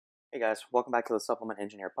Hey guys, welcome back to the Supplement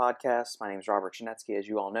Engineer podcast. My name is Robert Chinetsky, as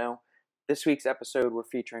you all know. This week's episode, we're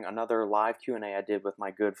featuring another live Q&A I did with my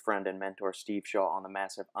good friend and mentor Steve Shaw on the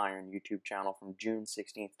Massive Iron YouTube channel from June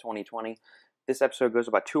 16th, 2020. This episode goes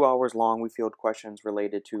about 2 hours long. We field questions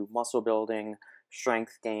related to muscle building,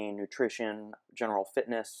 strength gain, nutrition, general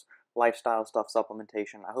fitness, lifestyle stuff,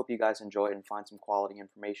 supplementation. I hope you guys enjoy it and find some quality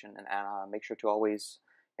information, and make sure to always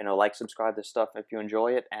like, subscribe to stuff if you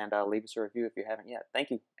enjoy it, and leave us a review if you haven't yet. Thank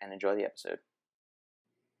you, and enjoy the episode.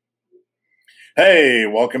 Hey,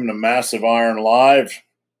 welcome to Massive Iron Live.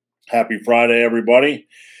 Happy Friday, everybody.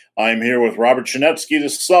 I'm here with Robert Chinetsky, the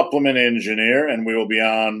Supplement Engineer, and we will be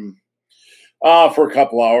on for a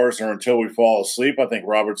couple hours or until we fall asleep. I think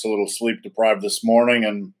Robert's a little sleep deprived this morning,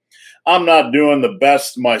 and I'm not doing the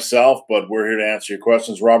best myself, but we're here to answer your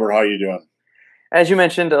questions. Robert, how are you doing? As you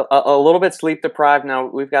mentioned, a little bit sleep deprived. Now,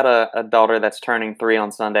 we've got a daughter that's turning 3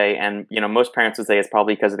 on Sunday, and most parents would say it's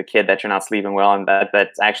probably because of the kid that you're not sleeping well, and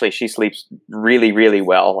that's actually, she sleeps really, really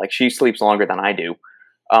well. Like, she sleeps longer than I do.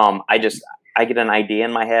 I get an idea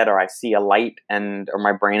in my head, or I see a light, or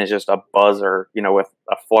my brain is just a buzz, or with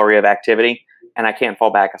a flurry of activity, and I can't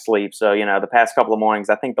fall back asleep. So the past couple of mornings,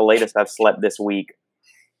 I think the latest I've slept this week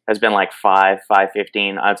has been like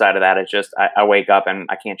 5:15. Outside of that, it's just I wake up and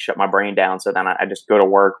I can't shut my brain down. So then I just go to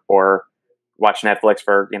work or watch Netflix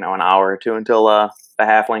for an hour or two until the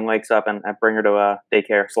halfling wakes up, and I bring her to a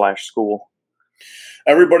daycare/school.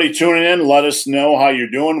 Everybody tuning in, let us know how you're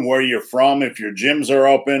doing, where you're from, if your gyms are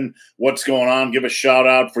open, what's going on. Give a shout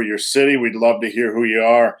out for your city. We'd love to hear who you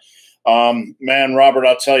are. Man, Robert,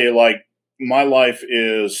 I'll tell you, like, my life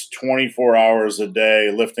is 24 hours a day,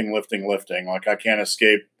 lifting. Like, I can't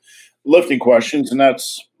escape lifting questions, and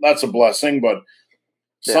that's a blessing. But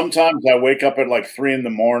sometimes I wake up at like 3 in the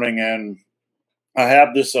morning, and I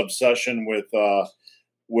have this obsession with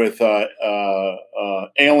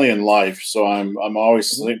alien life. So I'm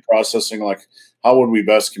always processing, like, how would we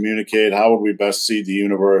best communicate? How would we best see the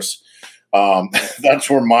universe? That's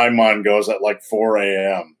where my mind goes at like 4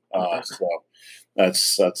 a.m. So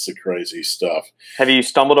that's the crazy stuff. Have you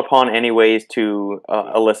stumbled upon any ways to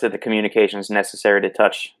elicit the communications necessary to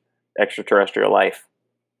touch extraterrestrial life?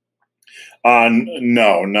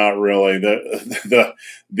 No, not really. The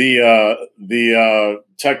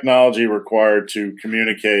technology required to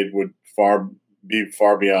communicate would be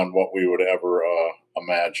far beyond what we would ever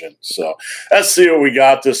imagine. So let's see what we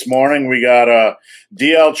got this morning. We got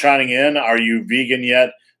DL chiming in. Are you vegan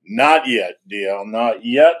yet? Not yet, DL, not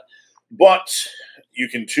yet. But you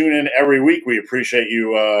can tune in every week. We appreciate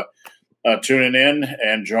you tuning in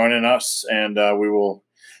and joining us, and we will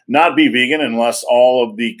not be vegan unless all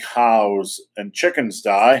of the cows and chickens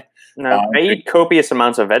die. No, I eat copious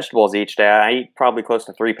amounts of vegetables each day. I eat probably close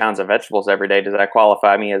to 3 pounds of vegetables every day. Does that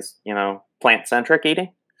qualify me as, plant-centric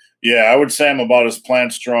eating? Yeah, I would say I'm about as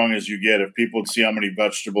plant-strong as you get. If people would see how many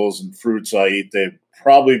vegetables and fruits I eat, they'd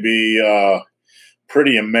probably be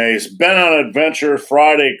pretty amazed. Ben on Adventure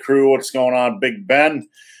Friday crew, what's going on, Big Ben?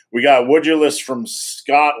 We got Woodulus from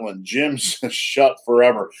Scotland. Gym's shut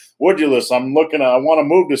forever. Woodulus, I want to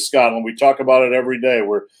move to Scotland. We talk about it every day.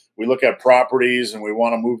 We look at properties, and we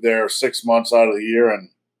want to move there 6 months out of the year, and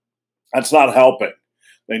that's not helping.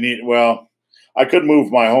 I could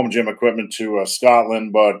move my home gym equipment to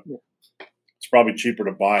Scotland, but it's probably cheaper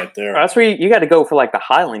to buy it there. That's where you got to go for like the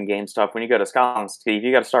Highland game stuff. When you go to Scotland, Steve,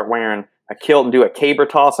 you got to start wearing a kilt and do a caber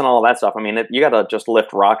toss and all that stuff. I mean, you got to just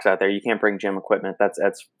lift rocks out there. You can't bring gym equipment. That's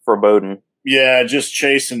foreboding. Yeah, just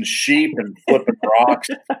chasing sheep and flipping rocks.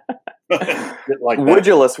 Like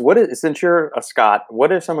Woodulus, since you're a Scot,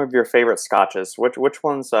 what are some of your favorite scotches? Which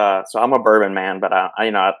ones? So I'm a bourbon man, but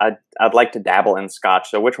I'd like to dabble in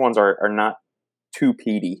scotch. So which ones are not too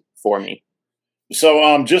peaty for me?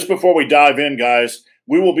 So just before we dive in, guys,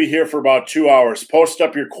 we will be here for about 2 hours. Post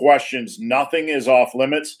up your questions. Nothing is off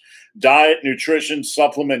limits. Diet, nutrition,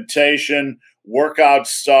 supplementation, workout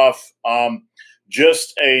stuff.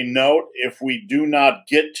 Just a note, if we do not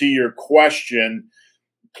get to your question,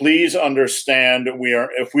 please understand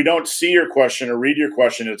if we don't see your question or read your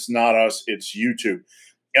question, it's not us, it's YouTube.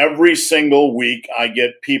 Every single week I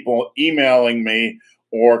get people emailing me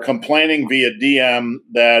or complaining via DM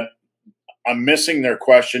that I'm missing their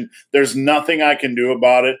question. There's nothing I can do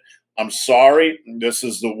about it. I'm sorry. This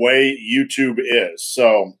is the way YouTube is.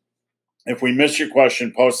 So if we miss your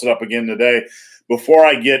question, post it up again today. Before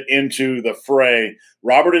I get into the fray,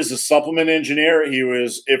 Robert is a supplement engineer.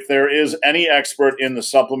 If there is any expert in the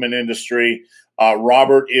supplement industry,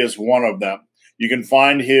 Robert is one of them. You can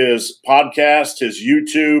find his podcast, his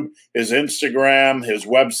YouTube, his Instagram, his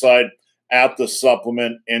website at the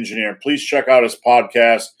Supplement Engineer. Please check out his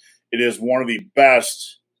podcast. It is one of the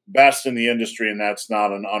best best in the industry, and that's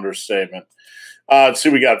not an understatement. Let's see,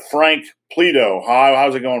 we got Frank Pleto.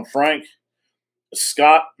 How's it going, Frank?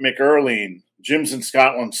 Scott McErlean. Gyms in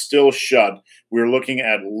Scotland still shut. We're looking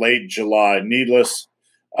at late July. Needless,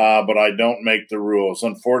 but I don't make the rules.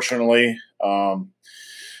 Unfortunately,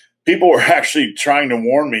 people were actually trying to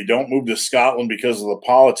warn me, don't move to Scotland because of the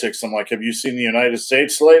politics. I'm like, have you seen the United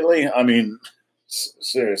States lately? I mean,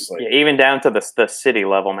 seriously. Yeah, even down to the city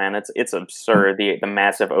level, man, it's absurd, the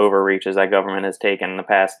massive overreaches that government has taken in the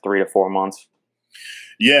past 3 to 4 months.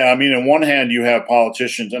 Yeah, I mean, on one hand, you have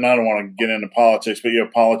politicians, and I don't want to get into politics, but you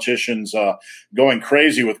have politicians going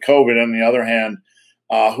crazy with COVID. On the other hand,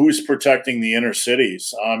 who's protecting the inner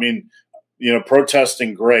cities? I mean,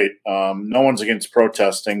 protesting, great. No one's against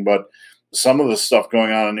protesting, but some of the stuff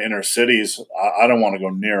going on in inner cities, I don't want to go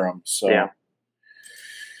near them. So, yeah.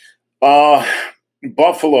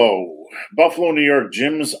 Buffalo, New York,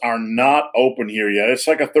 gyms are not open here yet. It's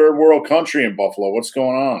like a third world country in Buffalo. What's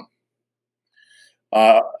going on?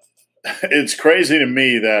 It's crazy to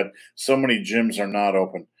me that so many gyms are not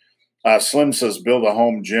open. Slim says, build a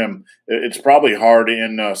home gym. It's probably hard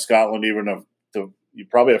in Scotland, even if you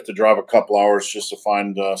probably have to drive a couple hours just to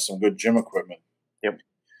find some good gym equipment. Yep.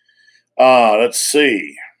 Let's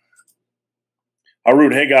see.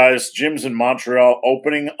 Arud, hey guys, gyms in Montreal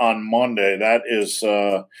opening on Monday. That is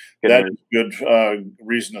good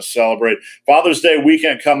reason to celebrate. Father's Day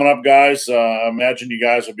weekend coming up, guys. I imagine you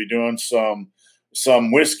guys will be doing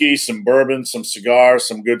some whiskey, some bourbon, some cigars,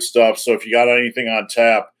 some good stuff. So if you got anything on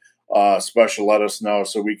tap, special, let us know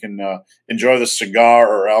so we can enjoy the cigar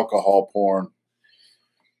or alcohol porn.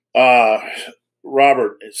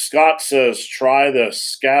 Robert, Scott says, try the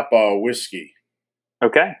Scapa whiskey.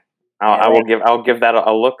 Okay. I'll give that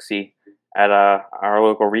a look-see at our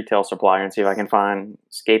local retail supplier and see if I can find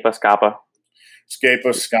Scapa.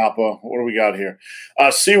 What do we got here?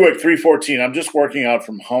 Seawick 314. I'm just working out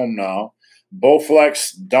from home now.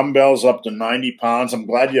 Bowflex, dumbbells up to 90 pounds. I'm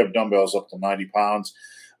glad you have dumbbells up to 90 pounds.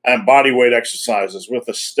 And body weight exercises with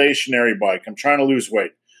a stationary bike. I'm trying to lose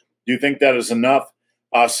weight. Do you think that is enough?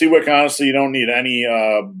 Seawick, honestly, you don't need any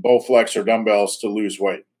Bowflex or dumbbells to lose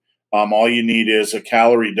weight. All you need is a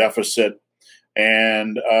calorie deficit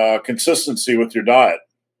and consistency with your diet.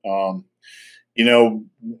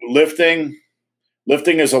 Lifting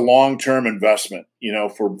is a long-term investment,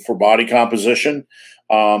 for body composition.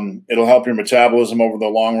 It'll help your metabolism over the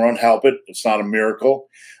long run, help it. It's not a miracle.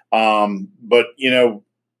 But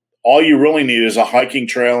all you really need is a hiking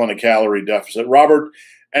trail and a calorie deficit. Robert,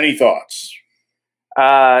 any thoughts?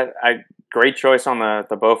 Great choice on the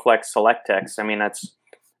Bowflex Selectex. I mean, that's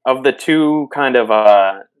of the two kind of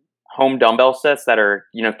home dumbbell sets that are,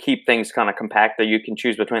 keep things kind of compact, that you can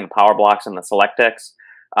choose between the Power Blocks and the Selectex.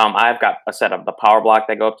 I've got a set of the Power Block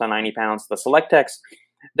that go up to 90 pounds. The Selectex,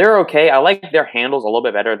 they're okay. I like their handles a little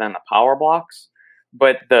bit better than the Power Blocks,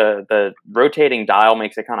 but the rotating dial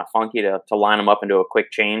makes it kind of funky to line them up and do a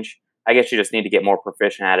quick change. I guess you just need to get more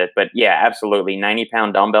proficient at it. But yeah, absolutely.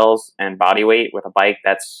 90-pound dumbbells and body weight with a bike,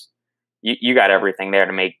 that's you got everything there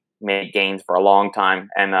to make gains for a long time.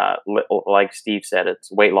 And like Steve said,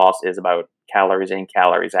 it's weight loss is about calories in,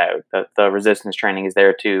 calories out. The resistance training is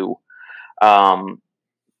there to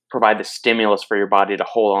provide the stimulus for your body to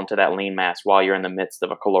hold on to that lean mass while you're in the midst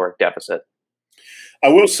of a caloric deficit. I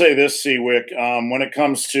will say this, Seawick, when it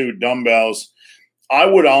comes to dumbbells, I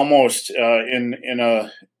would almost, in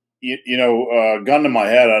a gun to my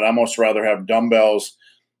head, I'd almost rather have dumbbells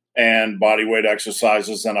and body weight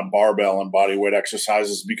exercises than a barbell and body weight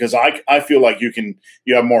exercises, because I feel like you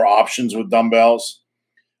have more options with dumbbells.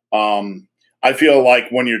 I feel like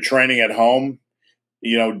when you're training at home,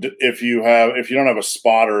 if you don't have a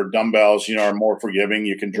spot or dumbbells, are more forgiving.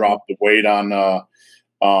 You can drop the weight on, a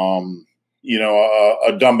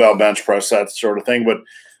dumbbell bench press, that sort of thing. But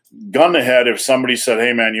gun to head, if somebody said,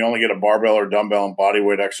 hey man, you only get a barbell or dumbbell and body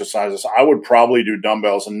weight exercises, I would probably do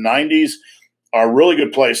dumbbells. And 90s are a really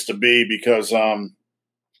good place to be, because a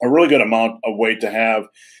really good amount of weight to have,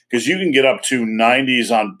 because you can get up to 90s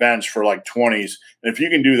on bench for like 20s. And if you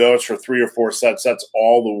can do those for 3 or 4 sets, that's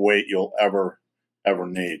all the weight you'll ever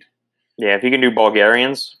need. Yeah, if you can do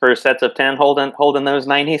Bulgarians for sets of 10 holding those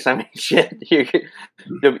 90s, I mean, shit,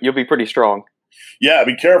 you'll be pretty strong. Yeah,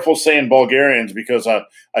 be careful saying Bulgarians, because I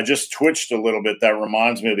just twitched a little bit. That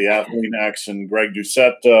reminds me of the Athlete X and Greg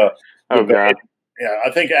Doucette. Oh, God. Yeah,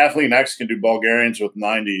 I think Athlete X can do Bulgarians with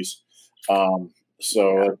 90s.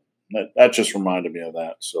 So that just reminded me of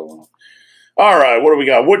that. So, all right, what do we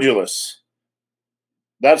got? Woodulus.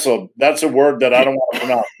 That's a word that I don't want to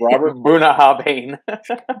pronounce. Robert? Buna Habane.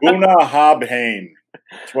 Buna Habane.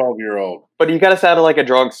 12-year-old. But you got to sound like a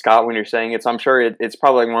drunk Scot when you're saying it. So I'm sure it's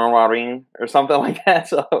probably like marine or something like that.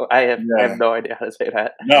 So I have no idea how to say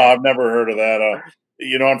that. No, I've never heard of that.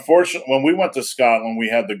 Unfortunately, when we went to Scotland, we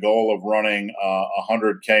had the goal of running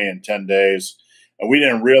 100K in 10 days. And we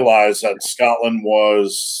didn't realize that Scotland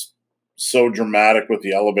was so dramatic with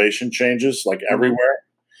the elevation changes, like everywhere.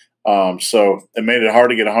 So it made it hard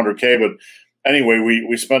to get 100K. But anyway,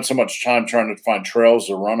 we spent so much time trying to find trails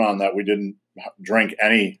to run on that we didn't drink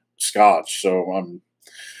any scotch. So I'm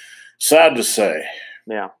sad to say.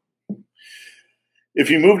 Yeah. If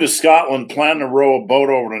you move to Scotland, plan to row a boat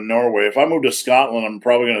over to Norway. If I move to Scotland, I'm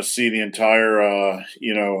probably going to see the entire, I'm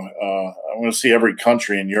going to see every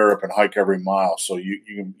country in Europe and hike every mile. So you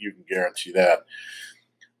can guarantee that.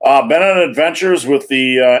 Been on adventures with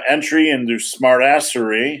the entry into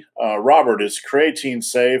smartassery. Robert, is creatine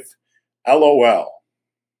safe? LOL.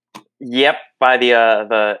 Yep, by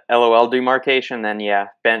the LOL demarcation, then yeah,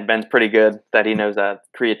 Ben's pretty good that he knows that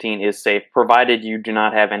creatine is safe, provided you do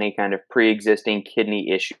not have any kind of pre-existing kidney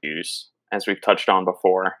issues, as we've touched on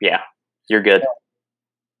before. Yeah, you're good.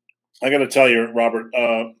 I got to tell you, Robert,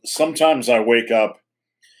 sometimes I wake up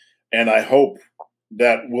and I hope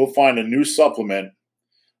that we'll find a new supplement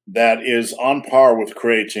that is on par with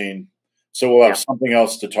creatine, so we'll have something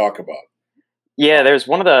else to talk about. Yeah, there's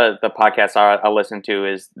one of the podcasts I listen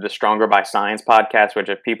to is the Stronger by Science podcast, which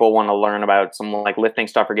if people want to learn about some like lifting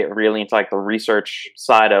stuff or get really into like the research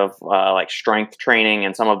side of like strength training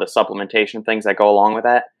and some of the supplementation things that go along with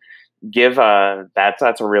that,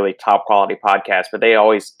 that's a really top quality podcast. But they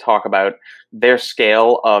always talk about their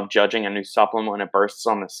scale of judging a new supplement when it bursts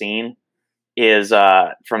on the scene is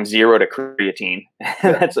from 0 to creatine.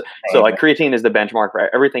 So like creatine is the benchmark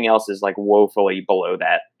for everything else is like woefully below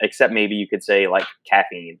that, except maybe you could say like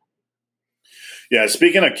caffeine. Yeah,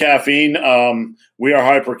 speaking of caffeine, we are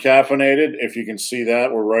hyper caffeinated. If you can see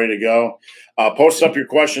that, we're ready to go. Post up your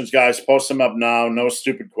questions, guys. Post them up now. No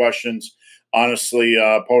stupid questions. Honestly,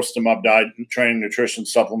 post them up. Diet, training, nutrition,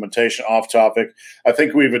 supplementation, off topic. I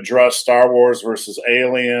think we've addressed Star Wars versus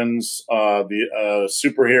aliens, the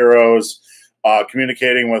superheroes,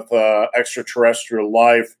 communicating with extraterrestrial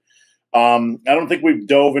life. I don't think we've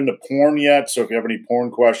dove into porn yet, so if you have any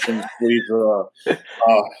porn questions, please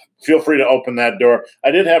feel free to open that door.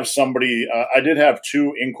 I did have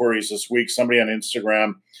 2 inquiries this week. Somebody on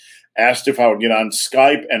Instagram asked if I would get on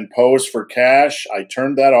Skype and pose for cash. I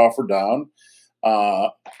turned that offer down.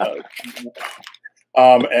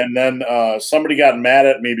 And then somebody got mad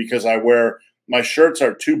at me because my shirts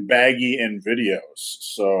are too baggy in videos.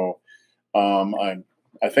 So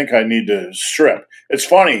I think I need to strip. It's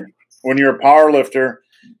funny when you're a power lifter,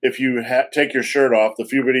 if you take your shirt off, the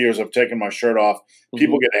few videos I've taken my shirt off,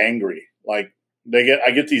 people get angry. Like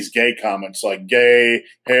I get these gay comments like gay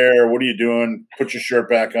hair. What are you doing? Put your shirt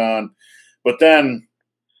back on. But then,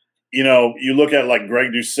 you look at like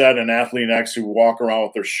Greg Doucette and Athlete X who walk around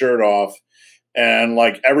with their shirt off and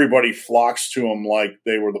like everybody flocks to them like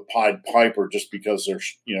they were the Pied Piper just because they're,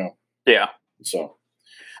 Yeah. So.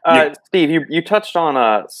 Steve, you touched on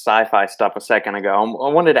sci-fi stuff a second ago.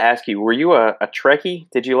 I wanted to ask you, were you a Trekkie?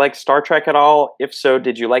 Did you like Star Trek at all? If so,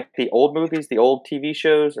 did you like the old movies, the old TV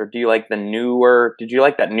shows, or did you like that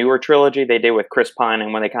newer trilogy they did with Chris Pine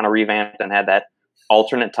and when they kind of revamped and had that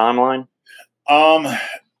alternate timeline?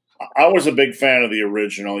 I was a big fan of the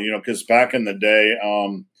original, because back in the day,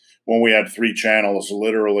 when we had 3 channels,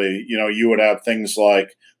 literally, you would have things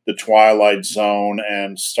like The Twilight Zone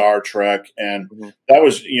and Star Trek, and that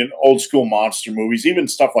was old school monster movies, even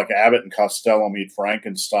stuff like Abbott and Costello Meet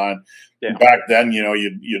Frankenstein. Yeah. Back then,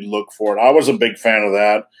 you'd look for it. I was a big fan of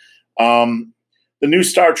that. The new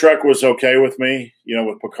Star Trek was okay with me,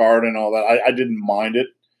 with Picard and all that. I didn't mind it.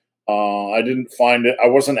 I didn't find it. I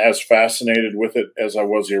wasn't as fascinated with it as I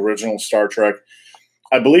was the original Star Trek.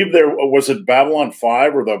 I believe was it Babylon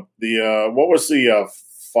 5 or what was the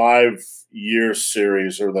 5-year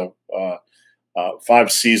series or the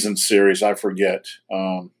 5-season series? I forget.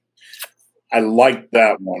 I liked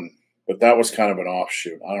that one, but that was kind of an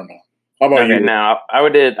offshoot. I don't know. How about you? Now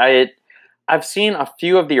I've seen a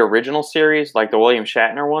few of the original series, like the William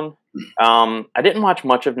Shatner one. I didn't watch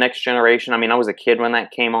much of Next Generation. I mean, I was a kid when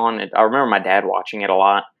that came on. I remember my dad watching it a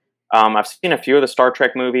lot. I've seen a few of the Star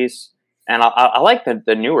Trek movies, and I like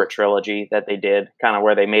the newer trilogy that they did, kind of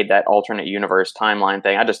where they made that alternate universe timeline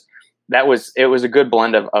thing. It was a good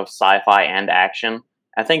blend of sci-fi and action.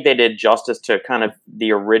 I think they did justice to kind of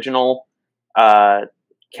the original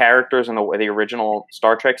characters in the original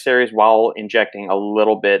Star Trek series while injecting a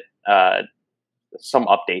little bit some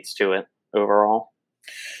updates to it overall.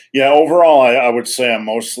 Yeah, overall, I would say I'm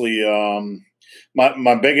mostly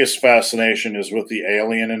my biggest fascination is with the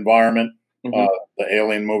alien environment, Mm-hmm. the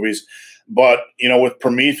alien movies. But with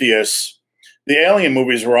Prometheus, the alien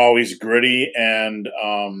movies were always gritty and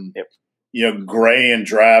Yep. gray and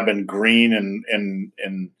drab and green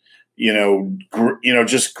and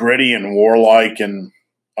just gritty and warlike and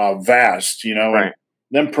vast. Right. And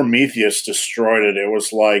then Prometheus destroyed it. It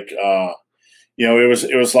was like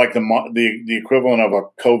it was like the equivalent of a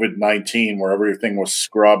COVID-19 where everything was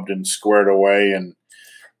scrubbed and squared away and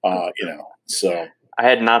so. I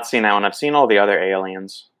had not seen that one. I've seen all the other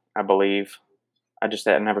Aliens, I believe. I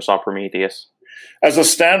never saw Prometheus. As a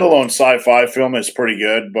standalone sci-fi film, it's pretty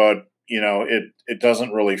good, but it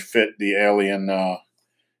doesn't really fit the Alien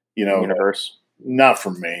Universe. Not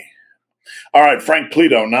for me. All right, Frank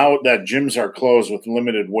Pleto. Now that gyms are closed with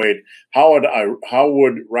limited weight, how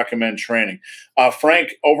would recommend training?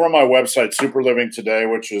 Frank, over on my website, Super Living Today,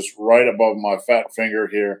 which is right above my fat finger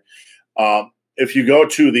here. If you go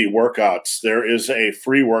to the workouts, there is a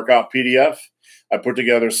free workout PDF. I put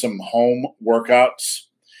together some home workouts,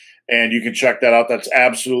 and you can check that out. That's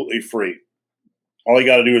absolutely free. All you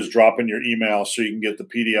got to do is drop in your email so you can get the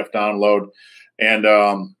PDF download, and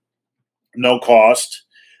no cost.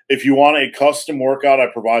 If you want a custom workout, I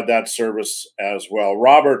provide that service as well.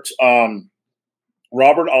 Robert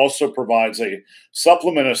also provides a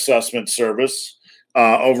supplement assessment service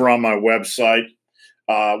over on my website,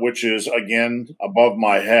 which is, again, above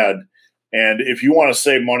my head. And if you want to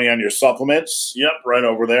save money on your supplements, yep, right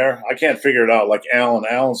over there. I can't figure it out. Like Alan.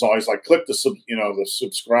 Alan's always like, click the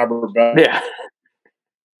subscriber button. Yeah.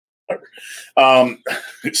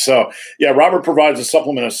 So yeah, Robert provides a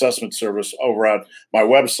supplement assessment service over at my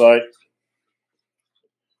website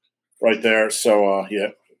right there. So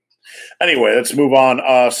yeah. Anyway, let's move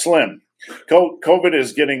on. Slim, COVID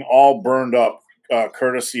is getting all burned up,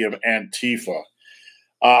 courtesy of Antifa.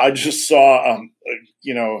 I just saw,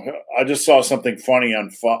 something funny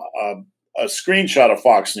on a screenshot of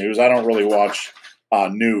Fox News. I don't really watch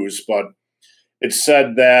news, but it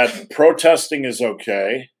said that protesting is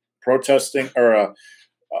okay. Protesting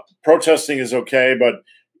is okay, but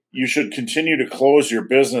you should continue to close your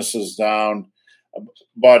businesses down.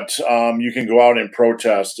 But you can go out and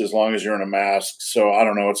protest as long as you're in a mask. So I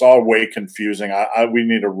don't know. It's all way confusing. We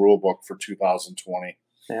need a rule book for 2020.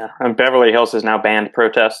 Yeah, and Beverly Hills has now banned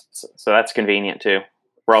protests, so that's convenient too.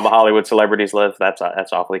 Where all the Hollywood celebrities live, that's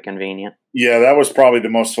awfully convenient. Yeah, that was probably the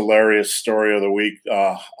most hilarious story of the week.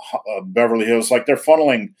 Beverly Hills, like they're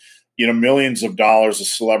funneling, millions of dollars the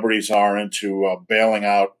celebrities are into bailing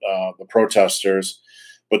out the protesters,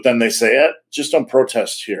 but then they say, just don't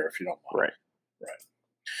protest here if you don't mind. Right.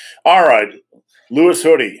 All right, Lewis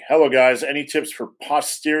Hoodie. Hello, guys. Any tips for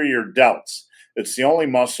posterior delts? It's the only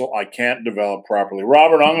muscle I can't develop properly.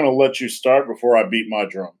 Robert, I'm going to let you start before I beat my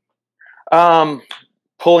drum.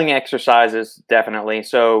 Pulling exercises, definitely.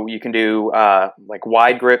 So you can do like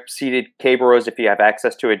wide grip seated cable rows if you have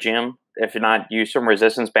access to a gym. If you're not, use some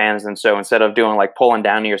resistance bands. And so instead of doing like pulling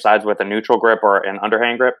down to your sides with a neutral grip or an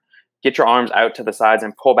underhand grip, get your arms out to the sides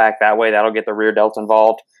and pull back that way. That'll get the rear delts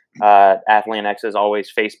involved. Athlete X's always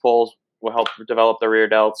face pulls will help develop the rear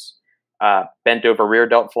delts. Bent over rear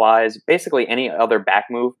delt flies, basically any other back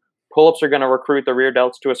move. Pull-ups are going to recruit the rear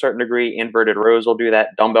delts to a certain degree. Inverted rows will do that.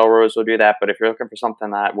 Dumbbell rows will do that. But if you're looking for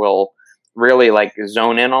something that will really like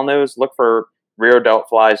zone in on those, look for rear delt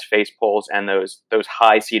flies, face pulls, and those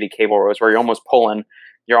high seated cable rows where you're almost pulling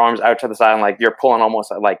your arms out to the side and like you're pulling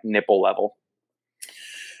almost at like nipple level.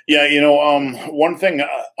 Yeah, one thing.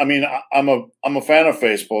 I mean, I'm a fan of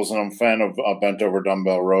face pulls and I'm a fan of bent over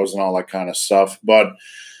dumbbell rows and all that kind of stuff. But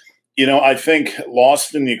I think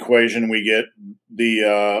lost in the equation, we get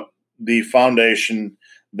the foundation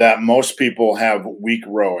that most people have weak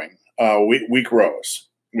rowing, weak rows,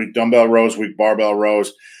 weak dumbbell rows, weak barbell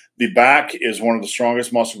rows. The back is one of the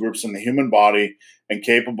strongest muscle groups in the human body and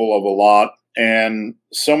capable of a lot. And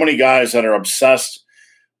so many guys that are obsessed.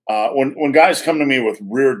 When guys come to me with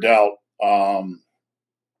rear delt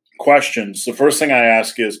questions, the first thing I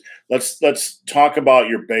ask is, let's talk about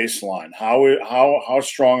your baseline. How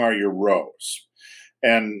strong are your rows?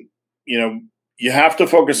 And you have to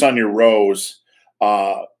focus on your rows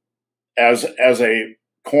as a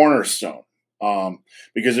cornerstone.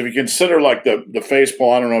 Because if you consider like the face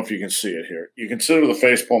pull, I don't know if you can see it here. You consider the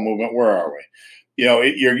face pull movement. Where are we?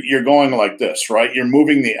 You're going like this, right? You're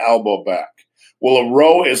moving the elbow back. Well, a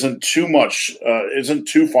row isn't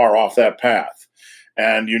too far off that path,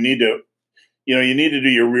 and you need to do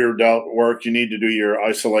your rear delt work. You need to do your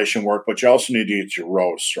isolation work, but you also need to get your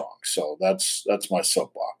rows strong. So that's my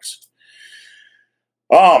soapbox.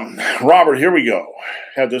 Robert, here we go.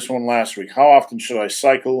 Had this one last week. How often should I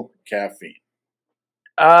cycle caffeine?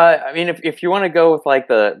 I mean, if you want to go with like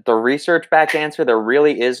the research backed answer, there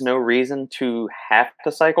really is no reason to have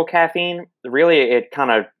to cycle caffeine. Really, it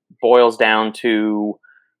kind of boils down to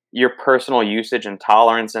your personal usage and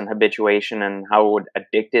tolerance and habituation and how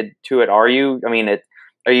addicted to it are you. I mean,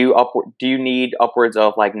 are you do you need upwards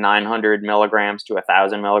of like 900 milligrams to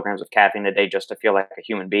 1,000 milligrams of caffeine a day just to feel like a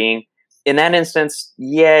human being? In that instance,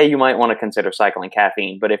 yeah, you might want to consider cycling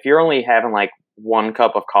caffeine. But if you're only having like 1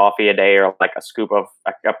 cup of coffee a day or like a scoop of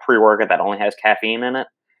a pre-workout that only has caffeine in it,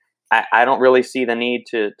 I don't really see the need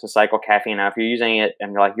to cycle caffeine. Now, if you're using it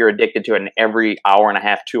and you're addicted to it, and every hour and a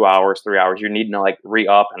half, 2 hours, 3 hours, you're needing to like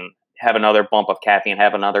re-up and have another bump of caffeine,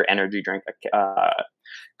 have another energy drink,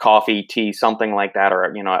 coffee, tea, something like that, or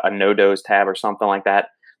a no-dose tab or something like that,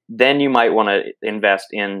 then you might want to invest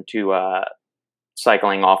into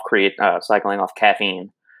cycling off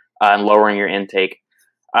caffeine and lowering your intake.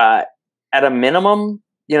 At a minimum,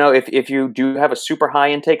 if you do have a super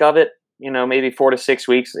high intake of it, maybe 4 to 6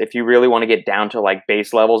 weeks if you really want to get down to like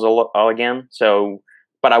base levels again. So,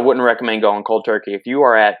 but I wouldn't recommend going cold turkey. If you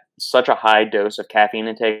are at such a high dose of caffeine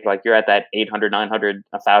intake, like you're at that 800, 900,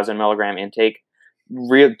 1,000 milligram intake,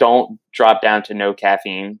 don't drop down to no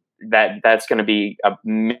caffeine. That's going to be a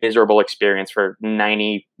miserable experience for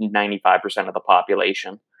 95% of the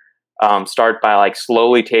population. Start by like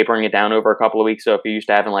slowly tapering it down over a couple of weeks. So if you're used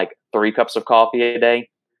to having like 3 cups of coffee a day,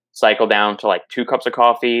 cycle down to like 2 cups of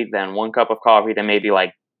coffee, then 1 cup of coffee, then maybe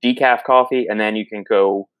like decaf coffee, and then you can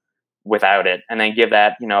go without it, and then give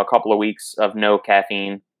that a couple of weeks of no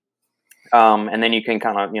caffeine, and then you can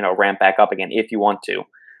kind of ramp back up again if you want to.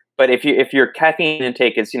 But if your caffeine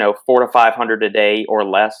intake is 400 to 500 a day or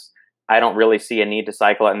less, I don't really see a need to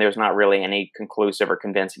cycle it, and there's not really any conclusive or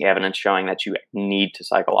convincing evidence showing that you need to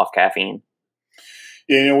cycle off caffeine.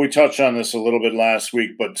 Yeah, we touched on this a little bit last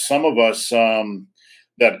week, but some of us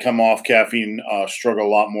that come off caffeine struggle a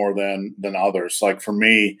lot more than others. Like for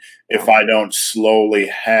me, if I don't slowly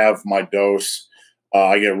have my dose,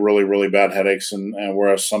 I get really, really bad headaches, and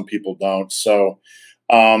whereas some people don't. So,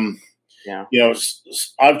 I've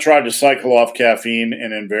tried to cycle off caffeine,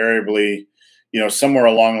 and invariably, somewhere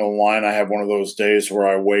along the line, I have one of those days where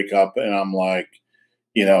I wake up and I'm like,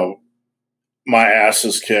 my ass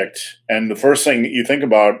is kicked. And the first thing you think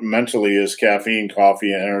about mentally is caffeine,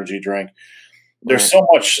 coffee, and energy drink. There's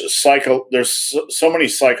there's so many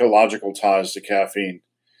psychological ties to caffeine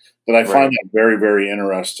that I find that very, very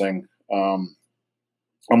interesting.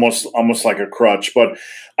 Almost like a crutch. But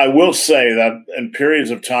I will say that in periods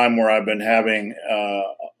of time where I've been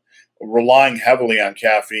relying heavily on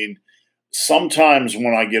caffeine, sometimes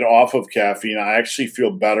when I get off of caffeine, I actually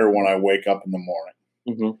feel better when I wake up in the morning.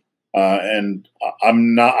 Mm-hmm. And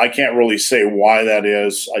I can't really say why that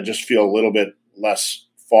is. I just feel a little bit less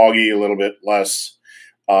foggy, a little bit less,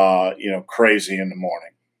 crazy in the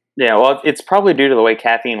morning. Yeah, well, it's probably due to the way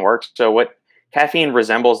caffeine works. So what caffeine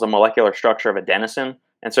resembles the molecular structure of adenosine.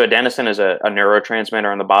 And so adenosine is a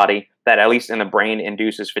neurotransmitter in the body that, at least in the brain,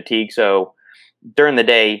 induces fatigue. So during the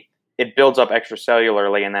day, it builds up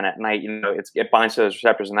extracellularly, and then at night, it binds to those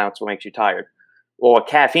receptors, and that's what makes you tired. Well, what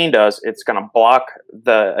caffeine does, it's going to block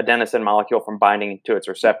the adenosine molecule from binding to its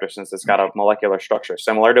receptor, since it's got a molecular structure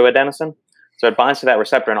similar to adenosine. So it binds to that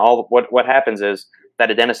receptor, and what happens is that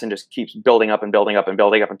adenosine just keeps building up and building up and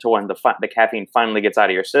building up until when the caffeine finally gets out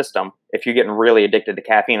of your system. If you're getting really addicted to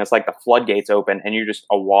caffeine, it's like the floodgates open and you're just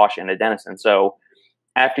awash in adenosine. So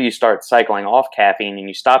after you start cycling off caffeine and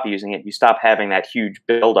you stop using it, you stop having that huge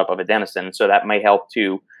buildup of adenosine. So that may help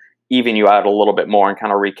to even you out a little bit more and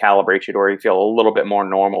kind of recalibrate you to where you feel a little bit more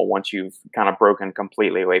normal once you've kind of broken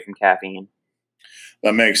completely away from caffeine.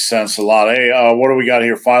 That makes sense a lot. Hey, what do we got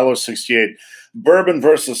here? Philo68. Bourbon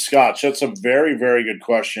versus Scotch. That's a very, very good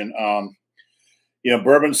question.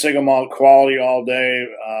 Bourbon, single malt, quality all day.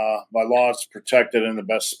 By law, it's protected in the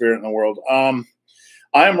best spirit in the world. I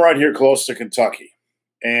am right here close to Kentucky.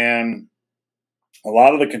 And a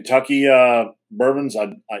lot of the Kentucky bourbons,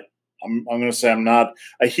 I'm going to say I'm not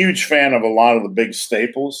a huge fan of a lot of the big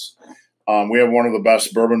staples. We have one of the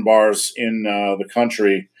best bourbon bars in the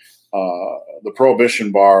country, the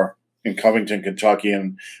Prohibition Bar in Covington, Kentucky,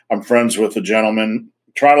 and I'm friends with the gentleman.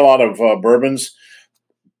 Tried a lot of bourbons.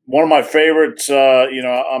 One of my favorites,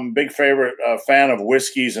 I'm a big fan of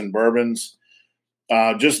whiskeys and bourbons.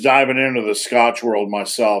 Just diving into the Scotch world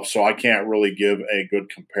myself, so I can't really give a good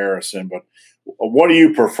comparison. But what do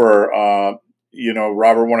you prefer,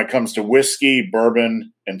 Robert, when it comes to whiskey,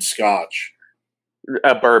 bourbon, and Scotch?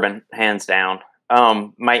 Bourbon, hands down.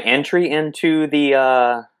 My entry into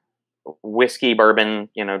the whiskey, bourbon,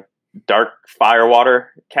 dark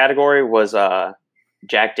firewater category was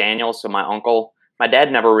Jack Daniels. So my dad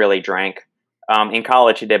never really drank. In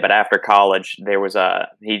college he did, but after college there was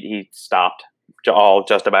he stopped all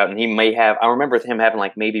just about, and he may have. I remember him having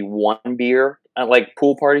like maybe one beer at like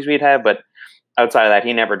pool parties we'd have, but outside of that,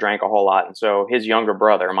 he never drank a whole lot. And so his younger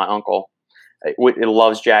brother, my uncle,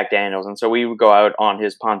 loves Jack Daniels, and so we would go out on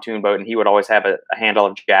his pontoon boat, and he would always have a handle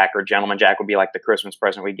of Jack, or Gentleman Jack would be like the Christmas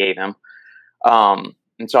present we gave him.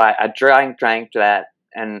 And so I drank that,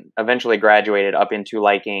 and eventually graduated up into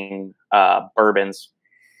liking bourbons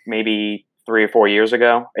maybe 3 or 4 years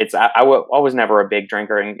ago. I was never a big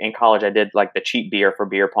drinker. In college, I did like the cheap beer for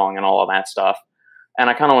beer pong and all of that stuff. And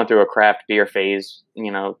I kind of went through a craft beer phase,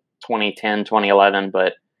 2010, 2011,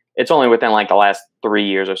 but it's only within like the last 3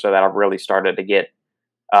 years or so that I've really started to get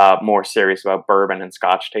more serious about bourbon and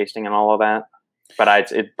Scotch tasting and all of that.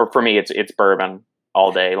 But for me, it's bourbon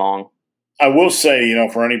all day long. I will say,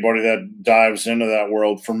 for anybody that dives into that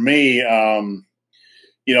world, for me,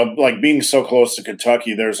 like being so close to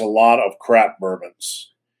Kentucky, there's a lot of crap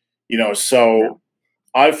bourbons, so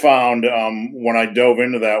I found when I dove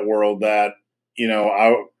into that world that,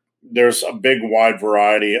 there's a big wide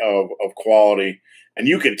variety of quality, and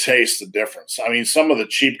you can taste the difference. I mean, some of the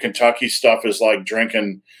cheap Kentucky stuff is like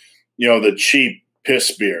drinking, the cheap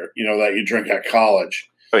piss beer, that you drink at college.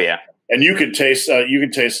 Oh yeah. And you can taste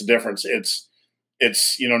the difference. It's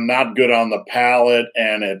not good on the palate,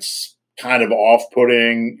 and it's kind of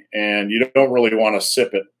off-putting, and you don't really want to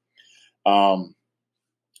sip it.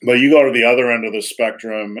 But you go to the other end of the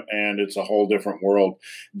spectrum, and it's a whole different world.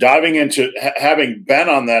 Diving into having been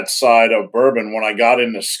on that side of bourbon, when I got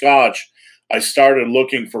into Scotch, I started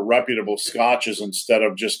looking for reputable Scotches instead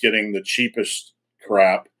of just getting the cheapest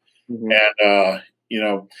crap. Mm-hmm. And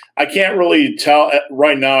I can't really tell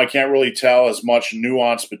right now. I can't really tell as much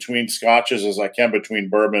nuance between Scotches as I can between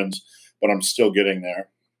bourbons, but I'm still getting there.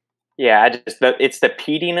 Yeah, it's the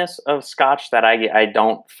peatiness of Scotch that I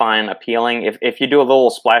don't find appealing. If you do a little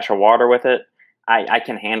splash of water with it, I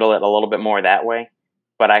can handle it a little bit more that way.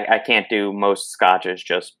 But I can't do most Scotches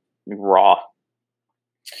just raw.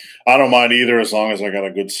 I don't mind either, as long as I got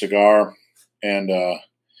a good cigar and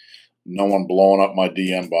no one blowing up my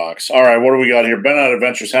DM box. All right, what do we got here? Ben Out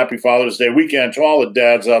Adventures, happy Father's Day weekend to all the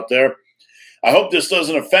dads out there. I hope this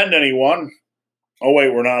doesn't offend anyone. Oh,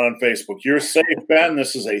 wait, we're not on Facebook. You're safe, Ben.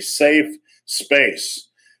 This is a safe space.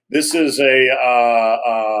 This is an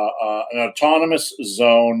autonomous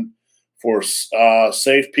zone for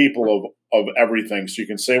safe people of everything. So you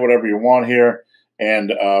can say whatever you want here,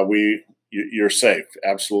 and you're safe.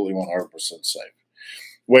 Absolutely 100% safe.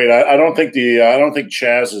 Wait, I don't think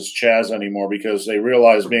Chaz is Chaz anymore, because they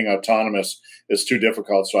realize being autonomous is too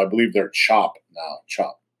difficult. So I believe they're Chop now.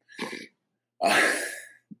 Chop.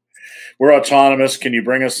 We're autonomous. Can you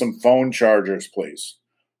bring us some phone chargers, please?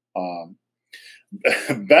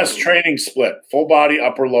 Best training split: full body,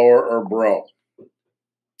 upper, lower, or bro?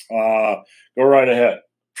 Go right ahead.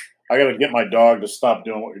 I got to get my dog to stop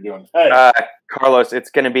doing what you're doing. Hey, Carlos,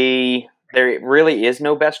 it's going to be. There really is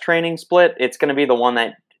no best training split. It's going to be the one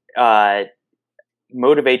that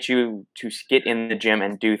motivates you to get in the gym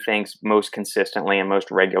and do things most consistently and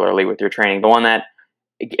most regularly with your training. The one that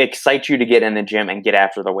excites you to get in the gym and get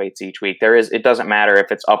after the weights each week. It doesn't matter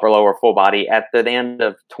if it's upper, lower, full body. At the end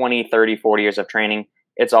of 20, 30, 40 years of training,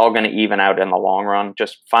 it's all going to even out in the long run.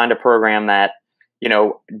 Just find a program that,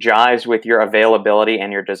 jives with your availability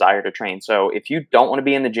and your desire to train. So if you don't want to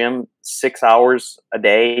be in the gym 6 hours a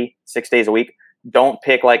day, 6 days a week, don't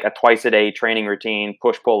pick like a twice a day training routine,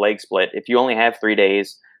 push, pull, leg split. If you only have 3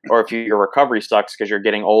 days, or if your recovery sucks because you're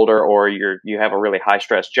getting older, or you have a really high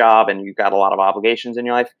stress job and you've got a lot of obligations in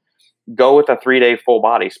your life, go with a 3-day full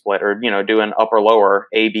body split, or, do an upper lower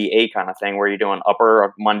ABA kind of thing where you're doing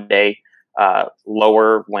upper Monday,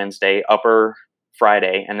 lower Wednesday, upper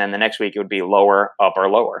Friday, and then the next week it would be lower, upper,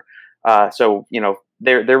 lower. So,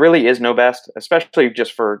 there really is no best, especially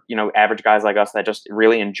just for, average guys like us that just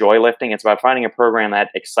really enjoy lifting. It's about finding a program that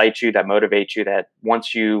excites you, that motivates you,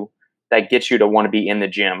 that gets you to want to be in the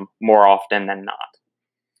gym more often than not.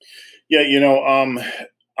 Yeah,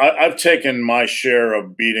 I've taken my share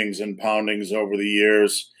of beatings and poundings over the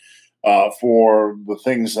years for the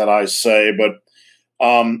things that I say. But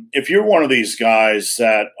if you're one of these guys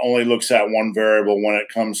that only looks at one variable when it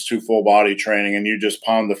comes to full body training, and you just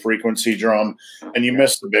pound the frequency drum and you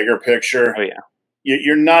miss the bigger picture, oh, yeah.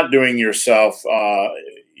 You're not doing yourself.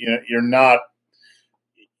 You're not.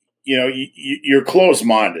 You're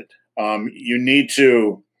closed-minded. You need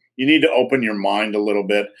to open your mind a little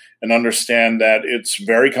bit and understand that it's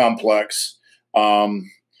very complex,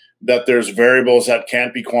 that there's variables that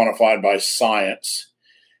can't be quantified by science.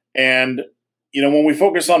 And, when we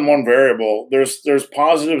focus on one variable, there's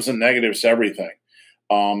positives and negatives to everything.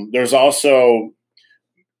 There's also,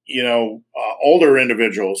 older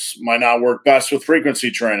individuals might not work best with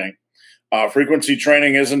frequency training. Frequency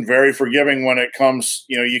training isn't very forgiving when it comes,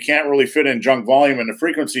 you can't really fit in junk volume into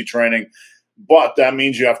frequency training, but that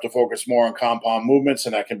means you have to focus more on compound movements,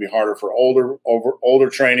 and that can be harder for older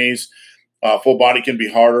trainees. Full body can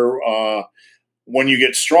be harder when you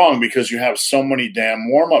get strong because you have so many damn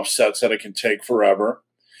warm-up sets that it can take forever.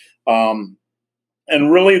 And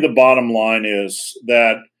really the bottom line is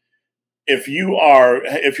that if you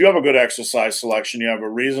have a good exercise selection, you have a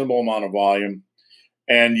reasonable amount of volume,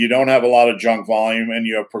 and you don't have a lot of junk volume, and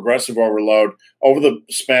you have progressive overload over the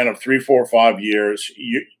span of 3, 4, 5 years,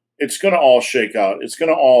 it's going to all shake out. It's going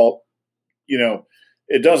to all,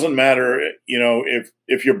 it doesn't matter,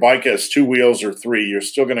 if your bike has 2 wheels or 3, you're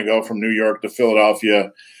still going to go from New York to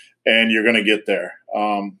Philadelphia, and you're going to get there.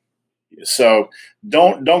 So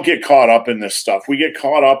don't get caught up in this stuff. We get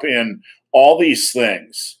caught up in all these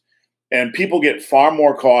things. And people get far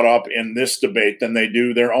more caught up in this debate than they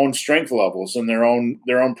do their own strength levels and their own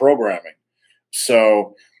programming.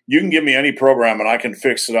 So you can give me any program and I can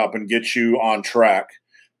fix it up and get you on track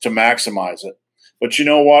to maximize it. But you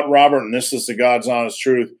know what, Robert, and this is the God's honest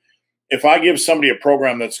truth, if I give somebody a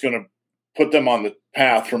program that's going to put them on the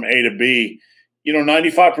path from A to B,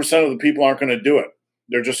 95% of the people aren't going to do it.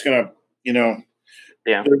 They're just going to,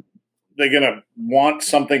 yeah. They're going to want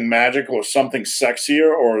something magical or something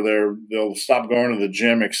sexier, or they'll stop going to the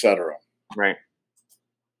gym, etc. Right.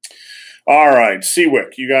 All right,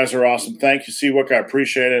 Seawick, you guys are awesome. Thank you, Seawick. I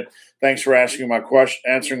appreciate it. Thanks for answering my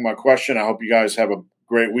question. I hope you guys have a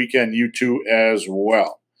great weekend. You too as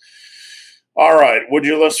well. All right, would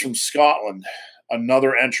you list from Scotland?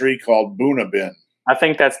 Another entry called Bunabin. I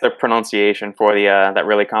think that's the pronunciation for the that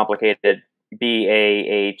really complicated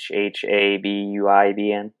BAHHABUIBN.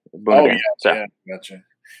 Oh yeah, yeah, gotcha.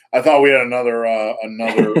 I thought we had another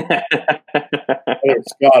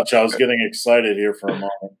Scotch. I was getting excited here for a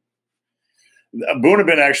moment.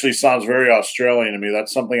 Bunabin actually sounds very Australian to me.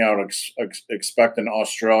 That's something I would expect an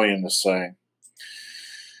Australian to say.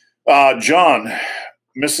 John,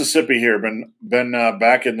 Mississippi here. Been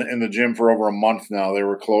back in the gym for over a month now. They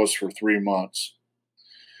were closed for 3 months.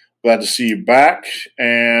 Glad to see you back.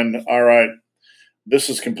 And all right, this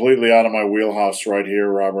is completely out of my wheelhouse right here,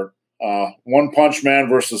 Robert. One Punch Man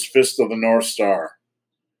versus Fist of the North Star.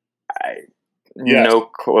 Yes. No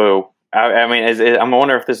clue. I mean, I'm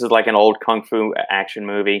wondering if this is like an old kung fu action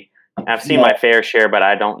movie. I've seen my fair share, but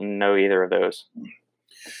I don't know either of those.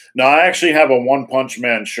 No, I actually have a One Punch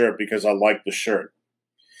Man shirt because I like the shirt.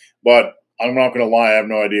 But I'm not going to lie, I have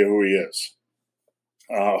no idea who he is.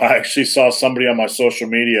 I actually saw somebody on my social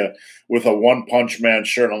media with a One Punch Man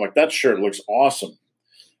shirt. I'm like, that shirt looks awesome.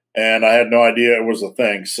 And I had no idea it was a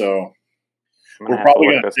thing. So we're probably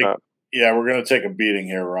going to we're going to take a beating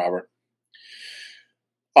here, Robert.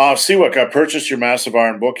 Seawick, I purchased your Massive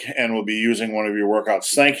Iron book and will be using one of your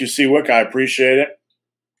workouts. Thank you, Seawick. I appreciate it.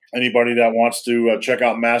 Anybody that wants to check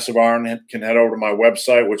out Massive Iron can head over to my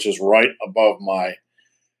website, which is right above my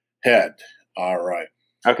head. All right.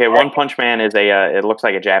 Okay, One Punch Man is it looks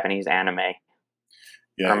like a Japanese anime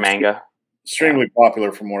or manga. Extremely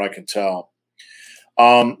popular from what I can tell.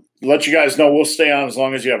 Let you guys know we'll stay on as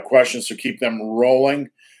long as you have questions, so keep them rolling.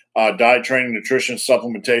 Diet, training, nutrition,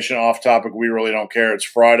 supplementation, off topic, we really don't care. It's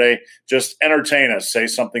Friday. Just entertain us. Say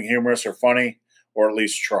something humorous or funny, or at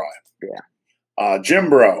least try. Yeah.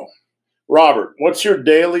 Jim Bro. Robert, what's your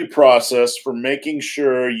daily process for making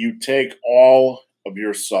sure you take all of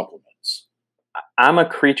your supplements? I'm a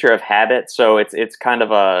creature of habit, so it's kind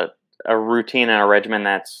of a routine and a regimen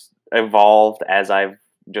that's evolved as I've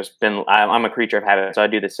just been. I'm a creature of habit, so I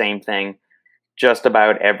do the same thing just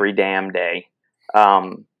about every damn day.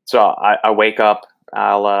 So I wake up,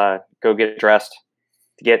 I'll go get dressed,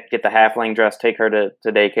 get the halfling dressed, take her to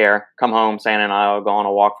daycare, come home, Santa and I will go on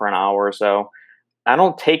a walk for an hour or so. I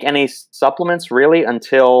don't take any supplements really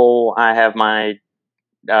until I have my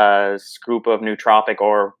scoop of nootropic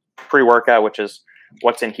or pre-workout, which is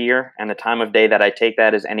what's in here. And the time of day that I take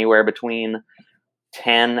that is anywhere between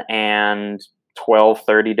 10 and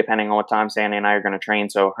 12:30, depending on what time Sandy and I are going to train.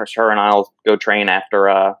 So her and I'll go train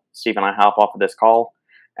after Steve and I hop off of this call.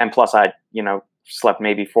 And plus, I slept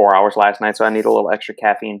maybe 4 hours last night, so I need a little extra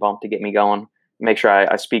caffeine bump to get me going. Make sure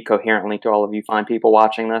I speak coherently to all of you fine people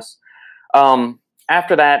watching this.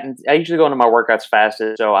 After that, I usually go into my workouts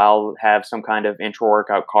fasted, so I'll have some kind of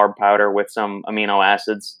intra-workout carb powder with some amino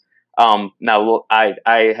acids. Now,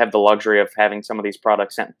 I have the luxury of having some of these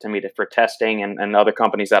products sent to me for testing, and other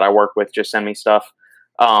companies that I work with just send me stuff.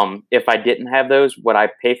 If I didn't have those, would I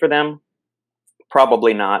pay for them?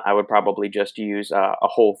 Probably not. I would probably just use a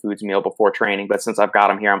whole foods meal before training. But since I've got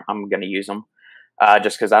them here, I'm going to use them.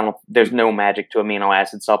 Just because there's no magic to amino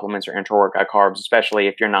acid supplements or intra-workout carbs, especially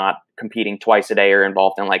if you're not competing twice a day or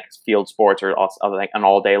involved in like field sports or like an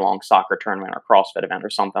all day long soccer tournament or CrossFit event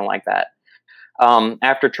or something like that.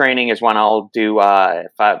 After training is when I'll do,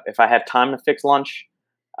 if I have time to fix lunch,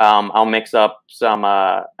 I'll mix up some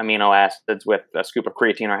amino acids with a scoop of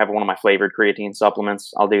creatine, or have one of my flavored creatine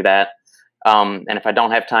supplements. I'll do that. And if I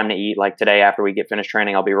don't have time to eat, like today after we get finished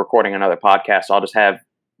training, I'll be recording another podcast. So I'll just have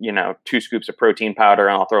 2 scoops of protein powder,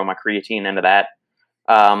 and I'll throw my creatine into that.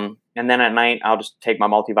 And then at night, I'll just take my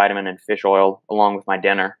multivitamin and fish oil along with my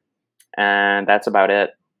dinner. And that's about it.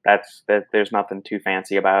 There's nothing too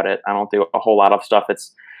fancy about it. I don't do a whole lot of stuff.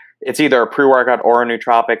 It's either a pre-workout or a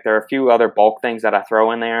nootropic. There are a few other bulk things that I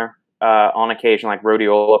throw in there on occasion, like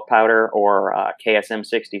rhodiola powder or KSM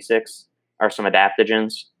 66 or some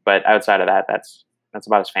adaptogens. But outside of that, that's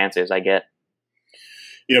about as fancy as I get.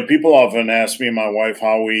 People often ask me and my wife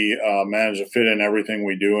how we manage to fit in everything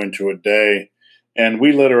we do into a day, and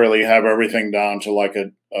we literally have everything down to like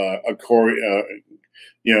the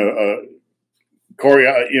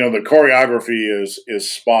choreography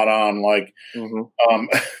is spot on. Like,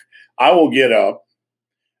 I will get up,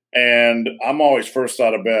 and I'm always first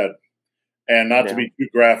out of bed, and not to be too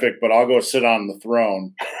graphic, but I'll go sit on the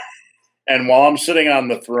throne, and while I'm sitting on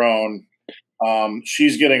the throne,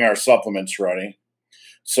 she's getting our supplements ready.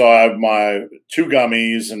 So I have my 2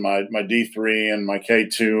 gummies and my D3 and my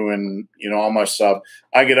K2 and, all my stuff.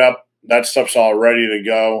 I get up, that stuff's all ready to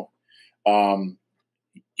go.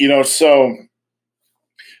 So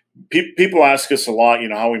people ask us a lot,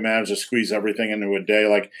 how we manage to squeeze everything into a day.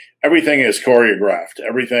 Like, everything is choreographed.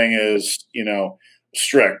 Everything is,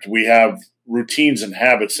 strict. We have routines and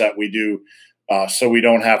habits that we do so we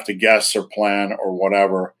don't have to guess or plan or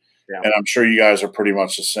whatever. Yeah. And I'm sure you guys are pretty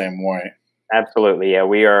much the same way. Absolutely. Yeah,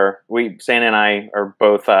 Santa and I are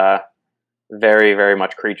both very, very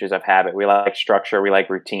much creatures of habit. We like structure, we like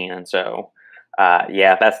routine. And so,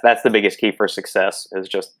 that's the biggest key for success, is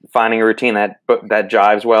just finding a routine that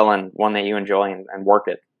jives well and one that you enjoy, and work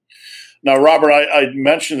it. Now, Robert, I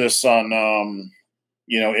mentioned this on,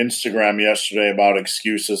 Instagram yesterday about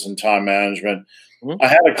excuses and time management. I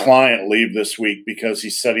had a client leave this week because he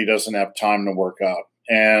said he doesn't have time to work out.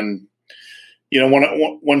 And when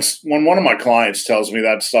one of my clients tells me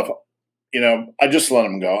that stuff, I just let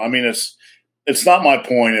them go. I mean, it's not my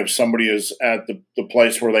point if somebody is at the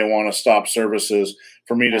place where they want to stop services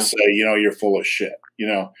for me to say, you're full of shit,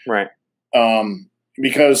 Right.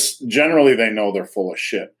 Because generally they know they're full of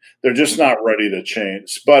shit. They're just not ready to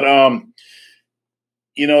change. But,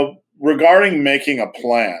 regarding making a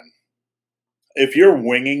plan, if you're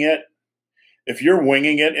winging it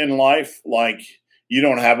in life, like, you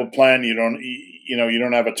don't have a plan, you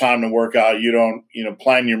don't have a time to work out, you don't,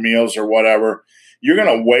 plan your meals or whatever, you're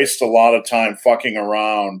going to waste a lot of time fucking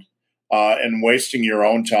around and wasting your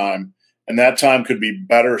own time. And that time could be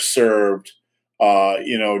better served,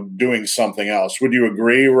 doing something else. Would you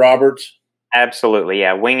agree, Robert? Absolutely.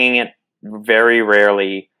 Yeah. Winging it very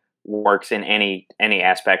rarely works in any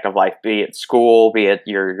aspect of life, be it school, be it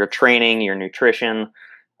your training, your nutrition,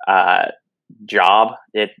 job.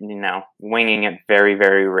 Winging it very,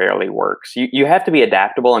 very rarely works. You have to be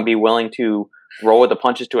adaptable and be willing to roll with the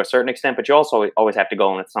punches to a certain extent, but you also always have to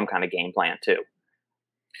go in with some kind of game plan too.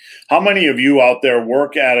 How many of you out there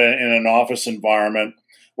work in an office environment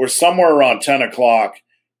where somewhere around 10 o'clock,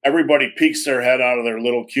 everybody peeks their head out of their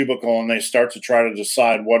little cubicle and they start to try to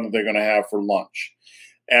decide what they're going to have for lunch?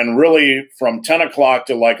 And really, from 10 o'clock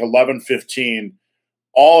to like 11:15,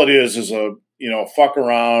 all it is a fuck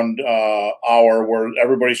around hour where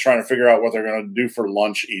everybody's trying to figure out what they're going to do for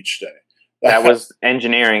lunch each day. That was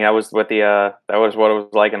engineering. That was what that was what it was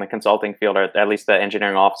like in the consulting field, or at least the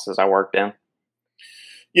engineering offices I worked in.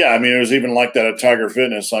 Yeah, I mean, it was even like that at Tiger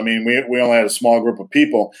Fitness. I mean, we only had a small group of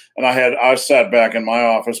people, and I sat back in my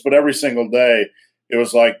office, but every single day it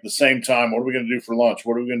was like the same time. What are we going to do for lunch?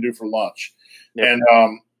 What are we going to do for lunch? Yep.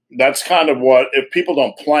 And that's kind of what, if people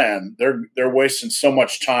don't plan, they're wasting so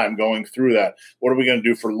much time going through that. What are we going to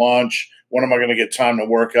do for lunch? When am I going to get time to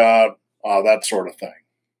work out? That sort of thing.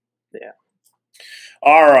 Yeah.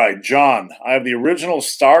 All right, John, I have the original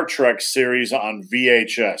Star Trek series on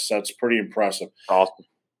VHS. That's pretty impressive. Awesome.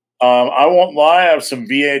 I won't lie, I have some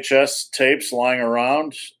VHS tapes lying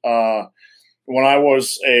around. When I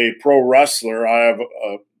was a pro wrestler, I have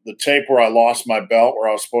the tape where I lost my belt, where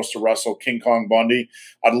I was supposed to wrestle King Kong Bundy.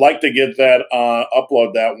 I'd like to get that,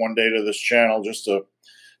 upload that one day to this channel just to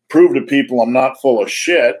prove to people I'm not full of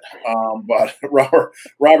shit. But Robert,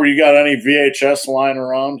 you got any VHS lying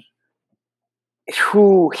around?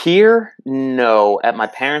 Here? No. At my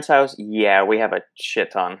parents' house, yeah, we have a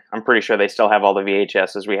shit ton. I'm pretty sure they still have all the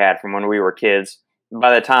VHSs we had from when we were kids.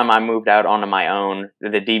 By the time I moved out onto my own,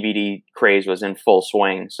 the DVD craze was in full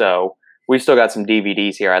swing. So we still got some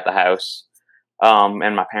DVDs here at the house.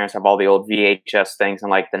 And my parents have all the old VHS things and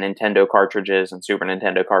like the Nintendo cartridges and Super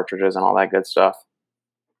Nintendo cartridges and all that good stuff.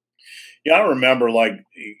 Yeah, I remember like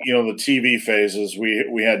the TV phases.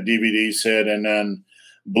 We had DVDs hit, and then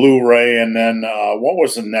Blu-ray, and then what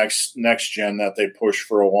was the next gen that they pushed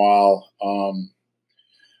for a while?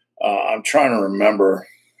 I'm trying to remember.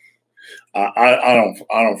 I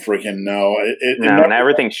don't freaking know. No, and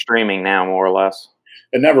everything's streaming now, more or less.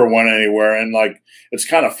 It never went anywhere, and like it's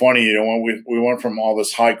kind of funny, when we went from all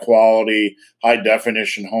this high quality, high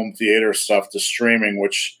definition home theater stuff to streaming,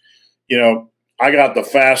 which I got the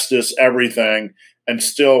fastest everything, and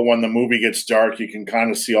still when the movie gets dark, you can kind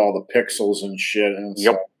of see all the pixels and shit. And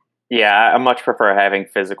yep. So. Yeah, I much prefer having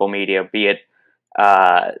physical media, be it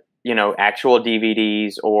actual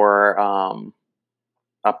DVDs or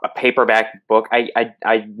a paperback book.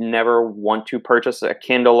 I never want to purchase a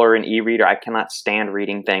Kindle or an e-reader. I cannot stand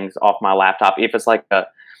reading things off my laptop. If it's like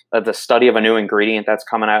the study of a new ingredient that's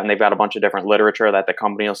coming out and they've got a bunch of different literature that the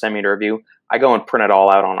company will send me to review, I go and print it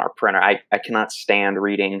all out on our printer. I cannot stand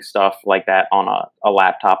reading stuff like that on a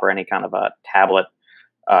laptop or any kind of a tablet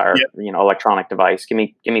or electronic device. Give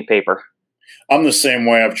me paper. I'm the same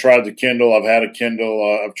way. I've tried the Kindle. I've had a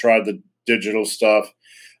Kindle. I've tried the digital stuff.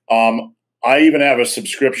 I even have a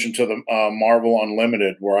subscription to the Marvel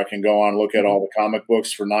Unlimited where I can go on and look at all the comic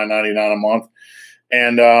books for $9.99 a month.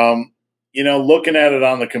 And, looking at it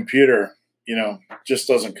on the computer, just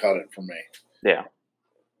doesn't cut it for me. Yeah.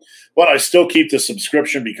 But I still keep the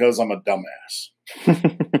subscription because I'm a dumbass.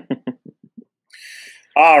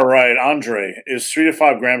 All right, Andre, is 3 to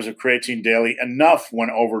 5 grams of creatine daily enough when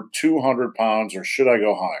over 200 pounds, or should I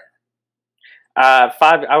go higher?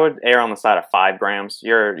 5. I would err on the side of 5 grams.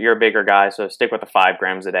 You're a bigger guy, so stick with the 5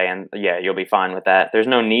 grams a day, and yeah, you'll be fine with that. There's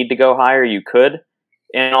no need to go higher. You could,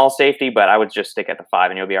 in all safety, but I would just stick at the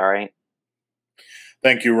 5, and you'll be all right.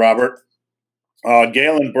 Thank you, Robert.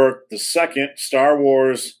 Galen Burke II, Star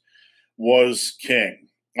Wars was king.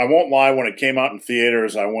 I won't lie, when it came out in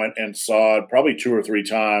theaters, I went and saw it probably 2 or 3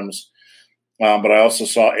 times. But I also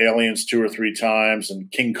saw Aliens 2 or 3 times and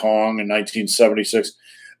King Kong in 1976.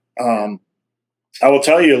 I will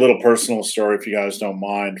tell you a little personal story if you guys don't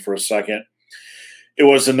mind for a second. It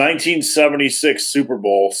was the 1976 Super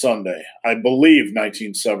Bowl Sunday. I believe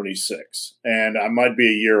 1976, and I might be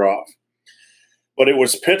a year off. But it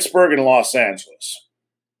was Pittsburgh and Los Angeles.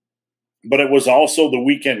 But it was also the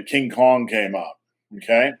weekend King Kong came out.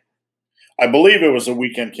 Okay? I believe it was the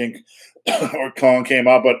weekend King Kong came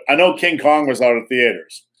out, but I know King Kong was out of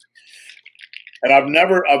theaters. And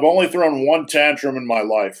I've only thrown one tantrum in my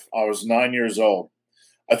life. I was 9 years old.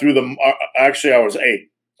 I was 8.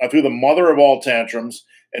 I threw the mother of all tantrums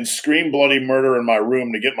and screamed bloody murder in my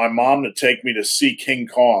room to get my mom to take me to see King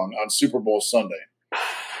Kong on Super Bowl Sunday.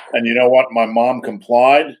 And you know what? My mom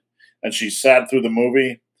complied, and she sat through the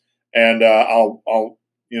movie. And I'll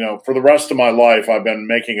for the rest of my life, I've been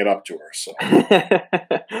making it up to her. So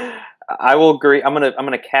I will agree. I'm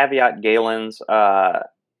gonna caveat Galen's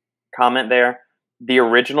comment there. The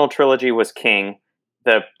original trilogy was king.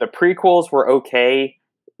 The prequels were okay.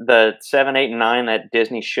 The 7, 8, and 9 that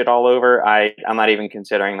Disney shit all over, I'm not even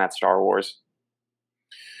considering that Star Wars.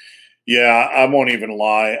 Yeah, I won't even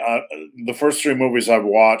lie. The first 3 movies I've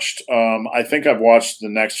watched, I think I've watched the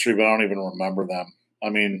next 3, but I don't even remember them. I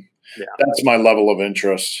mean, that's my level of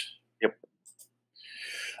interest. Yep.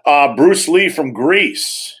 Bruce Lee from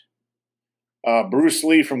Greece. Bruce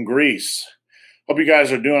Lee from Greece. Hope you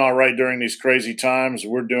guys are doing all right during these crazy times.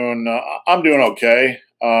 I'm doing okay.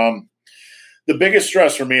 The biggest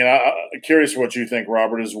stress for me, and I'm curious what you think,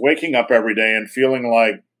 Robert, is waking up every day and feeling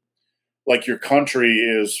like your country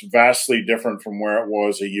is vastly different from where it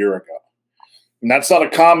was a year ago. And that's not a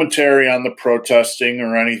commentary on the protesting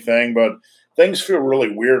or anything, but things feel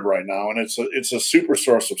really weird right now, and it's a super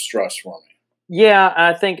source of stress for me. Yeah,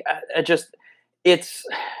 I think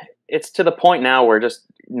it's to the point now where just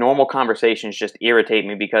normal conversations just irritate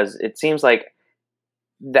me because it seems like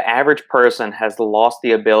the average person has lost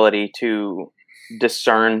the ability to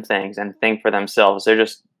discern things and think for themselves.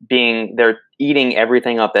 They're eating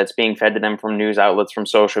everything up that's being fed to them from news outlets, from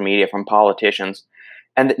social media, from politicians.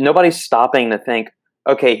 And nobody's stopping to think,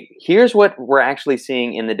 okay, here's what we're actually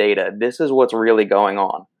seeing in the data. This is what's really going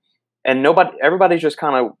on. And everybody's just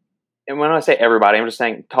kind of, and when I say everybody, I'm just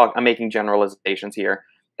saying, I'm making generalizations here.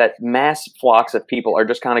 that mass flocks of people are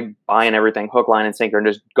just kind of buying everything hook, line, and sinker and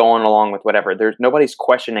just going along with whatever. Nobody's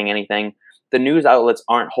questioning anything. The news outlets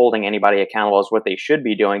aren't holding anybody accountable as what they should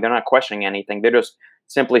be doing. They're not questioning anything. They're just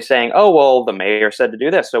simply saying, oh, well, the mayor said to do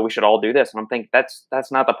this, so we should all do this. And I'm thinking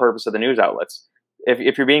that's not the purpose of the news outlets.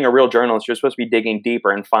 If you're being a real journalist, you're supposed to be digging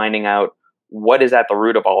deeper and finding out what is at the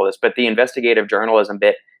root of all this. But the investigative journalism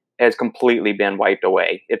bit has completely been wiped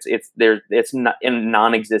away. It's not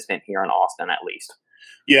non-existent here in Austin, at least.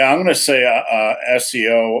 Yeah, I'm going to say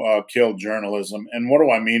SEO killed journalism. And what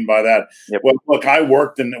do I mean by that? Yep. Well, look,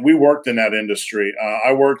 we worked in that industry.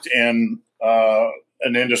 I worked in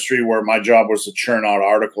an industry where my job was to churn out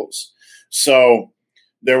articles. So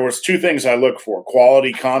there was two things I look for: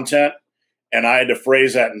 quality content, and I had to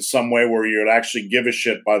phrase that in some way where you would actually give a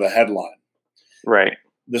shit by the headline. Right.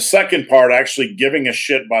 The second part, actually giving a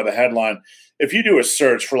shit by the headline. If you do a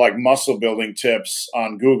search for like muscle building tips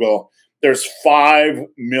on Google, there's 5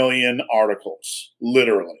 million articles,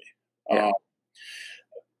 literally. Yeah.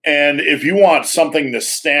 And if you want something to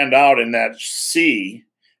stand out in that sea,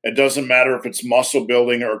 it doesn't matter if it's muscle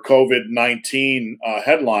building or COVID-19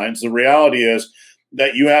 headlines. The reality is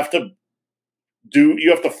that you have to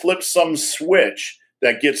flip some switch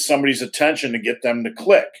that gets somebody's attention to get them to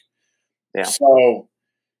click. Yeah. So,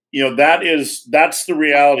 that's the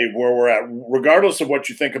reality of where we're at, regardless of what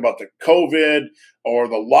you think about the COVID or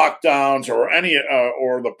the lockdowns or any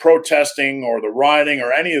or the protesting or the rioting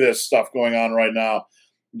or any of this stuff going on right now.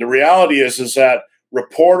 The reality is that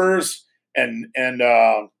reporters and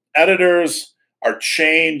editors are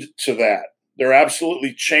chained to that. They're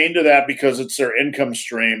absolutely chained to that because it's their income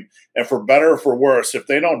stream. And for better or for worse, if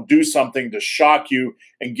they don't do something to shock you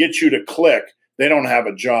and get you to click, they don't have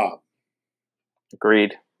a job.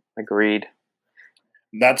 Agreed.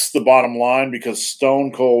 That's the bottom line, because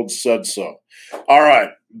Stone Cold said so. All right.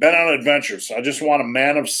 Been on adventures. I just want a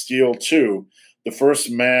Man of Steel 2. The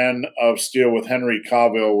first Man of Steel with Henry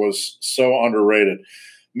Cavill was so underrated.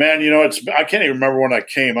 Man, I can't even remember when that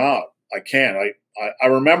came out. I can't. I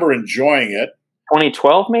remember enjoying it.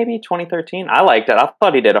 2012, maybe 2013. I liked it. I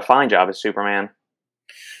thought he did a fine job as Superman.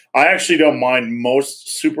 I actually don't mind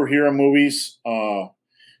most superhero movies.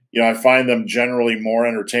 I find them generally more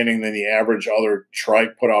entertaining than the average other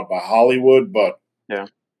trike put out by Hollywood. But yeah,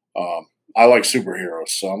 I like superheroes,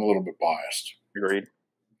 so I'm a little bit biased. Agreed.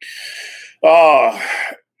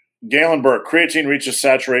 Galen Burke, creatine reaches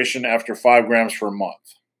saturation after 5 grams per month.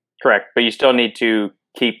 Correct, but you still need to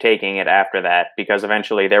keep taking it after that, because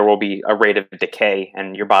eventually there will be a rate of decay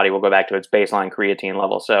and your body will go back to its baseline creatine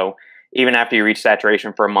level. So even after you reach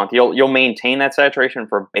saturation for a month, you'll maintain that saturation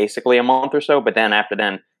for basically a month or so, but then after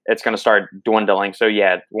then it's going to start dwindling. So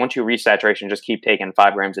yeah, once you reach saturation, just keep taking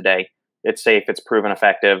 5 grams a day. It's safe. It's proven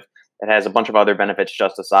effective. It has a bunch of other benefits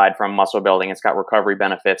just aside from muscle building. It's got recovery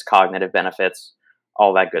benefits, cognitive benefits,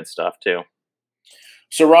 all that good stuff too.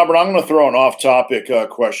 So, Robert, I'm going to throw an off-topic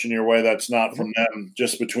question your way that's not from them,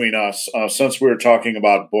 just between us. Since we were talking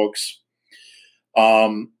about books,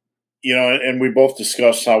 and we both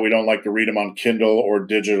discussed how we don't like to read them on Kindle or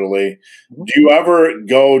digitally. Do you ever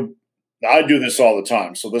go – I do this all the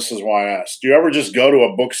time, so this is why I asked. Do you ever just go to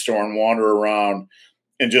a bookstore and wander around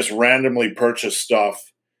and just randomly purchase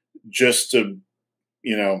stuff just to,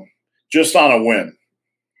 just on a whim?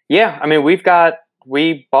 Yeah, I mean, we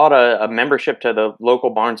bought a membership to the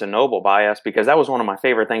local Barnes & Noble by us, because that was one of my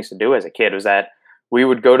favorite things to do as a kid, was that we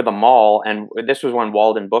would go to the mall, and this was when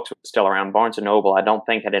Walden Books was still around. Barnes & Noble, I don't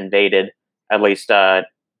think, had invaded, at least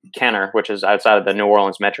Kenner, which is outside of the New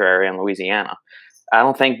Orleans metro area in Louisiana. I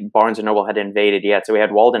don't think Barnes & Noble had invaded yet, so we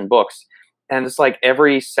had Walden Books. And it's like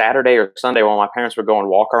every Saturday or Sunday while my parents would go and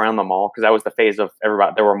walk around the mall, because that was the phase of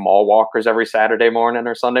everybody. There were mall walkers every Saturday morning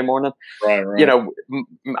or Sunday morning. Right.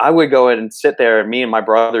 I would go in and sit there. Me and my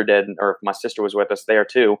brother did, or my sister was with us there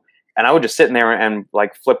too. And I would just sit in there and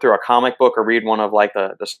like flip through a comic book or read one of like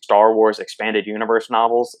the Star Wars expanded universe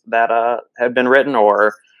novels that had been written.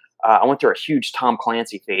 Or I went through a huge Tom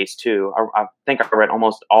Clancy phase too. I think I read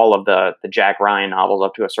almost all of the Jack Ryan novels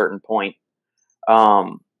up to a certain point.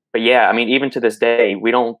 But yeah, I mean, even to this day,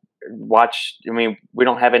 we don't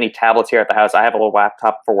have any tablets here at the house. I have a little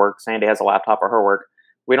laptop for work. Sandy has a laptop for her work.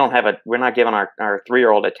 We're not giving our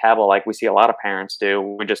 3-year-old a tablet like we see a lot of parents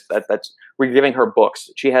do. We're giving her books.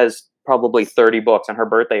 She has probably 30 books, and her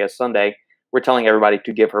birthday is Sunday. We're telling everybody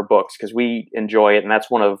to give her books because we enjoy it. And that's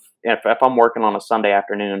if I'm working on a Sunday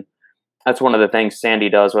afternoon, that's one of the things Sandy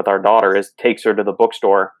does with our daughter, is takes her to the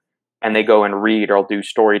bookstore and they go and read or do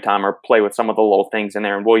story time or play with some of the little things in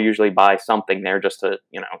there. And we'll usually buy something there just to,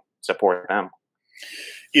 support them.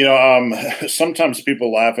 Sometimes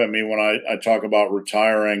people laugh at me when I talk about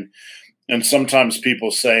retiring. And sometimes people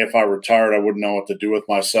say if I retired, I wouldn't know what to do with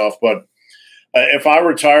myself. But if I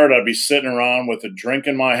retired, I'd be sitting around with a drink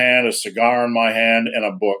in my hand, a cigar in my hand, and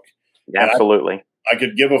a book. Absolutely. I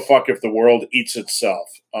could give a fuck if the world eats itself.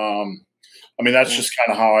 I mean, that's just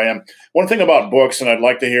kind of how I am. One thing about books, and I'd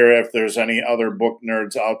like to hear if there's any other book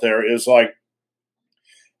nerds out there, is like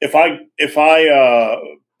if I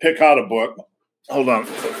pick out a book. Hold on,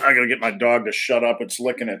 I gotta get my dog to shut up. It's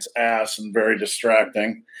licking its ass and very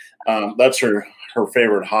distracting. That's her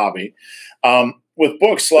favorite hobby. With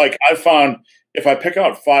books, like I found, if I pick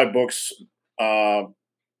out 5 books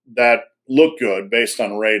that look good based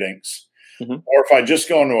on ratings, or if I just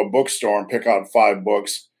go into a bookstore and pick out 5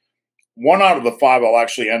 books, 1 out of the 5 I'll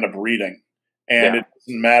actually end up reading. And it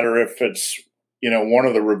doesn't matter if it's, one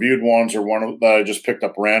of the reviewed ones or one that I just picked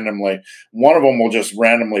up randomly. One of them will just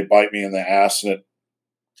randomly bite me in the ass, and it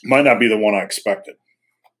might not be the one I expected.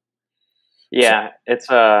 Yeah,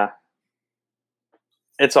 so,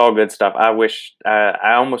 it's all good stuff. I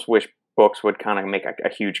almost wish books would kind of make a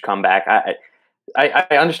huge comeback. I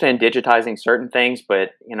understand digitizing certain things, but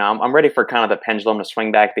I'm ready for kind of the pendulum to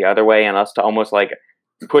swing back the other way and us to almost like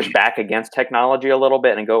push back against technology a little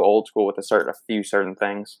bit and go old school with a few certain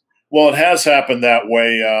things. Well, it has happened that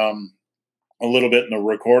way a little bit in the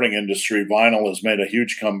recording industry. Vinyl has made a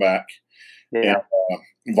huge comeback. Yeah.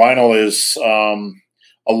 And, vinyl is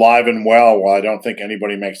alive and well. While I don't think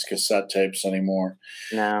anybody makes cassette tapes anymore.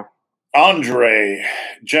 No. Andre,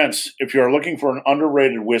 gents, if you're looking for an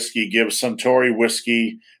underrated whiskey, give Suntory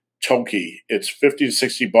Whiskey Toki. It's $50 to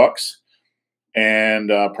 $60, and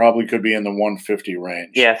probably could be in the $150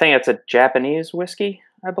 range. Yeah, I think it's a Japanese whiskey,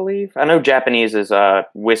 I believe. I know Japanese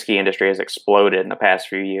whiskey industry has exploded in the past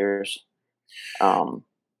few years.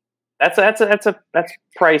 That's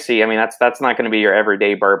pricey. I mean, that's not going to be your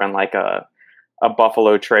everyday bourbon like a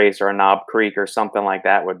Buffalo Trace or a Knob Creek or something like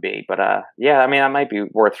that would be. But yeah, I mean, that might be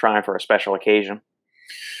worth trying for a special occasion.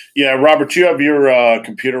 Yeah, Robert, you have your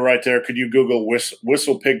computer right there. Could you Google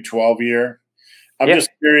Whistle Pig 12 year? I'm just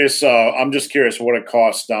curious. I'm just curious what it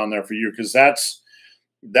costs down there for you, because that's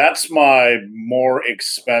my more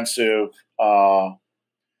expensive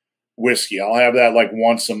whiskey. I'll have that like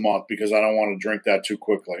once a month because I don't want to drink that too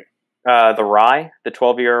quickly. The rye, the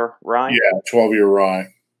 12-year rye. Yeah, 12-year rye.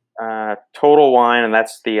 Total Wine, and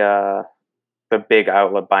that's the big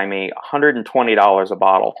outlet by me, $120 a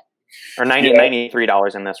bottle, or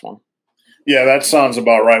 $93 in this one. Yeah, that sounds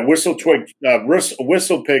about right. Whistle Pig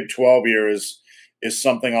 12-year is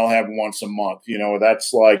something I'll have once a month.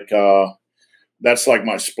 That's like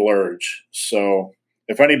my splurge. So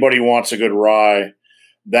if anybody wants a good rye,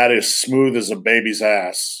 that is smooth as a baby's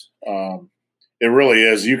ass. It really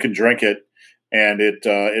is. You can drink it, and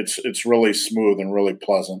it's really smooth and really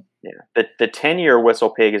pleasant. Yeah, the 10-year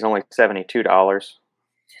Whistle Pig is only $72.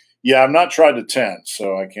 Yeah, I've not tried the 10,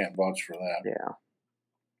 so I can't vouch for that. Yeah.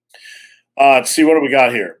 Let's see, what do we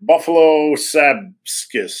got here? Buffalo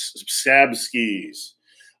Sabskis.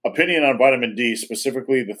 Opinion on vitamin D,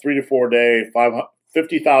 specifically the 3 to 4 day,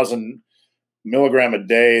 50,000 milligram a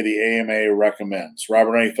day the AMA recommends.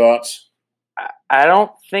 Robert, any thoughts? I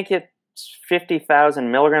don't think it's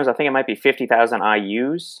 50,000 milligrams. I think it might be 50,000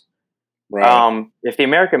 IUs. Right. If the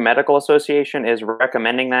American Medical Association is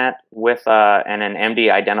recommending that with and an MD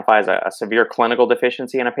identifies a severe clinical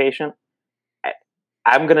deficiency in a patient,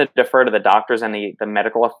 I'm going to defer to the doctors and the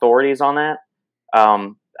medical authorities on that.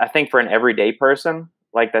 I think for an everyday person,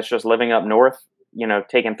 like that's just living up north,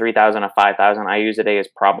 taking 3,000 to 5,000 IUs a day is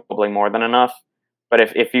probably more than enough. But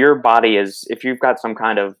if you've got some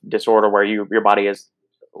kind of disorder where your body is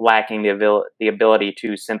lacking the ability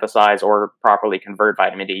to synthesize or properly convert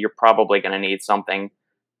vitamin D, you're probably going to need something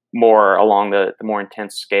more along the more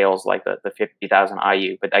intense scales like the 50,000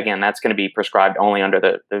 IU. But again, that's going to be prescribed only under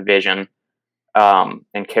the vision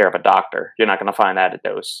and care of a doctor. You're not going to find that at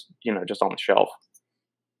dose, just on the shelf.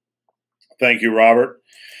 Thank you, Robert.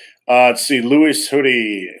 Let's see, Louis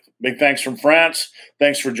Hoodie. Big thanks from France.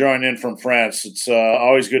 Thanks for joining in from France. It's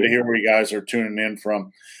always good to hear where you guys are tuning in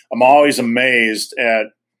from. I'm always amazed at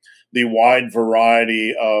the wide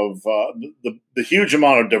variety of the huge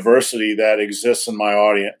amount of diversity that exists in my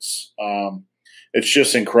audience. It's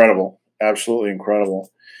just incredible. Absolutely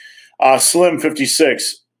incredible.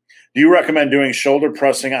 Slim56. Do you recommend doing shoulder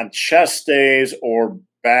pressing on chest days or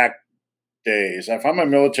back days? I find my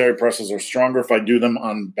military presses are stronger if I do them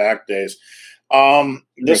on back days.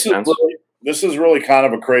 This is really kind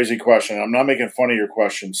of a crazy question. I'm not making fun of your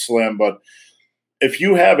question, Slim, but if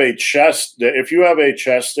you have a chest day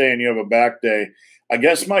and you have a back day, I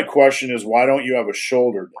guess my question is, why don't you have a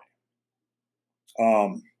shoulder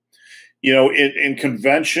day? In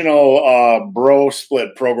conventional bro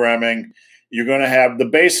split programming, you're going to have the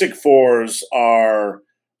basic fours are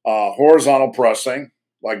horizontal pressing,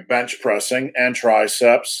 like bench pressing and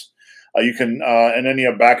triceps. And then you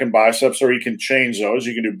have back and biceps, or you can change those.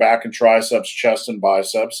 You can do back and triceps, chest and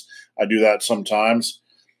biceps. I do that sometimes.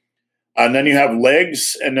 And then you have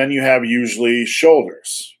legs, and then you have usually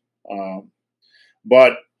shoulders.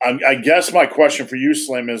 But I guess my question for you,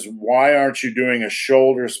 Slim, is why aren't you doing a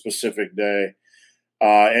shoulder-specific day?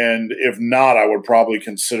 And if not, I would probably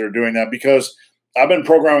consider doing that, because I've been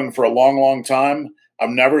programming for a long, long time. I've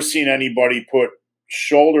never seen anybody put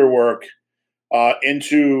shoulder work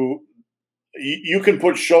into – you can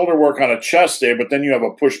put shoulder work on a chest day, but then you have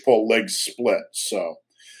a push-pull-leg split. So,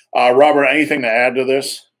 Robert, anything to add to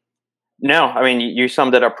this? No, I mean, you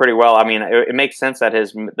summed it up pretty well. I mean, it makes sense that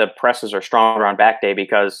the presses are stronger on back day,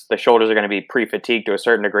 because the shoulders are going to be pre-fatigued to a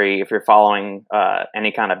certain degree if you're following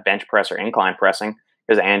any kind of bench press or incline pressing,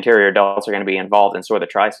 because the anterior delts are going to be involved, and so are the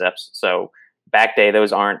triceps. So back day,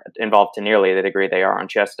 those aren't involved to nearly the degree they are on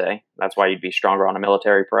chest day. That's why you'd be stronger on a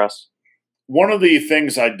military press. One of the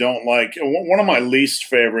things I don't like, one of my least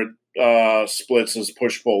favorite splits is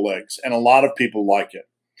push-pull legs, and a lot of people like it.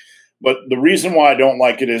 But the reason why I don't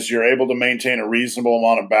like it is you're able to maintain a reasonable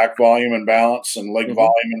amount of back volume and balance and leg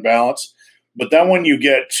volume and balance. But then when you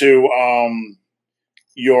get to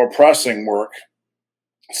your pressing work,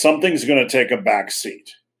 something's going to take a back seat.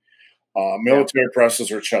 Military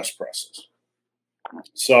presses or chest presses.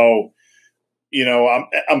 So,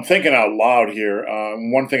 I'm thinking out loud here.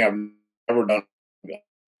 One thing I've never done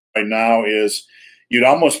right now is you'd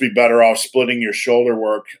almost be better off splitting your shoulder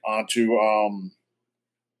work onto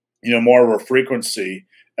more of a frequency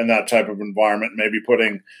in that type of environment, maybe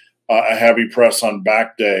putting a heavy press on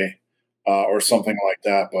back day or something like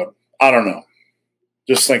that. But I don't know.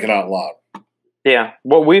 Just thinking out loud. Yeah.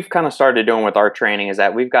 What we've kind of started doing with our training is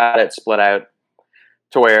that we've got it split out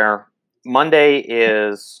to where Monday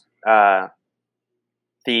is a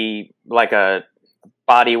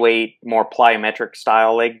body weight, more plyometric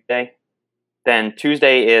style leg day. Then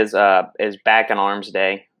Tuesday is back and arms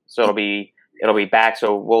day. So it'll be back.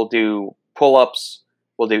 So we'll do pull-ups,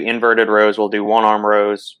 we'll do inverted rows, we'll do one arm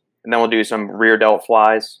rows, and then we'll do some rear delt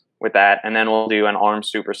flies with that, and then we'll do an arm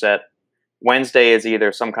superset. Wednesday is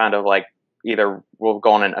either some kind of either we'll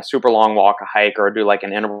go on a super long walk, a hike, or do like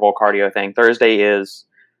an interval cardio thing. Thursday is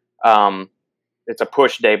it's a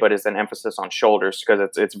push day, but it's an emphasis on shoulders because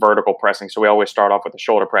it's vertical pressing. So we always start off with a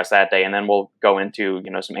shoulder press that day, and then we'll go into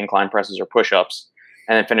some incline presses or push-ups.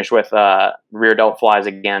 And then finish with rear delt flies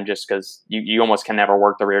again, just because you almost can never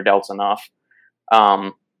work the rear delts enough.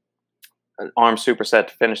 Arm superset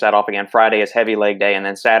to finish that off again. Friday is heavy leg day, and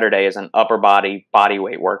then Saturday is an upper body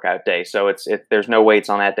weight workout day. So there's no weights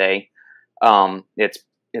on that day.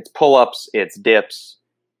 It's pull-ups, it's dips,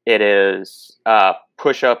 it is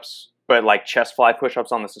push-ups, but like chest fly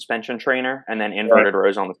push-ups on the suspension trainer, and then inverted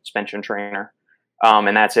rows on the suspension trainer.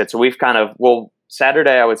 And that's it. So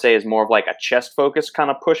Saturday, I would say, is more of like a chest-focused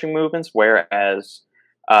kind of pushing movements, whereas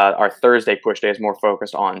our Thursday push day is more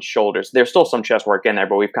focused on shoulders. There's still some chest work in there,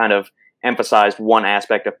 but we've kind of emphasized one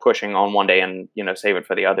aspect of pushing on one day and save it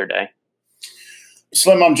for the other day.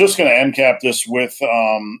 Slim, I'm just going to end cap this with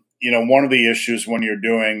one of the issues when you're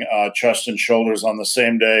doing chest and shoulders on the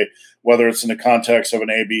same day, whether it's in the context of an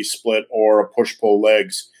A-B split or a push-pull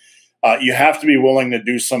legs, you have to be willing to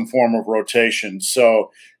do some form of rotation.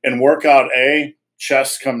 So in workout A,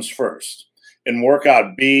 chest comes first. In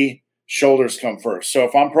workout B, shoulders come first. So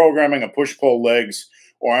if I'm programming a push-pull legs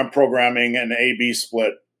or I'm programming an A-B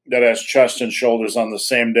split that has chest and shoulders on the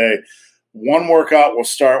same day, one workout will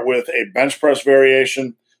start with a bench press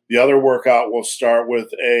variation. The other workout will start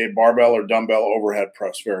with a barbell or dumbbell overhead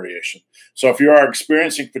press variation. So if you are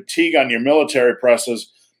experiencing fatigue on your military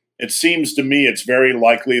presses, it seems to me it's very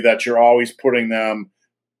likely that you're always putting them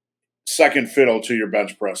second fiddle to your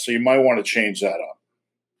bench press. So you might want to change that up.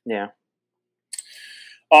 Yeah.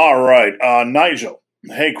 All right. Nigel,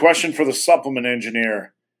 hey, question for the supplement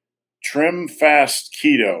engineer. Trim Fast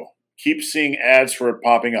Keto. Keep seeing ads for it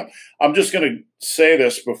popping up. I'm just going to say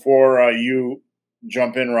this before you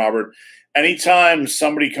jump in, Robert. Anytime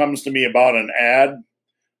somebody comes to me about an ad,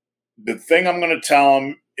 the thing I'm going to tell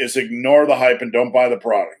them is ignore the hype and don't buy the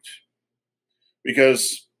product.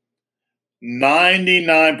 Because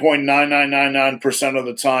 99.9999% of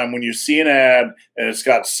the time when you see an ad and it's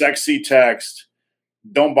got sexy text,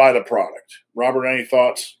 don't buy the product. Robert, any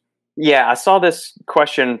thoughts? Yeah, I saw this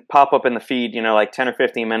question pop up in the feed, like 10 or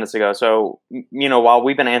 15 minutes ago. So, while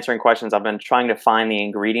we've been answering questions, I've been trying to find the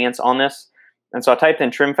ingredients on this. And so I typed in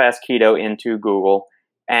Trim Fast Keto into Google,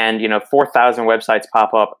 and 4,000 websites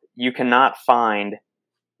pop up. you cannot find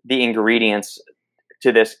the ingredients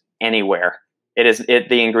to this anywhere. The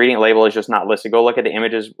ingredient label is just not listed. Go look at the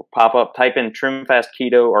images pop up, type in Trim Fast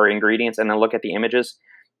Keto or ingredients, and then look at the images.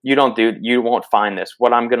 You won't find this.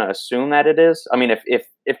 What I'm going to assume that it is, I mean,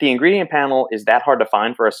 if the ingredient panel is that hard to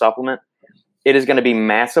find for a supplement, it is going to be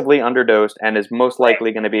massively underdosed and is most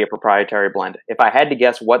likely going to be a proprietary blend. If I had to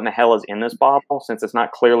guess what in the hell is in this bottle, since it's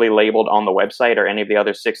not clearly labeled on the website or any of the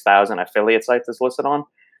other 6,000 affiliate sites it's listed on,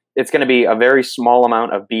 it's going to be a very small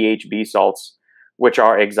amount of BHB salts, which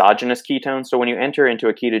are exogenous ketones. So when you enter into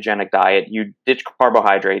a ketogenic diet, you ditch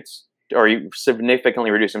carbohydrates, or you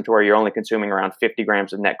significantly reduce them to where you're only consuming around 50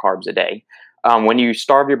 grams of net carbs a day. When you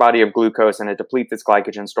starve your body of glucose and it depletes its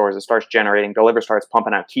glycogen stores, it starts generating, the liver starts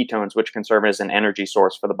pumping out ketones, which can serve as an energy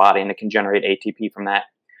source for the body, and it can generate ATP from that.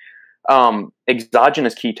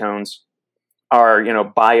 Exogenous ketones are,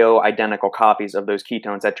 bioidentical copies of those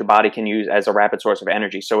ketones that your body can use as a rapid source of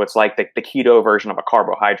energy. So it's like the keto version of a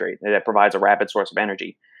carbohydrate that provides a rapid source of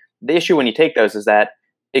energy. The issue when you take those is that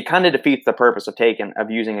it kind of defeats the purpose of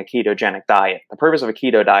using a ketogenic diet. The purpose of a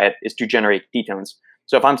keto diet is to generate ketones.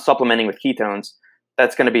 So if I'm supplementing with ketones,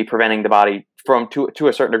 that's going to be preventing the body from, to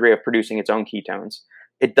a certain degree, of producing its own ketones.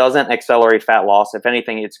 It doesn't accelerate fat loss. If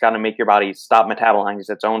anything, it's going to make your body stop metabolizing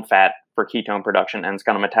its own fat for ketone production, and it's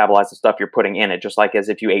going to metabolize the stuff you're putting in it, just like as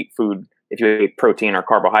if you ate protein or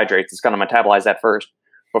carbohydrates, it's going to metabolize that first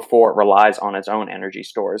before it relies on its own energy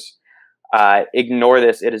stores. Ignore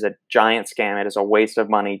this. It is a giant scam. It is a waste of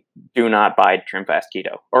money. Do not buy Trim Fast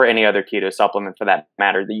Keto or any other keto supplement for that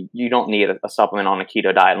matter. You don't need a supplement on a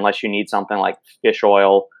keto diet unless you need something like fish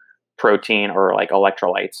oil, protein, or like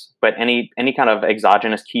electrolytes. But any kind of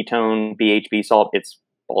exogenous ketone, BHB salt, it's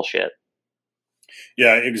bullshit.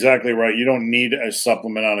 Yeah, exactly right. You don't need a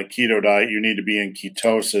supplement on a keto diet. You need to be in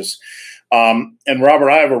ketosis. And Robert,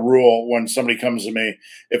 I have a rule when somebody comes to me,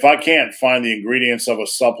 if I can't find the ingredients of a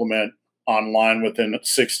supplement online within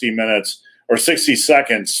 60 minutes or 60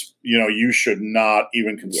 seconds, you should not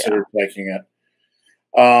even consider taking it.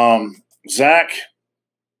 Zach,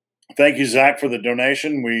 thank you, Zach, for the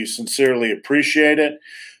donation. We sincerely appreciate it.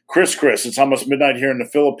 Chris, it's almost midnight here in the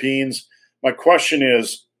Philippines. My question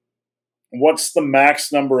is, what's the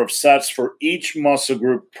max number of sets for each muscle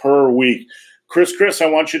group per week? Chris, I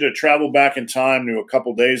want you to travel back in time to a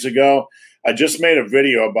couple days ago. I just made a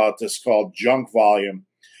video about this called Junk Volume,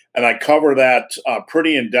 and I cover that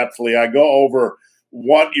pretty in-depthly. I go over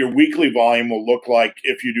what your weekly volume will look like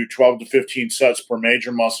if you do 12 to 15 sets per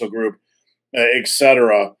major muscle group,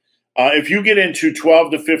 etc. If you get into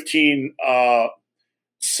 12 to 15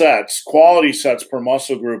 sets, quality sets per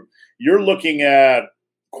muscle group, you're looking at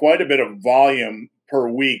quite a bit of volume per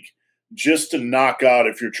week just to knock out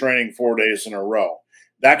if you're training 4 days in a row.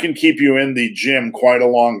 That can keep you in the gym quite a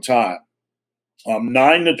long time.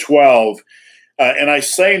 9 to 12, and I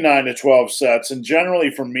say 9 to 12 sets, and generally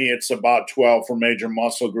for me it's about 12 for major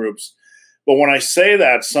muscle groups. But when I say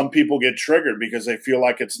that, some people get triggered because they feel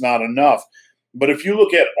like it's not enough. But if you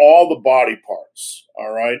look at all the body parts,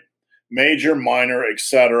 all right, major, minor,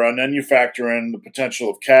 etc., and then you factor in the potential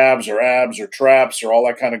of calves or abs or traps or all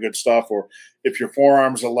that kind of good stuff, or if your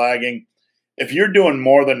forearms are lagging, if you're doing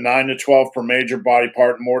more than 9 to 12 per major body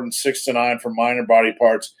part, more than 6 to 9 for minor body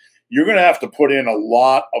parts, you're going to have to put in a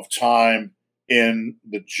lot of time in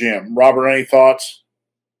the gym. Robert, any thoughts?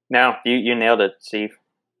 No, you nailed it, Steve.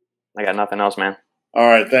 I got nothing else, man. All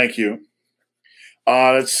right, thank you.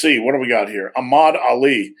 Let's see. What do we got here? Ahmad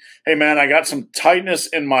Ali. Hey, man, I got some tightness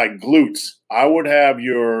in my glutes. I would have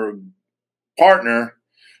your partner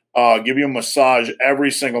give you a massage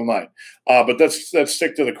every single night. But let's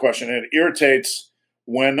stick to the question. It irritates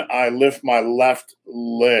when I lift my left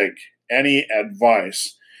leg. Any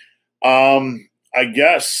advice? I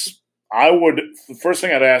guess the first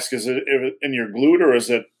thing I'd ask is it in your glute or is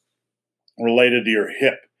it related to your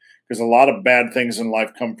hip? Because a lot of bad things in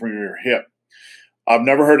life come from your hip. I've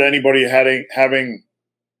never heard anybody having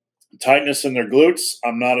tightness in their glutes.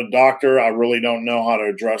 I'm not a doctor. I really don't know how to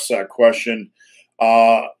address that question.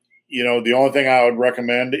 The only thing I would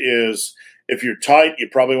recommend is if you're tight, you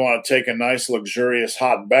probably want to take a nice, luxurious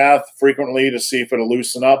hot bath frequently to see if it'll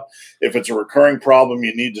loosen up. If it's a recurring problem,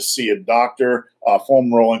 you need to see a doctor.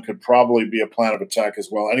 Foam rolling could probably be a plan of attack as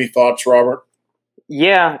well. Any thoughts, Robert?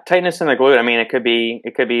 Yeah, tightness in the glute. I mean, it could be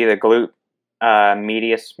the glute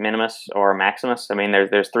medius, minimus, or maximus. I mean,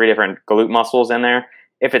 there's 3 different glute muscles in there.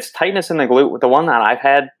 If it's tightness in the glute, the one that I've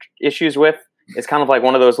had issues with is kind of like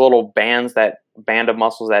one of those little band of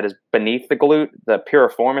muscles that is beneath the glute, the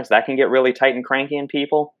piriformis, that can get really tight and cranky in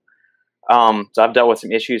people. So I've dealt with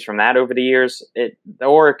some issues from that over the years.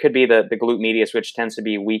 Or it could be the glute medius, which tends to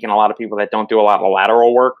be weak in a lot of people that don't do a lot of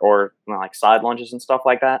lateral work or like side lunges and stuff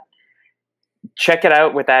like that. Check it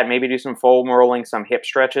out with that. Maybe do some foam rolling, some hip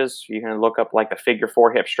stretches. You can look up like the figure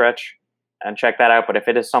 4 hip stretch and check that out. But if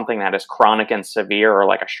it is something that is chronic and severe or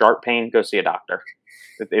like a sharp pain, go see a doctor.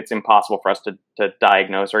 It's impossible for us to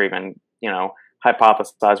diagnose or even,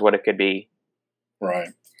 hypothesize what it could be. Right.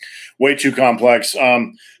 Way too complex.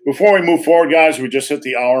 Before we move forward, guys, we just hit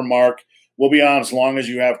the hour mark. We'll be on as long as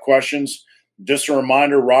you have questions. Just a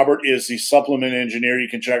reminder, Robert is the supplement engineer. You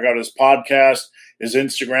can check out his podcast, his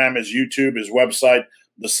Instagram, his YouTube, his website,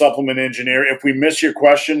 The Supplement Engineer. If we miss your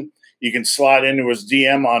question, you can slide into his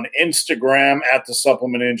DM on Instagram at The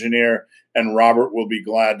Supplement Engineer, and Robert will be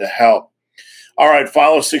glad to help. All right,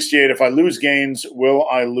 follow 68. If I lose gains, will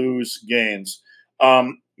I lose gains?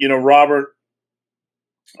 Robert,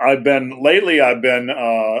 I've been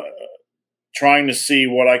trying to see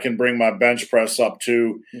what I can bring my bench press up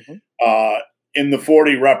to in the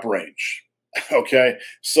 40 rep range. Okay.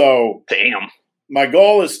 So damn. My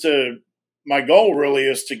goal really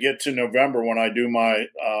is to get to November when I do my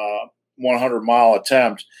 100-mile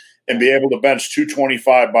attempt and be able to bench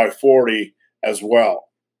 225 by 40 as well.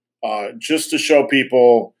 Just to show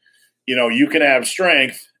people, you can have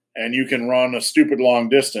strength and you can run a stupid long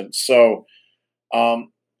distance. So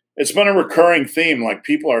it's been a recurring theme. Like,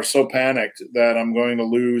 people are so panicked that I'm going to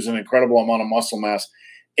lose an incredible amount of muscle mass.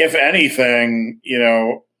 If anything,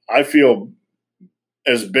 I feel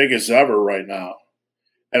as big as ever right now,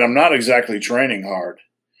 and I'm not exactly training hard.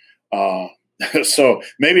 So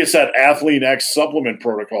maybe it's that Athlete X supplement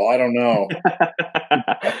protocol. I don't know.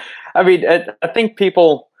 I mean, I think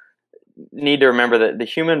people need to remember that the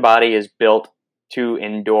human body is built to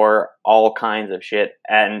endure all kinds of shit,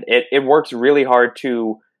 and it works really hard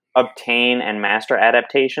to obtain and master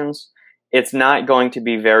adaptations. It's not going to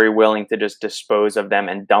be very willing to just dispose of them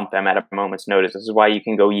and dump them at a moment's notice. This is why you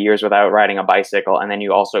can go years without riding a bicycle, and then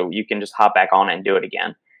you can just hop back on it and do it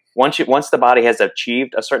again. Once the body has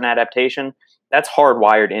achieved a certain adaptation, that's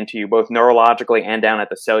hardwired into you, both neurologically and down at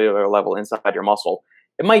the cellular level inside your muscle.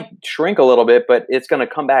 It might shrink a little bit, but it's going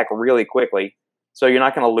to come back really quickly. So you're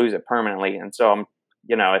not going to lose it permanently. And so,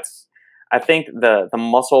 I think the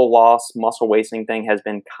muscle loss, muscle wasting thing has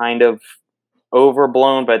been kind of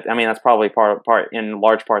overblown, but I mean, that's probably in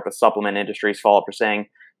large part the supplement industry's fault for saying, if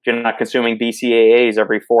you're not consuming BCAAs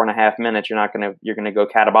every 4.5 minutes, you're going to go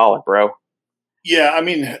catabolic, bro. Yeah. I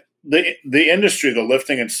mean, the industry, the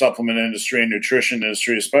lifting and supplement industry and nutrition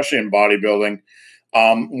industry, especially in bodybuilding,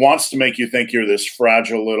 wants to make you think you're this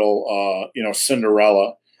fragile little,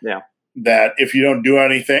 Cinderella. Yeah. That if you don't do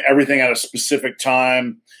everything at a specific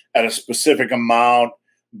time, at a specific amount,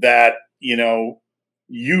 that,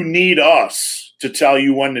 you need us to tell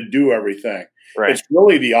you when to do everything. Right. It's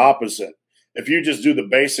really the opposite. If you just do the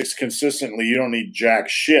basics consistently, you don't need jack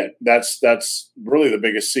shit. That's really the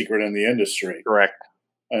biggest secret in the industry. Correct.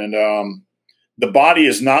 And the body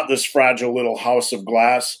is not this fragile little house of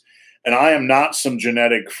glass. And I am not some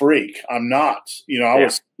genetic freak. I'm not. I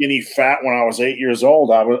was skinny fat when I was 8 years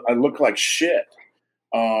old. I looked like shit.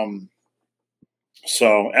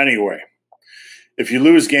 So anyway, if you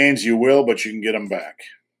lose gains, you will, but you can get them back.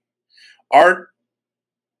 Art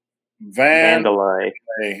Vandelay.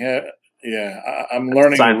 Yeah, I'm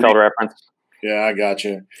learning. Seinfeld reference. Yeah, I got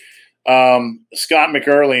you. Scott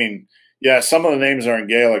McErlean. Yeah, some of the names are in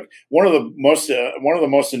Gaelic. One of the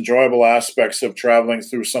most enjoyable aspects of traveling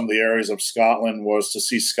through some of the areas of Scotland was to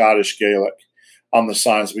see Scottish Gaelic on the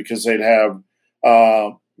signs, because they'd have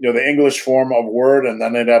the English form of word, and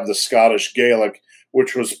then they'd have the Scottish Gaelic,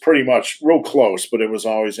 which was pretty much real close, but it was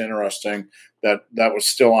always interesting that was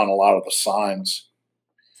still on a lot of the signs.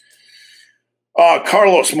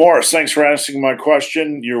 Carlos Morris, thanks for asking my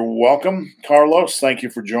question. You're welcome, Carlos. Thank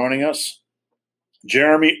you for joining us.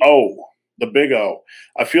 Jeremy O, the big O.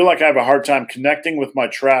 I feel like I have a hard time connecting with my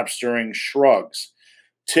traps during shrugs.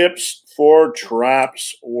 Tips for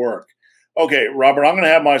traps work. Okay, Robert, I'm going to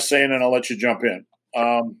have my say and then I'll let you jump in.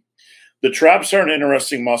 The traps are an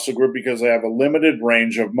interesting muscle group because they have a limited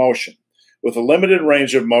range of motion. With a limited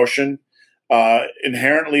range of motion,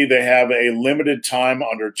 inherently they have a limited time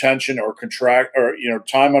under tension or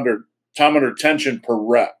time under tension per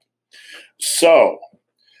rep. So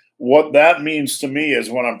what that means to me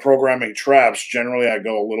is when I'm programming traps, generally I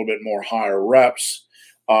go a little bit more higher reps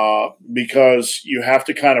because you have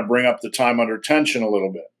to kind of bring up the time under tension a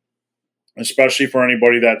little bit, especially for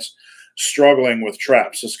anybody that's struggling with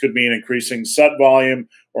traps. This could mean increasing set volume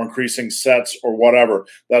or increasing sets or whatever.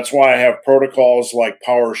 That's why I have protocols like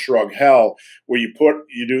Power Shrug Hell, where you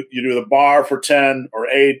do the bar for 10 or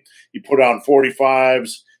 8, you put on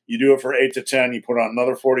 45s, you do it for 8 to 10, you put on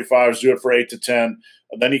another 45s, do it for 8 to 10,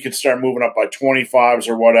 and then you can start moving up by 25s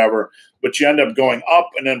or whatever. But you end up going up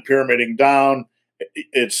and then pyramiding down.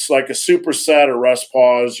 It's like a superset or rest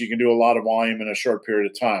pause. You can do a lot of volume in a short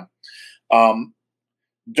period of time.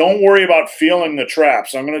 Don't worry about feeling the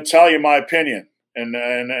traps. I'm going to tell you my opinion,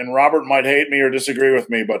 and Robert might hate me or disagree with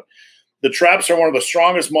me, but the traps are one of the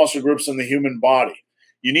strongest muscle groups in the human body.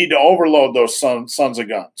 You need to overload those sons of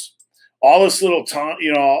guns. All this little time,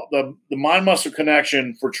 the mind-muscle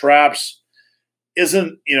connection for traps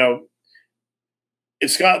isn't,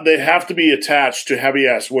 they have to be attached to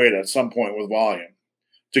heavy-ass weight at some point with volume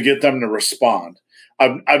to get them to respond.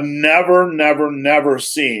 I've never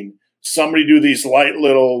seen somebody do these light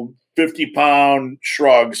little 50-pound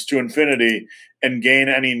shrugs to infinity and gain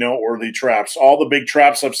any noteworthy traps. All the big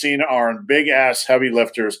traps I've seen are in big-ass heavy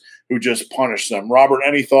lifters who just punish them. Robert,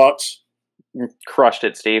 any thoughts? Crushed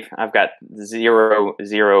it, Steve. I've got zero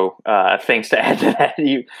things to add to that.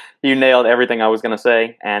 You nailed everything I was going to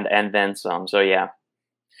say, and then some. So yeah,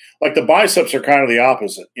 like the biceps are kind of the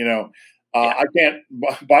opposite. I can't.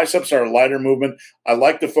 Biceps are a lighter movement. I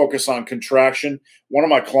like to focus on contraction. One of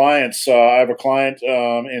my clients, I have a client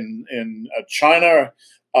in China,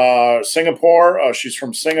 Singapore. She's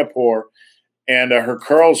from Singapore, and her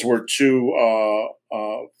curls were too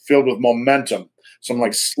filled with momentum. So I'm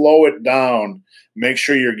like, slow it down. Make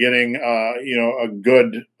sure you're getting, a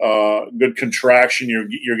good contraction.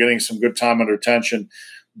 You're getting some good time under tension.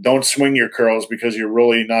 Don't swing your curls because you're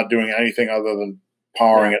really not doing anything other than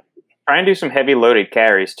powering it. Try and do some heavy loaded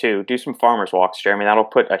carries too. Do some farmer's walks, Jeremy. That'll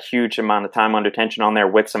put a huge amount of time under tension on there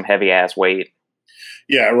with some heavy ass weight.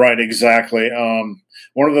 Yeah, right. Exactly.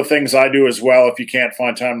 One of the things I do as well, if you can't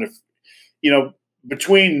find time to,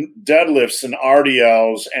 between deadlifts and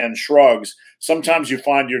RDLs and shrugs, sometimes you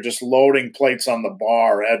find you're just loading plates on the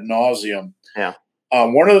bar ad nauseum. Yeah.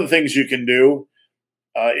 One of the things you can do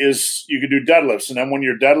is you could do deadlifts. And then when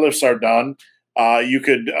your deadlifts are done, you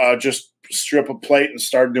could just strip a plate and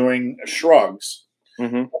start doing shrugs.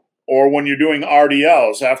 Mm-hmm. Or when you're doing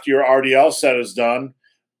RDLs, after your RDL set is done,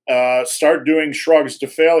 start doing shrugs to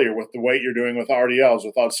failure with the weight you're doing with RDLs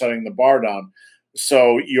without setting the bar down.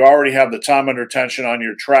 So you already have the time under tension on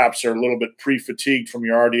your traps, are a little bit pre-fatigued from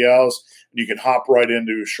your RDLs, and you can hop right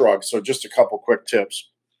into shrugs. So just a couple quick tips.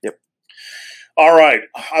 Yep. All right.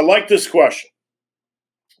 I like this question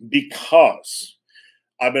because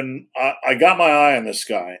I got my eye on this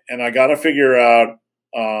guy, and I got to figure out,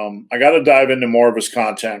 I got to dive into more of his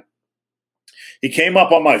content. He came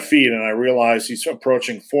up on my feed, and I realized he's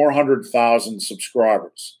approaching 400,000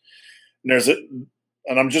 subscribers.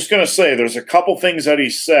 And I'm just going to say there's a couple things that he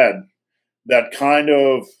said that kind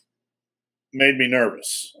of made me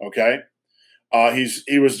nervous, okay?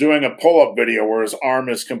 He was doing a pull-up video where his arm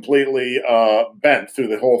is completely bent through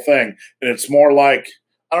the whole thing, and it's more like,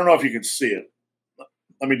 I don't know if you can see it.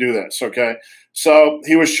 Let me do this, okay? So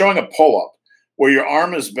he was showing a pull-up where your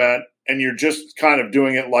arm is bent, and you're just kind of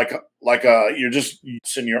doing it like you're just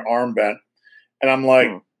using your arm bent. And I'm like,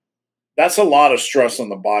 that's a lot of stress on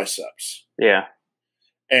the biceps. Yeah.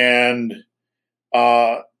 And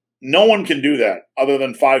no one can do that other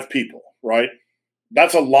than 5 people, right?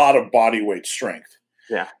 That's a lot of body weight strength.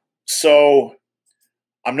 Yeah. So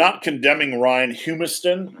I'm not condemning Ryan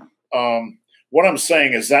Humiston. What I'm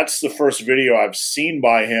saying is that's the first video I've seen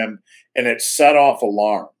by him, and it set off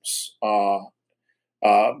alarms.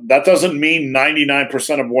 That doesn't mean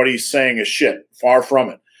 99% of what he's saying is shit. Far from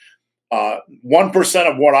it. 1%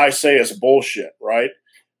 of what I say is bullshit, right?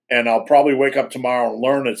 And I'll probably wake up tomorrow and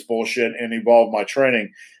learn it's bullshit and evolve my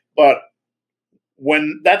training. But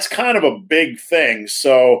when that's kind of a big thing,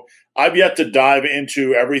 so I've yet to dive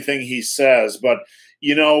into everything he says. But,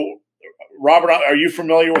 Robert, are you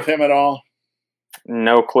familiar with him at all?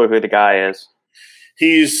 No clue who the guy is.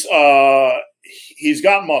 He's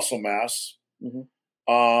got muscle mass,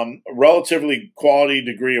 relatively quality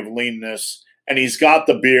degree of leanness, and he's got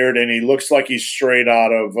the beard, and he looks like he's straight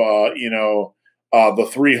out of, the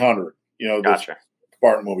 300, Gotcha. The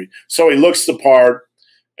Spartan movie. So he looks the part,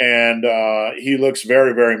 and he looks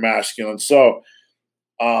very, very masculine. So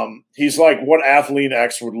he's like what Athlete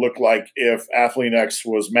X would look like if Athlete X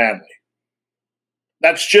was manly.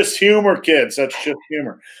 That's just humor, kids. That's just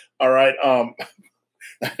humor. All right.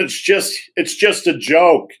 It's just a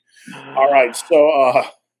joke. All right. So,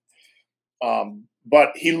 but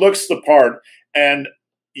he looks the part, and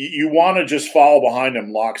you want to just follow behind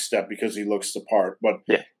him lockstep because he looks the part. But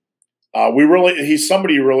yeah, He's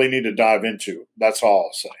somebody you really need to dive into. That's all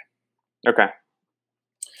I'll say. Okay.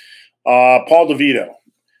 Paul DeVito.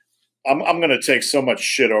 I'm going to take so much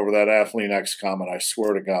shit over that Athlete X comment. I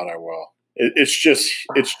swear to God, I will. It's just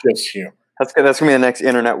humor. That's good. That's gonna be the next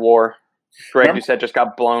internet war. Greg, Remember, you said just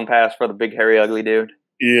got blown past for the big hairy ugly dude.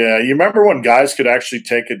 yeah, you remember when guys could actually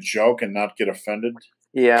take a joke and not get offended?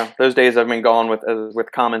 Yeah, those days have been gone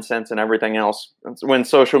with common sense and everything else. That's when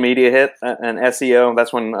social media hit and SEO.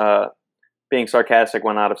 That's when being sarcastic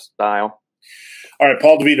went out of style. All right,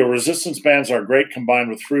 Paul DeVito. Resistance bands are great combined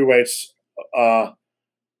with free weights.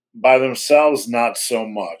 By themselves, not so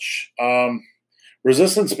much.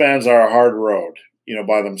 Resistance bands are a hard road,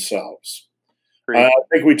 by themselves. I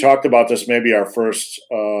think we talked about this maybe our first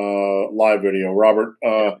live video. Robert,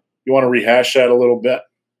 you want to rehash that a little bit?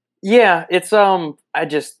 Yeah, it's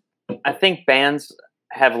I think bands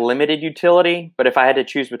have limited utility, but if I had to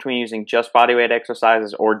choose between using just bodyweight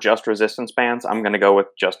exercises or just resistance bands, I'm going to go with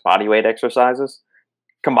just bodyweight exercises.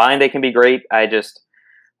 Combined, they can be great.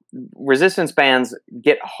 Resistance bands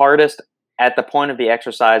get hardest at the point of the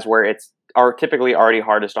exercise where are typically already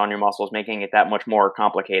hardest on your muscles, making it that much more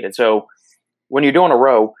complicated. So when you're doing a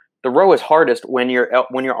row, the row is hardest when your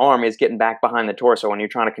arm is getting back behind the torso when you're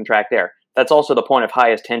trying to contract there. That's also the point of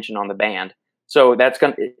highest tension on the band. So that's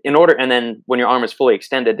going to, and then when your arm is fully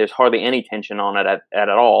extended, there's hardly any tension on it at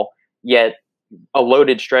all. Yet a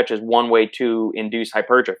loaded stretch is one way to induce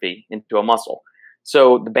hypertrophy into a muscle.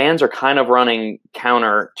 So the bands are kind of running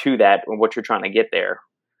counter to that, what you're trying to get there.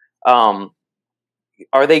 Are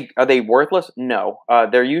they worthless? No.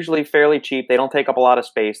 They're usually fairly cheap. They don't take up a lot of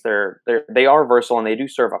space. They are versatile and they do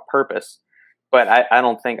serve a purpose. But I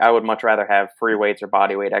don't think I would much rather have free weights or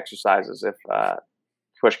body weight exercises if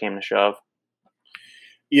push came to shove.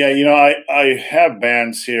 Yeah, I have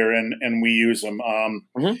bands here and we use them.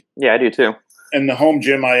 Yeah, I do too. In the home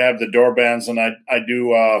gym, I have the door bands, and I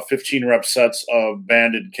do 15 rep sets of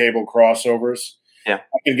banded cable crossovers. Yeah,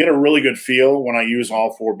 I can get a really good feel when I use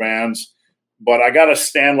all 4 bands, but I got to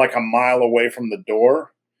stand like a mile away from the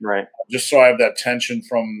door, right? Just so I have that tension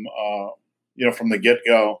from from the get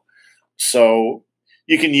go. So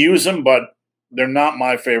you can use them, but they're not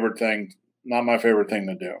my favorite thing. Not my favorite thing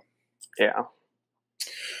to do. Yeah.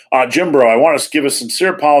 Jim Bro, I want to give a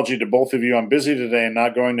sincere apology to both of you. I'm busy today and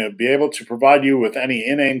not going to be able to provide you with any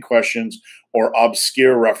inane questions or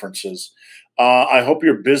obscure references. I hope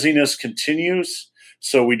your busyness continues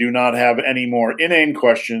so we do not have any more inane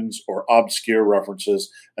questions or obscure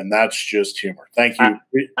references, and that's just humor. Thank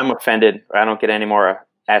you. I'm offended. I don't get any more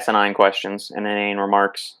asinine questions and inane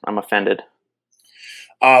remarks. I'm offended.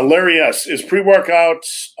 Larry S., is pre-workout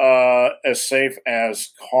as safe as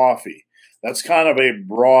coffee? That's kind of a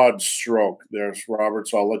broad stroke there, Robert,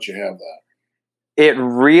 so I'll let you have that. It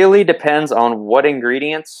really depends on what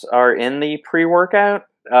ingredients are in the pre-workout.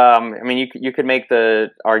 I mean, you could make the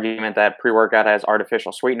argument that pre-workout has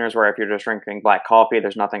artificial sweeteners, where if you're just drinking black coffee,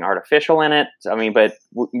 there's nothing artificial in it. I mean, but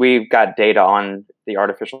we've got data on the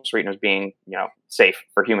artificial sweeteners being, safe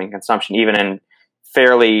for human consumption, even in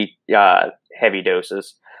fairly heavy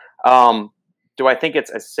doses. Do I think it's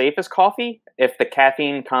as safe as coffee? If the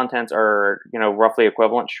caffeine contents are, roughly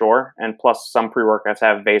equivalent, sure. And plus some pre-workouts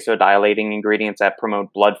have vasodilating ingredients that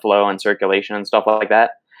promote blood flow and circulation and stuff like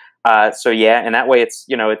that. So yeah, and that way it's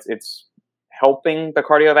helping the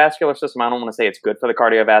cardiovascular system. I don't want to say it's good for the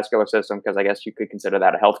cardiovascular system because I guess you could consider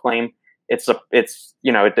that a health claim. It's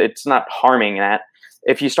not harming that.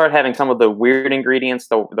 If you start having some of the weird ingredients,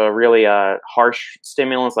 the really harsh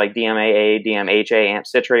stimulants like DMAA, DMHA, AMP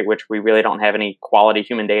citrate, which we really don't have any quality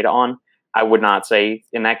human data on, I would not say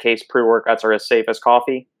in that case pre-workouts are as safe as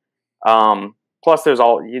coffee. Plus,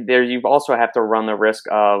 you also have to run the risk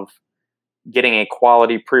of getting a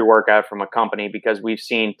quality pre-workout from a company, because we've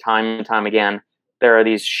seen time and time again there are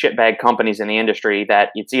these shitbag companies in the industry that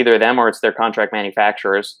it's either them or it's their contract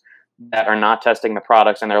manufacturers that are not testing the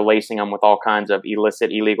products, and they're lacing them with all kinds of illicit,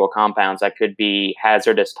 illegal compounds that could be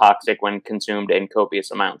hazardous, toxic when consumed in copious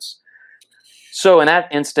amounts. So in that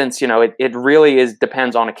instance, it really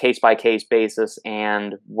depends on a case-by-case basis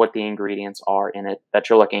and what the ingredients are in it that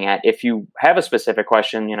you're looking at. If you have a specific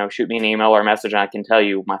question, shoot me an email or a message and I can tell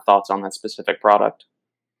you my thoughts on that specific product.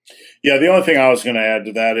 Yeah, the only thing I was going to add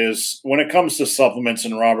to that is when it comes to supplements,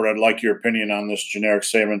 and Robert, I'd like your opinion on this generic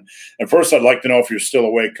statement. And first, I'd like to know if you're still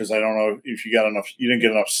awake, because I don't know if you didn't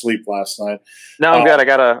get enough sleep last night. No, I'm good. I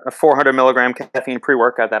got a 400 milligram caffeine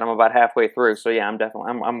pre-workout that I'm about halfway through. So yeah,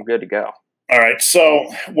 I'm good to go. All right.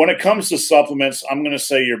 So when it comes to supplements, I'm going to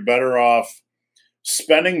say you're better off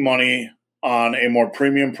spending money on a more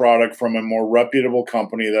premium product from a more reputable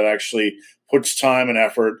company that actually puts time and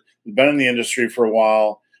effort, been in the industry for a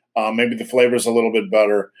while. Maybe the flavor is a little bit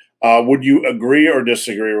better. Would you agree or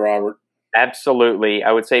disagree, Robert? Absolutely.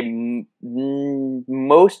 I would say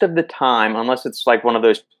most of the time, unless it's like one of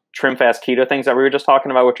those trim fast keto things that we were just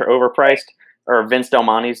talking about, which are overpriced, or Vince Del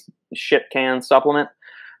Monte's shit can supplement.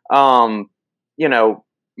 You know,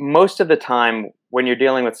 most of the time when you're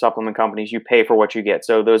dealing with supplement companies, you pay for what you get.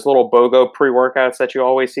 So those little BOGO pre-workouts that you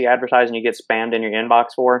always see advertised and you get spammed in your inbox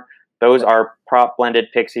for, those are prop blended,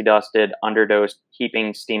 pixie dusted, underdosed,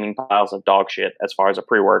 heaping, steaming piles of dog shit as far as a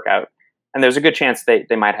pre-workout. And there's a good chance they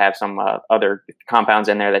might have some other compounds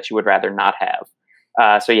in there that you would rather not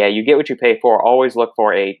have. So yeah, you get what you pay for. Always look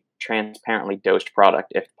for a transparently dosed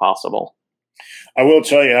product if possible. I will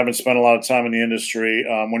tell you, I haven't spent a lot of time in the industry.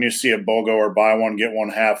 When you see a BOGO or buy one, get one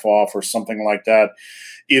half off or something like that,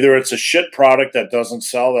 either it's a shit product that doesn't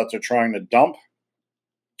sell that they're trying to dump,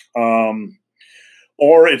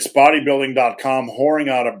 or it's bodybuilding.com whoring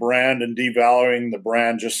out a brand and devaluing the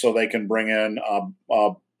brand just so they can bring in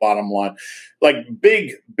bottom line. Like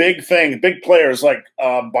big things, big players like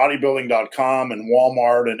bodybuilding.com and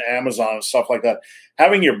Walmart and Amazon and stuff like that.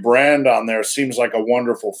 Having your brand on there seems like a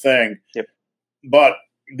wonderful thing. Yep. But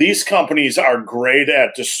these companies are great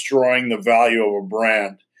at destroying the value of a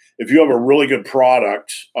brand. If you have a really good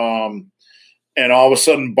product, and all of a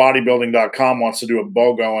sudden bodybuilding.com wants to do a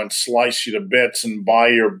BOGO and slice you to bits and buy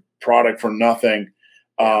your product for nothing,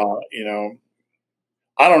 you know,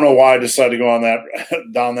 I don't know why I decided to go on that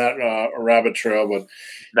down that rabbit trail, but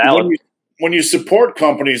when you support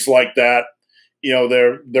companies like that, you know,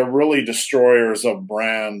 they're really destroyers of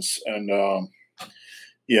brands, and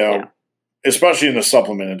you know, especially in the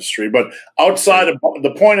supplement industry. But outside of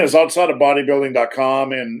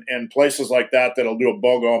bodybuilding.com and places like that that'll do a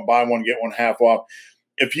BOGO and buy one get one half off,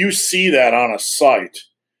 if you see that on a site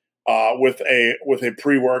with a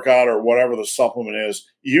pre-workout or whatever the supplement is,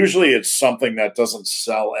 usually it's something that doesn't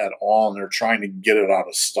sell at all and they're trying to get it out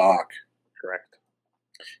of stock. Correct.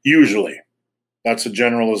 Usually. That's a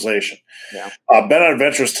generalization. Yeah. Ben on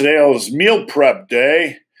Adventures, today is meal prep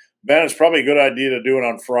day. Ben, it's probably a good idea to do it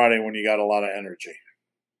on Friday when you got a lot of energy.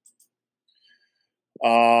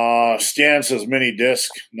 Stan says mini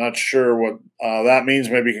disc. Not sure what that means.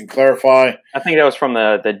 Maybe you can clarify. I think that was from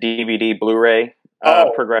the DVD Blu-ray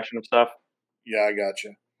progression of stuff. Yeah, I got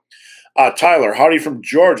you. Tyler, howdy from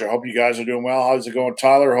Georgia. Hope you guys are doing well. How's it going,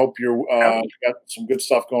 Tyler? Hope you're got some good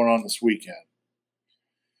stuff going on this weekend.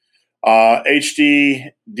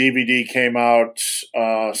 HD DVD came out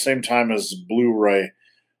same time as Blu-ray.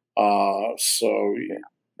 So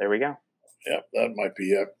there we go. Yeah, that might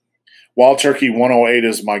be it. Wild Turkey 108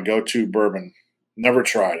 is my go-to bourbon. Never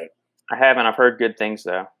tried it. I haven't. I've heard good things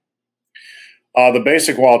though. The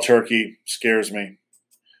basic Wild Turkey scares me,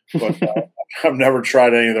 but I've never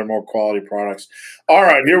tried any of their more quality products. All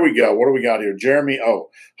right, here we go. What do we got here? Jeremy O.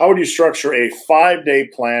 How would you structure a 5-day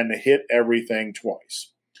plan to hit everything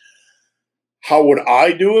twice? How would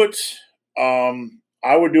I do it?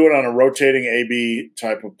 I would do it on a rotating A-B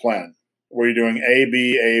type of plan, where you're doing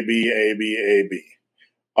A-B, A-B, A-B, A-B.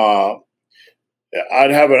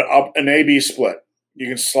 I'd have an A-B split. You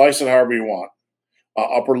can slice it however you want.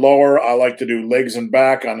 Upper, lower, I like to do legs and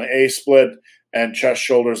back on the A split and chest,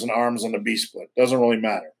 shoulders, and arms on the B split. Doesn't really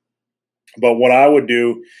matter. But what I would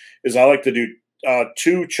do is I like to do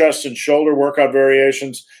 2 chest and shoulder workout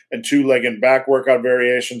variations and 2 leg and back workout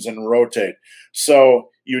variations and rotate. So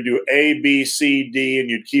you do A, B, C, D, and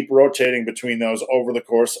you'd keep rotating between those over the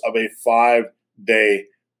course of a 5-day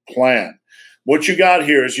plan. What you got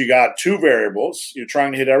here is you got 2 variables. You're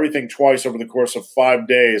trying to hit everything twice over the course of 5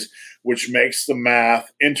 days, which makes the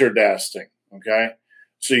math interdesting, okay?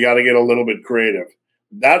 So you got to get a little bit creative.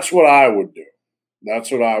 That's what I would do.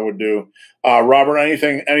 That's what I would do. Robert,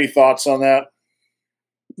 any thoughts on that?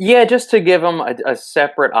 Yeah, just to give them a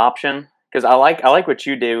separate option, because I like what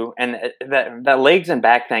you do, and that legs and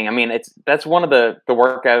back thing. I mean, that's one of the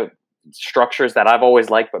workout structures that I've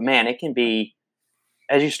always liked. But man, it can be,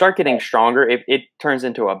 as you start getting stronger, it turns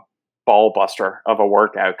into a ball buster of a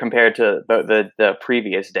workout compared to the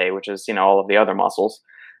previous day, which is all of the other muscles.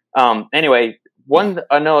 Anyway,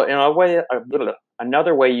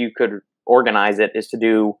 another way you could organize it is to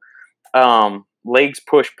do legs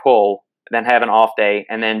push pull, then have an off day,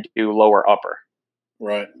 and then do lower upper.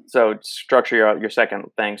 Right. So structure your second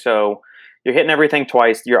thing. So you're hitting everything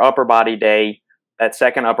twice. Your upper body day, that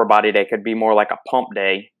second upper body day could be more like a pump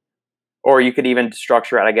day. Or you could even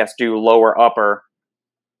structure it, I guess, do upper,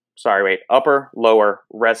 lower,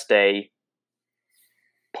 rest day,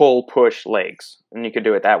 pull, push, legs. And you could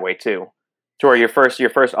do it that way too. To where your first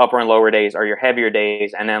upper and lower days are your heavier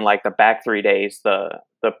days, and then like the back 3 days, the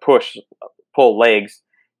push, pull, legs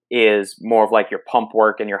is more of like your pump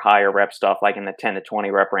work and your higher rep stuff, like in the 10 to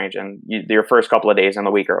 20 rep range. And your first couple of days in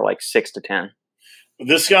the week are like 6 to 10.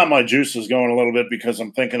 This got my juices going a little bit because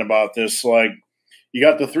I'm thinking about this. Like, you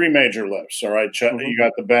got the three major lifts, all right? You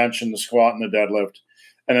got the bench and the squat and the deadlift.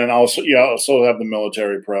 And then also, you also have the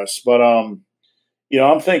military press. But, you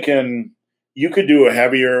know, I'm thinking you could do a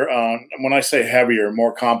heavier, when I say heavier,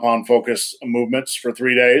 more compound focused movements for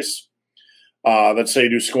 3 days. Let's say you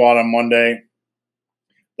do squat on Monday.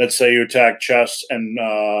 Let's say you attack chest and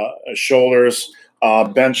shoulders,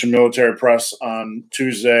 bench and military press on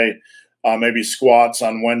Tuesday, maybe squats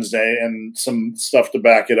on Wednesday, and some stuff to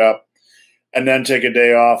back it up. And then take a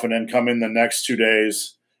day off and then come in the next 2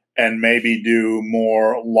 days and maybe do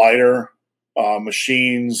more lighter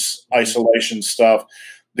machines, isolation stuff.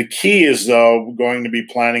 The key is, though, going to be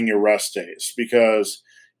planning your rest days, because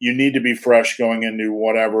you need to be fresh going into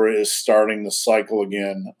whatever is starting the cycle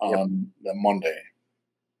again on the Monday.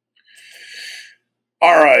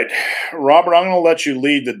 All right, Robert, I'm going to let you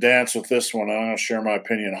lead the dance with this one. I'm going to share my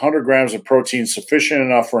opinion. 100 grams of protein, sufficient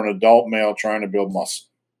enough for an adult male trying to build muscle?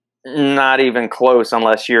 Not even close,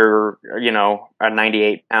 unless you're, you know, a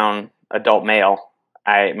 98-pound adult male.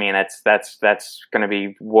 I mean, that's going to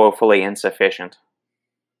be woefully insufficient.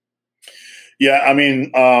 Yeah, I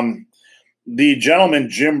mean, the gentleman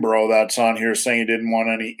Jim Bro that's on here saying he didn't want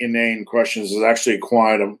any inane questions is actually a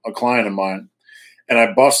client of mine, and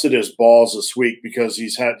I busted his balls this week because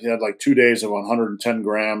he had like 2 days of 110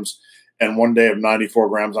 grams and 1 day of 94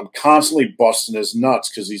 grams. I'm constantly busting his nuts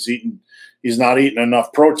because he's not eating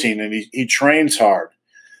enough protein, and he trains hard.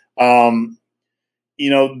 You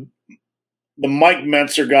know, the Mike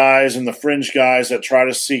Mentzer guys and the fringe guys that try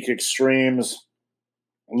to seek extremes,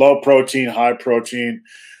 low protein, high protein,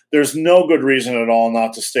 there's no good reason at all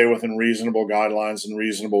not to stay within reasonable guidelines and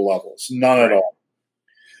reasonable levels. None at all.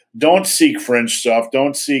 Don't seek fringe stuff.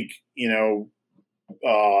 Don't seek, you know,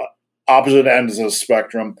 opposite ends of the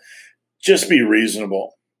spectrum. Just be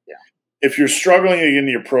reasonable. If you're struggling to get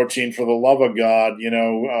into your protein, for the love of God, you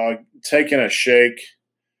know, take in a shake,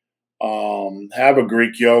 have a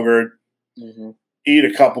Greek yogurt, eat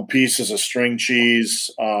a couple pieces of string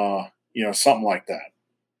cheese, you know, something like that.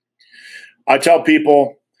 I tell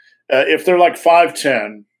people, if they're like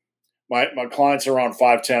 5'10", my clients are around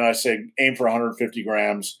 5'10", I say aim for 150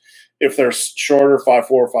 grams. If they're shorter,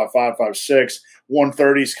 5'4", 5'5", 5'6",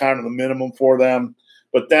 130 is kind of the minimum for them.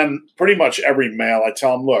 But then pretty much every male, I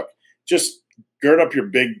tell them, look, just gird up your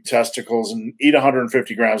big testicles and eat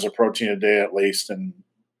 150 grams of protein a day at least. And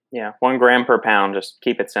yeah, 1 gram per pound. Just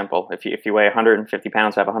keep it simple. If you weigh 150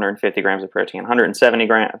 pounds, have 150 grams of protein. 170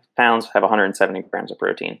 pounds, have 170 grams of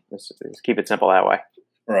protein. Just keep it simple that way.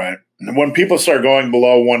 Right. And when people start going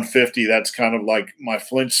below 150, that's kind of like my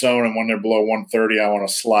Flint zone. And when they're below 130, I want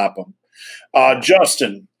to slap them.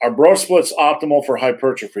 Justin, are bro splits optimal for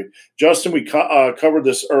hypertrophy? Justin, we covered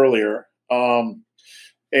this earlier.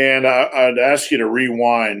 And I'd ask you to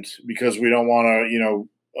rewind because we don't want to, you know,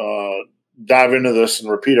 dive into this and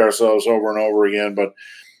repeat ourselves over and over again. But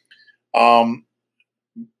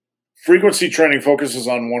frequency training focuses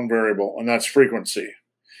on one variable, and that's frequency.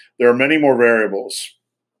 There are many more variables.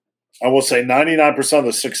 I will say 99% of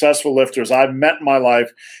the successful lifters I've met in my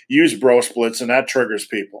life use bro splits, and that triggers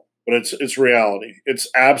people. But it's reality. It's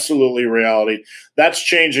absolutely reality. That's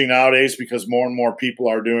changing nowadays because more and more people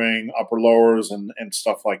are doing upper lowers and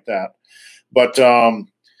stuff like that. But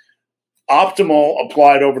optimal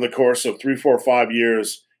applied over the course of 3, 4, 5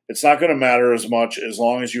 years, it's not going to matter as much as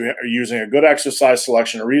long as you are using a good exercise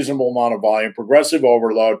selection, a reasonable amount of volume, progressive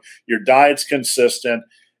overload, your diet's consistent,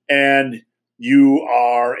 and you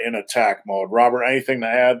are in attack mode. Robert, anything to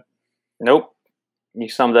add? Nope. You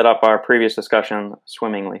summed it up our previous discussion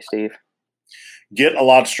swimmingly, Steve. Get a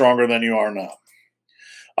lot stronger than you are now.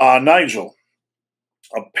 Nigel,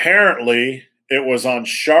 apparently it was on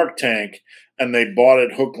Shark Tank and they bought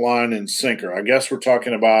it hook, line, and sinker. I guess we're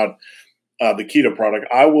talking about the keto product.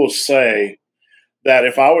 I will say that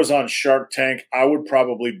if I was on Shark Tank, I would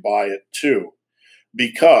probably buy it too,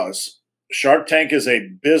 because Shark Tank is a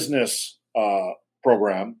business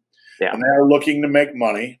program, and they are looking to make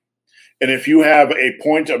money. And if you have a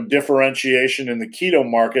point of differentiation in the keto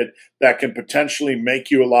market that can potentially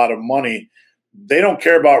make you a lot of money, they don't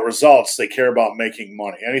care about results. They care about making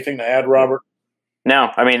money. Anything to add, Robert?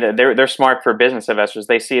 No, I mean, they're smart for business investors.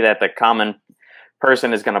 They see that the common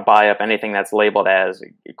person is going to buy up anything that's labeled as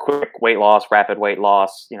quick weight loss, rapid weight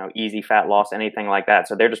loss, you know, easy fat loss, anything like that.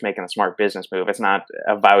 So they're just making a smart business move. It's not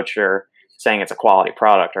a voucher saying it's a quality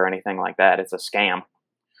product or anything like that. It's a scam.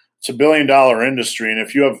 It's a $1 billion industry, and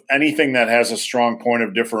if you have anything that has a strong point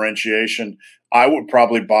of differentiation, I would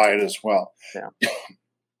probably buy it as well. Yeah.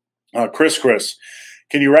 Chris,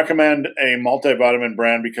 can you recommend a multivitamin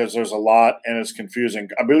brand because there's a lot and it's confusing?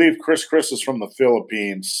 I believe Chris is from the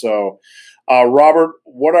Philippines. So, Robert,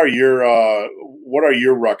 what are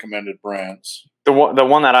your recommended brands? The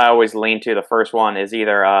one that I always lean to, the first one, is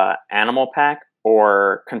either Animal Pack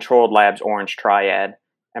or Controlled Labs Orange Triad,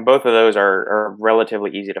 and both of those are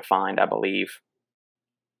relatively easy to find, I believe.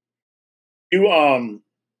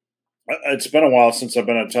 It's been a while since I've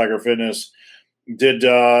been at Tiger Fitness. Do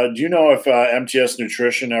you know if MTS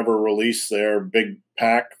Nutrition ever released their big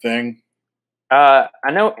pack thing? I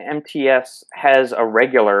know MTS has a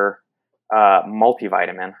regular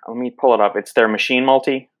multivitamin. Let me pull it up. It's their Machine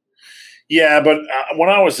Multi. Yeah, but when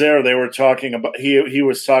I was there, they were talking about he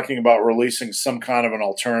was talking about releasing some kind of an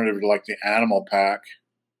alternative to like the Animal Pack.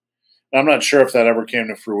 I'm not sure if that ever came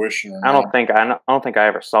to fruition or not. I don't think I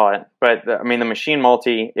ever saw it. But the Machine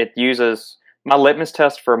Multi, it uses, my litmus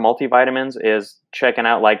test for multivitamins is checking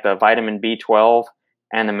out like the vitamin B12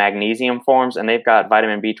 and the magnesium forms, and they've got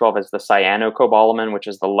vitamin B12 as the cyanocobalamin, which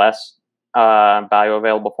is the less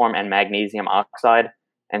bioavailable form, and magnesium oxide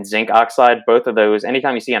and zinc oxide. Both of those,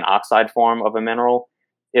 anytime you see an oxide form of a mineral,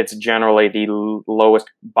 it's generally the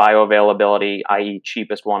lowest bioavailability, i.e.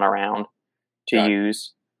 cheapest one around to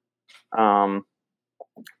use.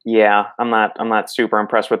 Yeah, I'm not super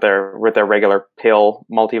impressed with their regular pill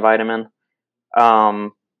multivitamin.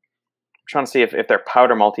 I'm trying to see if their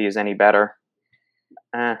powder multi is any better.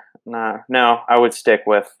 No, I would stick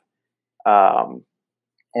with Control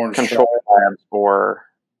Labs or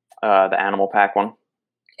the Animal Pack one.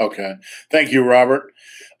 Okay. Thank you, Robert.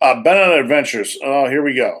 Ben on Adventures. Oh, here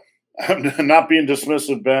we go. I'm not being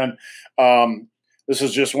dismissive, Ben. This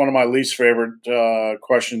is just one of my least favorite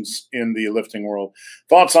questions in the lifting world.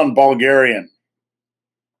 Thoughts on Bulgarian?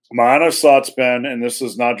 My honest thoughts, Ben, and this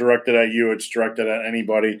is not directed at you, it's directed at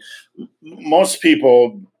anybody. Most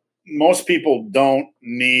people don't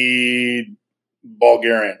need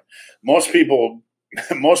Bulgarian. Most people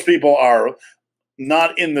are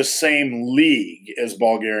not in the same league as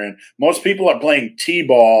Bulgarian. Most people are playing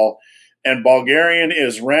T-ball, and Bulgarian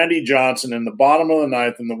is Randy Johnson in the bottom of the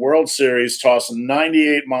ninth in the World Series tossing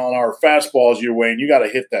 98-mile-an-hour fastballs your way, and you got to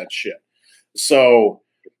hit that shit. So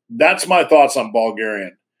that's my thoughts on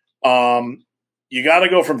Bulgarian. You got to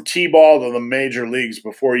go from T-ball to the major leagues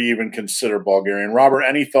before you even consider Bulgarian. Robert,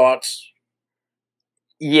 any thoughts?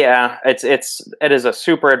 Yeah, it is a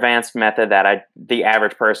super advanced method that the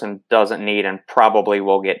average person doesn't need and probably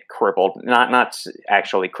will get crippled. Not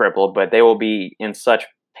actually crippled, but they will be in such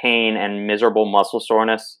pain and miserable muscle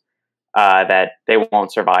soreness that they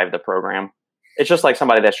won't survive the program. It's just like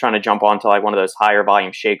somebody that's trying to jump onto like one of those higher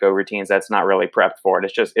volume Shako routines that's not really prepped for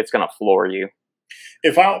it. It's going to floor you.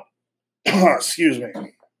 If I excuse me,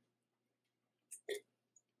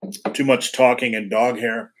 too much talking and dog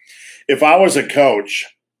hair. If I was a coach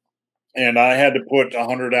and I had to put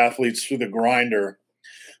 100 athletes through the grinder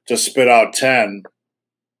to spit out 10,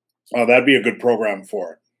 that'd be a good program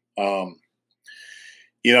for it.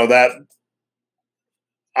 That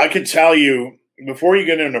I could tell you before you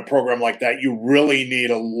get into a program like that, you really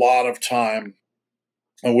need a lot of time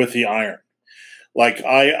with the iron. Like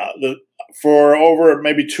for over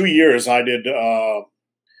maybe 2 years, I did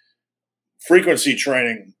frequency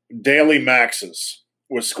training, daily maxes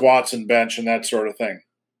with squats and bench and that sort of thing.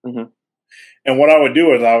 Mm-hmm. And what I would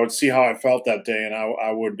do is I would see how I felt that day, and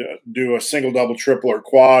I would do a single, double, triple, or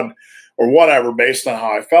quad or whatever based on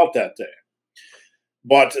how I felt that day.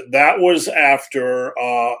 But that was after,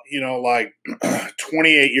 like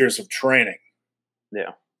 28 years of training.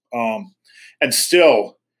 Yeah. And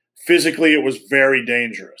still, physically, it was very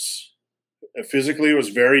dangerous. Physically, it was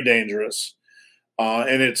very dangerous.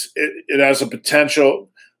 And it has a potential.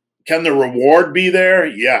 Can the reward be there?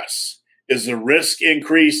 Yes. Is the risk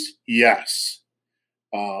increased? Yes.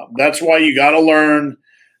 That's why you got to learn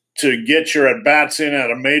to get your at-bats in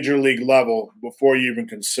at a major league level before you even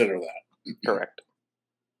consider that. Correct.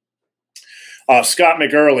 Scott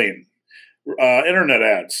McEarling, internet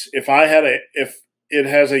ads. If it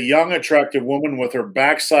has a young, attractive woman with her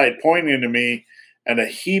backside pointing to me and a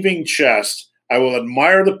heaving chest, I will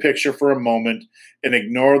admire the picture for a moment and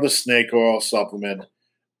ignore the snake oil supplement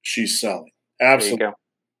she's selling. Absolutely. There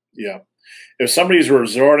you go. Yeah. If somebody's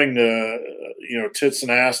resorting to, tits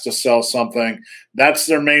and ass to sell something, that's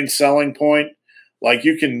their main selling point. Like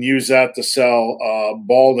you can use that to sell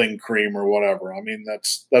balding cream or whatever. I mean,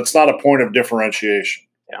 that's not a point of differentiation.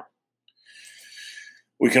 Yeah.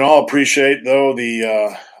 We can all appreciate, though,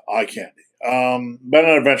 the eye candy. Been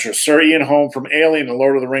on Adventure. Sir Ian Holm from Alien and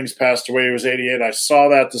Lord of the Rings passed away. He was 88. I saw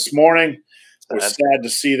that this morning. I was sad to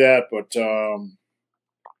see that, but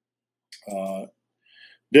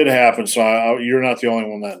Did happen, so you're not the only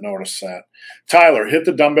one that noticed that. Tyler, hit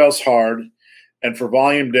the dumbbells hard, and for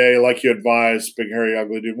volume day, like you advised, Big Hairy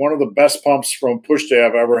Ugly Dude, one of the best pumps from push day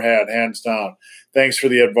I've ever had, hands down. Thanks for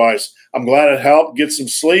the advice. I'm glad it helped. Get some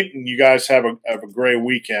sleep, and you guys have a great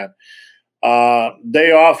weekend.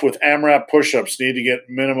 Day off with AMRAP push-ups. Need to get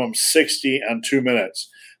minimum 60 on 2 minutes.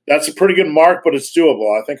 That's a pretty good mark, but it's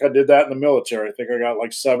doable. I think I did that in the military. I think I got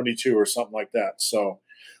like 72 or something like that. So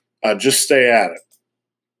just stay at it.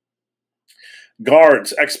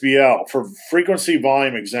 Guards, XBL. For frequency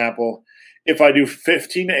volume example, if I do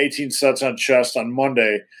 15 to 18 sets on chest on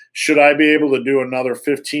Monday, should I be able to do another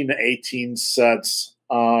 15 to 18 sets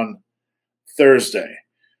on Thursday?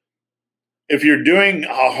 If you're doing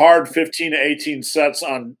a hard 15 to 18 sets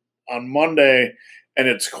on Monday and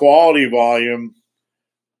it's quality volume,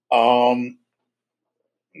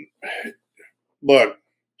 look,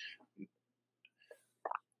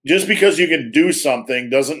 just because you can do something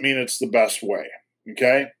doesn't mean it's the best way,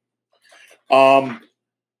 okay?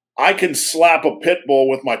 I can slap a pit bull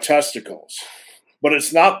with my testicles, but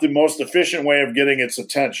it's not the most efficient way of getting its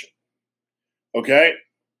attention, okay?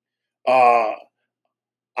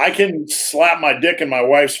 I can slap my dick in my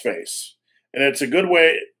wife's face, and it's a good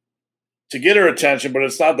way to get her attention, but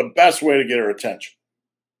it's not the best way to get her attention.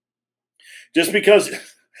 Just because,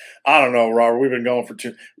 I don't know, Robert, we've been going for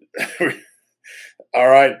two. All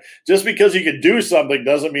right. Just because you can do something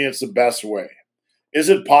doesn't mean it's the best way. Is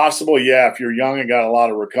it possible? Yeah, if you're young and got a lot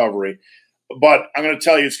of recovery. But I'm going to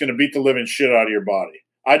tell you, it's going to beat the living shit out of your body.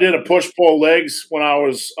 I did a push-pull legs when I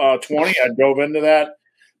was 20. I dove into that.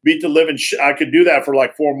 Beat the living shit. I could do that for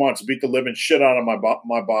like 4 months. Beat the living shit out of my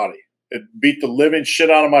body. It beat the living shit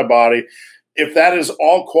out of my body. If that is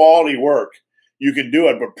all quality work, you can do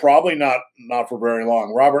it, but probably not for very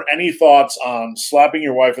long. Robert, any thoughts on slapping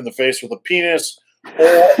your wife in the face with a penis?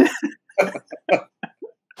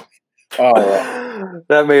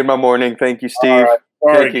 That made my morning. Thank you, Steve.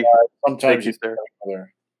 Sorry, Thank you. Sometimes Thank you,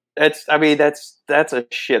 sir. That's a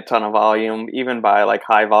shit ton of volume, even by like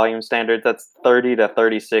high volume standards. That's 30 to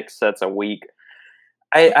 36 sets a week.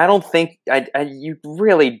 I don't think you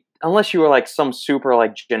really, unless you were like some super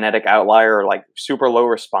like genetic outlier or like super low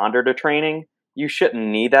responder to training, you shouldn't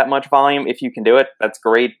need that much volume. If you can do it, that's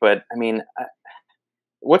great. But I mean,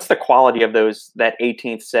 what's the quality of that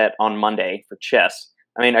 18th set on Monday for chest?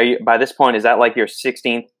 I mean, are you, by this point, is that like your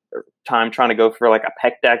 16th time trying to go for like a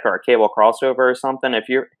pec deck or a cable crossover or something? If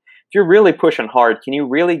you're really pushing hard, can you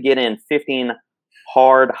really get in 15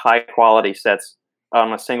 hard, high quality sets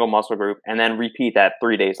on a single muscle group and then repeat that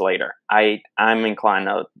 3 days later? I'm inclined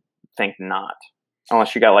to think not,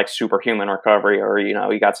 unless you got like superhuman recovery or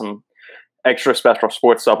you got some extra special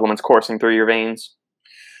sports supplements coursing through your veins.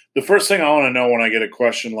 The first thing I want to know when I get a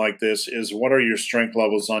question like this is, what are your strength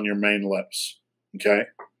levels on your main lifts? Okay.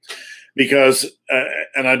 Because,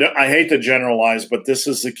 and I hate to generalize, but this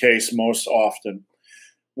is the case most often.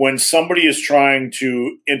 When somebody is trying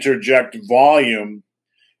to interject volume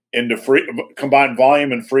into combine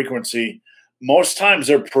volume and frequency, most times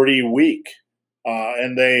they're pretty weak,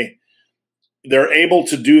 and they're able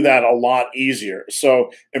to do that a lot easier.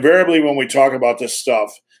 So invariably, when we talk about this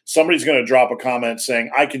stuff, somebody's going to drop a comment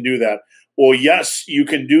saying, "I can do that." Well, yes, you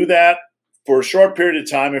can do that for a short period of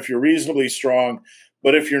time if you're reasonably strong.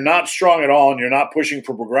 But if you're not strong at all and you're not pushing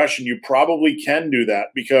for progression, you probably can do that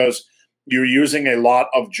because you're using a lot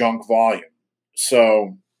of junk volume.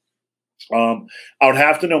 So I would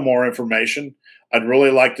have to know more information. I'd really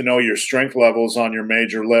like to know your strength levels on your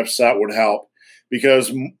major lifts. That would help,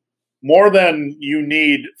 because more than you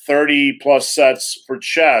need 30 plus sets for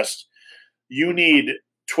chest, you need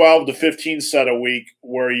 12 to 15 set a week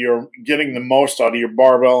where you're getting the most out of your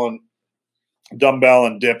barbell and dumbbell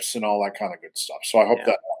and dips and all that kind of good stuff. So I hope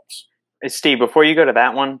that helps. Hey, Steve, before you go to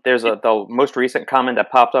that one, there's the most recent comment that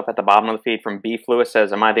popped up at the bottom of the feed from Beef Lewis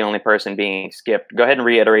says, "Am I the only person being skipped?" Go ahead and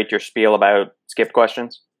reiterate your spiel about skipped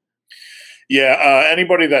questions. Yeah,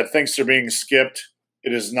 anybody that thinks they're being skipped,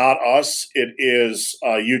 it is not us. It is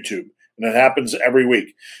YouTube, and it happens every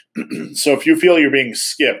week. So if you feel you're being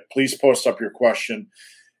skipped, please post up your question.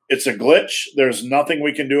 It's a glitch. There's nothing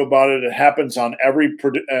we can do about it. It happens on every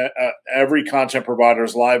content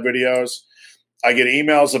provider's live videos. I get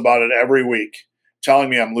emails about it every week telling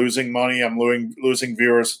me I'm losing money, I'm losing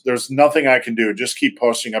viewers. There's nothing I can do. Just keep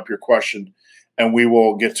posting up your question, and we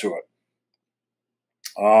will get to it.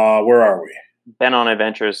 Where are we? Ben on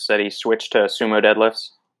Adventures said he switched to sumo deadlifts.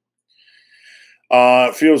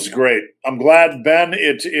 It feels great. I'm glad, Ben.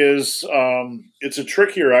 It's a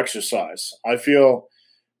trickier exercise. I feel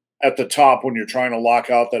at the top when you're trying to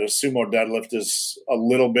lock out that a sumo deadlift is a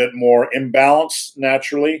little bit more imbalanced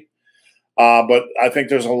naturally. But I think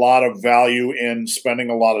there's a lot of value in spending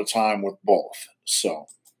a lot of time with both. So,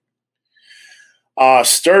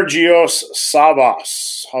 Sturgios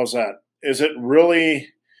Savas, how's that? Is it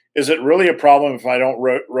really a problem if I don't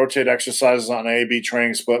rotate exercises on A/B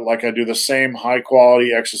training split like I do the same high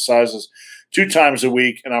quality exercises 2 times a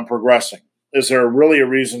week and I'm progressing? Is there really a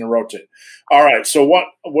reason to rotate? All right. So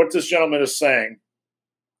what this gentleman is saying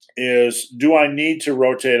is, do I need to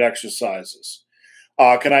rotate exercises?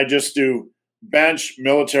 Can I just do bench,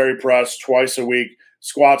 military press twice a week,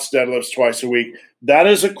 squats, deadlifts twice a week? That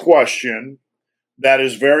is a question that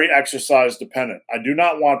is very exercise dependent. I do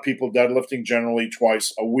not want people deadlifting generally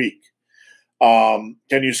twice a week. Can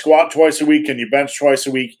you squat twice a week? Can you bench twice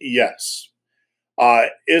a week? Yes.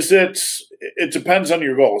 It depends on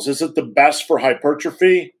your goals. Is it the best for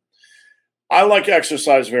hypertrophy? I like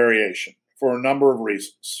exercise variation for a number of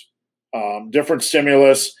reasons. Different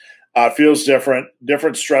stimulus feels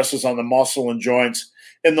different stresses on the muscle and joints.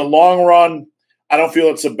 In the long run, I don't feel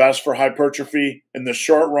it's the best for hypertrophy. In the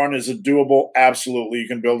short run, is it doable? Absolutely. You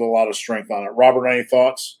can build a lot of strength on it. Robert, any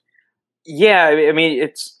thoughts? Yeah, I mean,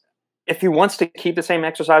 if he wants to keep the same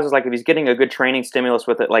exercises, like if he's getting a good training stimulus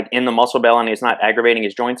with it, like in the muscle belly and he's not aggravating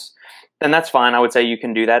his joints, then that's fine. I would say you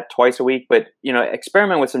can do that twice a week, but,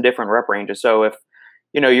 experiment with some different rep ranges. So if,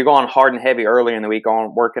 you're going hard and heavy earlier in the week,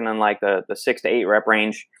 working in like the 6 to 8 rep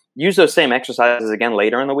range, use those same exercises again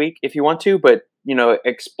later in the week if you want to, but,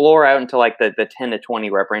 explore out into like the 10 to 20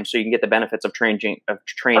 rep range so you can get the benefits of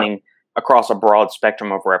training across a broad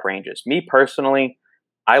spectrum of rep ranges. Me personally,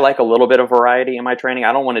 I like a little bit of variety in my training.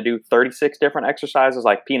 I don't want to do 36 different exercises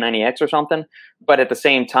like P90X or something, but at the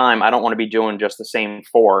same time, I don't want to be doing just the same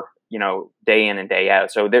 4, day in and day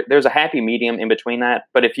out. So there's a happy medium in between that.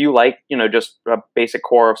 But if you like, just a basic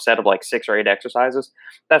core set of like 6 or 8 exercises,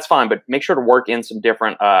 that's fine. But make sure to work in some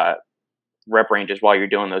different rep ranges while you're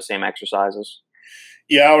doing those same exercises.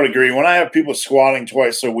 Yeah, I would agree. When I have people squatting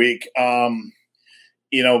twice a week,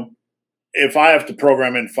 if I have to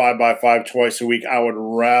program in 5x5 twice a week, I would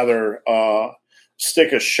rather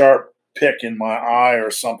stick a sharp pick in my eye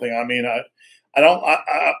or something. I mean,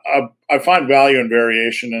 I find value in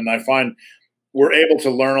variation, and I find we're able to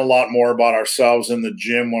learn a lot more about ourselves in the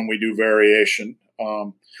gym when we do variation.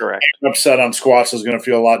 Correct. Upset on squats is going to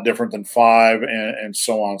feel a lot different than 5, and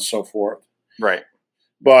so on and so forth. Right.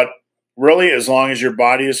 But really, as long as your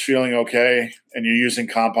body is feeling okay and you're using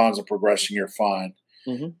compounds and progressing, you're fine.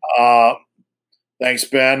 Mm-hmm. Thanks,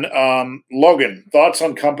 Ben. Logan, thoughts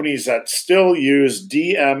on companies that still use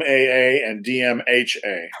DMAA and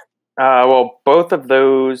DMHA? Well, both of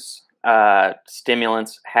those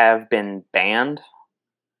stimulants have been banned.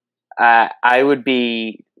 I would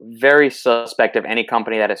be very suspect of any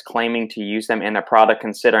company that is claiming to use them in their product,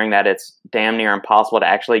 considering that it's damn near impossible to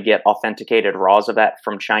actually get authenticated raws of that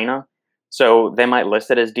from China. So they might list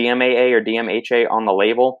it as DMAA or DMHA on the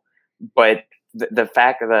label, but the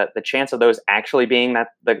fact that the chance of those actually being that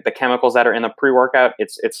the chemicals that are in the pre-workout,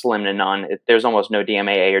 it's slim to none. There's almost no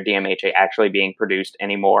DMAA or DMHA actually being produced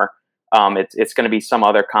anymore. It's going to be some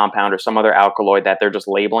other compound or some other alkaloid that they're just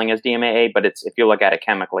labeling as DMAA, but if you look at it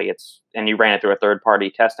chemically, and you ran it through a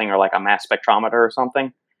third-party testing or like a mass spectrometer or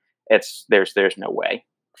something, there's no way.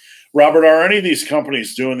 Robert, are any of these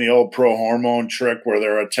companies doing the old pro-hormone trick where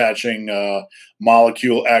they're attaching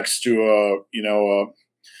molecule X to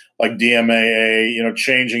like DMAA,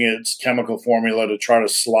 changing its chemical formula to try to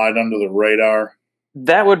slide under the radar?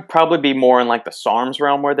 That would probably be more in like the SARMs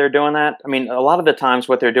realm where they're doing that. I mean, a lot of the times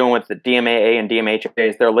what they're doing with the DMAA and DMHA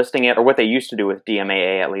is they're listing it, or what they used to do with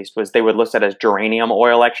DMAA at least, was they would list it as geranium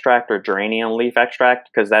oil extract or geranium leaf extract,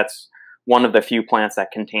 because that's one of the few plants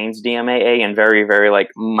that contains DMAA in very, very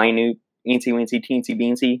like minute, eensy-weensy,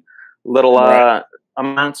 teensy-beensy little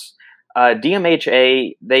amounts.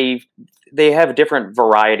 DMHA, they have different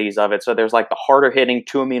varieties of it. So there's like the harder hitting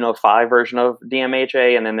 2-amino-5 version of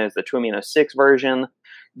DMHA, and then there's the 2-amino-6 version.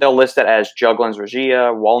 They'll list it as Juglans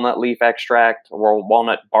regia, walnut leaf extract, or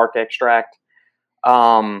walnut bark extract.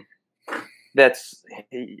 I'd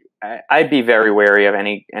be very wary of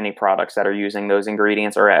any products that are using those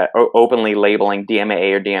ingredients or openly labeling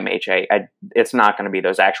DMAA or DMHA. It's not going to be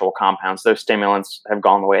those actual compounds. Those stimulants have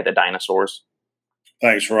gone the way of the dinosaurs.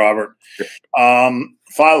 Thanks, Robert.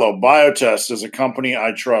 Philo, Biotest is a company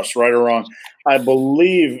I trust, right or wrong. I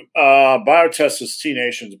believe Biotest is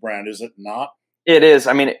T-Nation's brand, is it not? It is.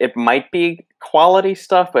 I mean, it might be quality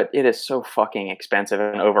stuff, but it is so fucking expensive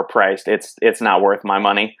and overpriced. It's not worth my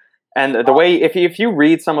money. And the way, if you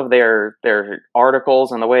read some of their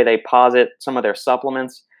articles and the way they posit some of their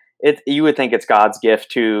supplements, you would think it's God's gift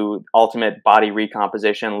to ultimate body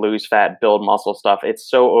recomposition, lose fat, build muscle stuff. It's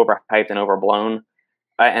so overhyped and overblown.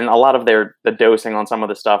 and a lot of the dosing on some of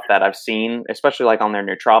the stuff that I've seen, especially like on their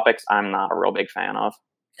nootropics, I'm not a real big fan of.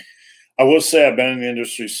 I will say I've been in the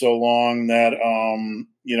industry so long that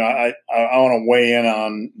I want to weigh in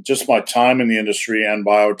on just my time in the industry and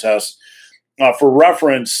biotests. For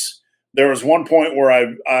reference, there was one point where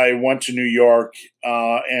I went to New York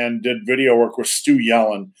and did video work with Stu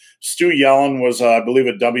Yellen. Stu Yellen was, I believe,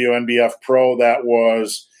 a WNBF pro that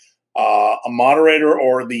was a moderator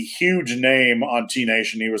or the huge name on T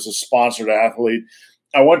Nation. He was a sponsored athlete.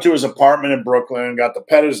 I went to his apartment in Brooklyn, got to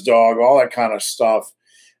pet his dog, all that kind of stuff.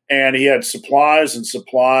 And he had supplies and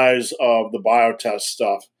supplies of the biotest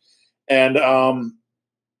stuff. And,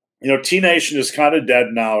 T Nation is kind of dead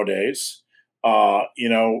nowadays. I've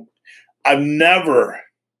never,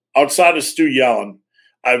 outside of Stu Yellen,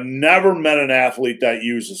 I've never met an athlete that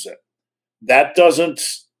uses it. That doesn't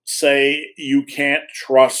say you can't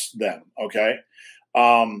trust them, okay?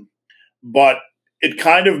 But it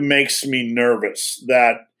kind of makes me nervous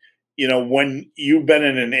that, when you've been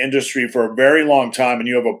in an industry for a very long time and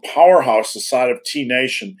you have a powerhouse the size of T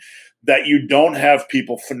Nation, that you don't have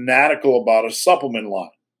people fanatical about a supplement line.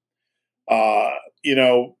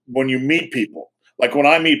 When you meet people, like when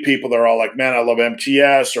I meet people, they're all like, man, I love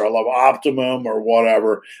MTS or I love Optimum or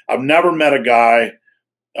whatever. I've never met a guy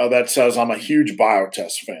that says I'm a huge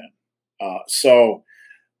biotest fan. So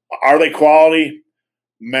are they quality?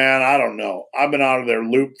 Man, I don't know. I've been out of their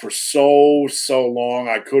loop for so long,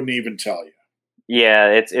 I couldn't even tell you. Yeah,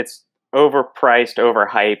 it's overpriced,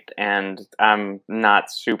 overhyped, and I'm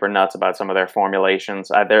not super nuts about some of their formulations.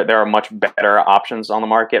 There are much better options on the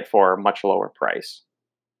market for a much lower price.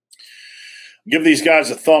 Give these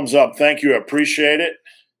guys a thumbs up. Thank you. I appreciate it.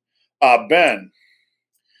 Ben,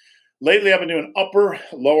 lately I've been doing upper,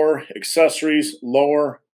 lower, accessories,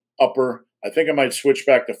 lower, upper. I think I might switch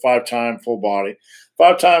back to 5-time full body.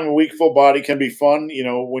 5-time a week full body can be fun,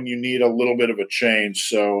 when you need a little bit of a change.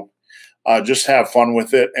 So just have fun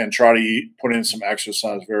with it and try to put in some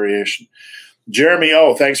exercise variation. Jeremy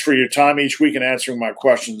O, thanks for your time each week and answering my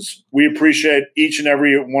questions. We appreciate each and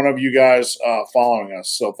every one of you guys following us.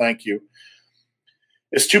 So thank you.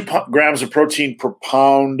 Is 2 grams of protein per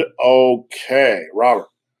pound okay? Robert?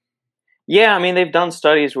 Yeah, I mean, they've done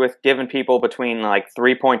studies with giving people between like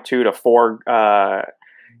 3.2 to 4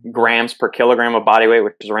 grams per kilogram of body weight,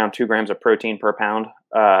 which is around 2 grams of protein per pound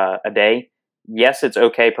a day. Yes, it's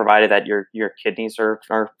okay, provided that your kidneys are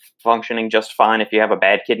functioning just fine. If you have a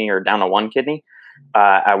bad kidney or down to 1 kidney,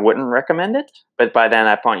 I wouldn't recommend it. But by then,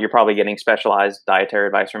 that point, you're probably getting specialized dietary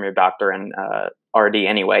advice from your doctor and RD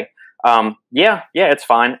anyway. Yeah, it's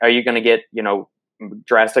fine. Are you going to get,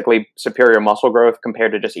 drastically superior muscle growth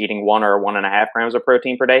compared to just eating 1 or 1.5 grams of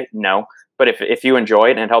protein per day? No. But if you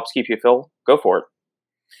enjoy it and it helps keep you filled, go for it.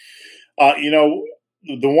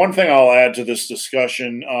 The one thing I'll add to this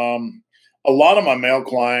discussion, a lot of my male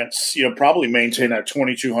clients, probably maintain at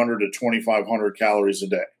 2,200 to 2,500 calories a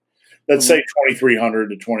day. Let's say 2,300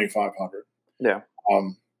 to 2,500. Yeah.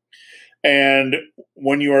 And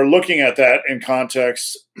when you are looking at that in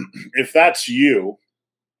context, if that's you,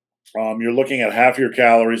 you're looking at half your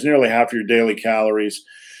calories, nearly half your daily calories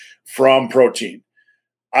from protein.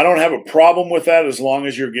 I don't have a problem with that as long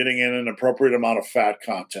as you're getting in an appropriate amount of fat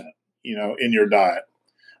content, in your diet.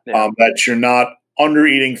 Yeah. That you're not under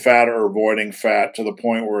eating fat or avoiding fat to the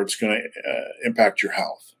point where it's going to impact your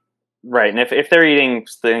health. Right. And if they're eating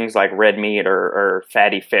things like red meat or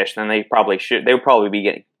fatty fish, then they would probably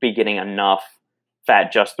be getting enough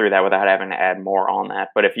fat just through that without having to add more on that.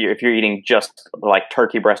 But if you're eating just like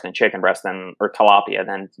turkey breast and chicken breast or tilapia,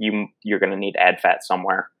 then you're going to need to add fat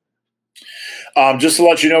somewhere. Just to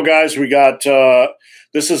let you know, guys, we got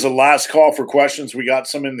this is a last call for questions. We got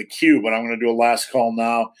some in the queue, but I'm going to do a last call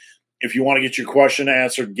now. If you want to get your question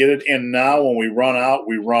answered, get it in now. When we run out,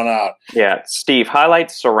 we run out. Yeah, Steve, highlight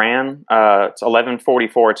Saran. It's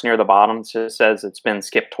 1144. It's near the bottom. It says it's been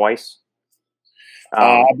skipped twice.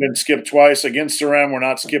 I've been skipped twice. Against Saran, we're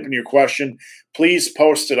not skipping your question. Please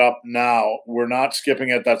post it up now. We're not skipping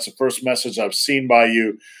it. That's the first message I've seen by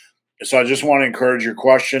you. So I just want to encourage your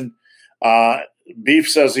question. Beef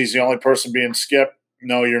says he's the only person being skipped.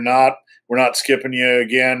 No, you're not. We're not skipping you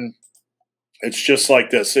again. It's just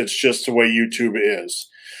like this. It's just the way YouTube is.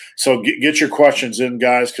 So get your questions in,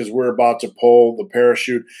 guys, because we're about to pull the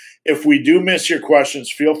parachute. If we do miss your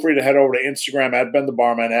questions, feel free to head over to Instagram at Ben the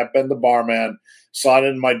Barman, at Ben the Barman. Slide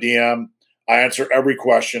in my DM. I answer every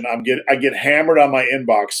question. I get hammered on my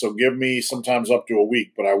inbox, so give me sometimes up to a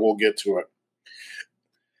week, but I will get to it.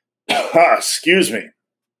 Excuse me.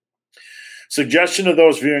 Suggestion to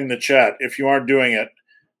those viewing the chat, if you aren't doing it,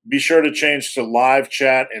 be sure to change to live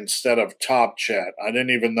chat instead of top chat. I didn't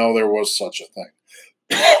even know there was such a thing.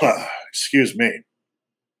 Excuse me.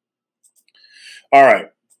 All right.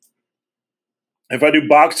 If I do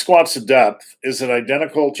box squats to depth, is it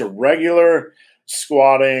identical to regular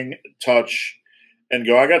squatting, touch, and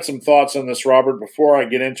go? I got some thoughts on this, Robert. Before I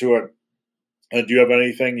get into it, do you have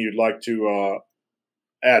anything you'd like to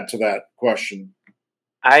add to that question?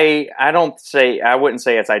 I wouldn't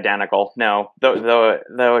say it's identical. No,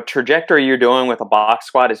 the trajectory you're doing with a box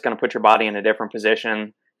squat is going to put your body in a different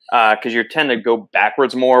position because you tend to go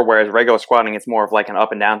backwards more, whereas regular squatting it's more of like an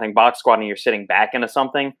up and down thing. Box squatting you're sitting back into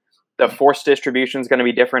something. The force distribution is going to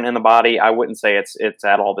be different in the body. I wouldn't say it's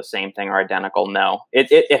at all the same thing or identical. No,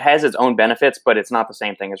 it has its own benefits, but it's not the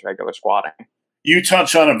same thing as regular squatting. You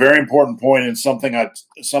touch on a very important point and something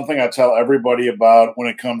I tell everybody about when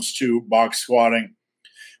it comes to box squatting.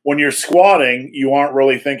 When you're squatting, you aren't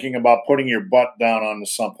really thinking about putting your butt down onto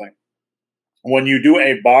something. When you do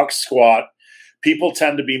a box squat, people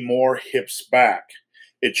tend to be more hips back.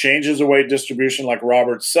 It changes the weight distribution, like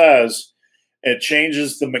Robert says. It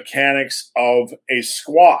changes the mechanics of a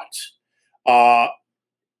squat.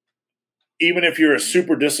 Even if you're a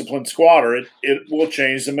super disciplined squatter, it will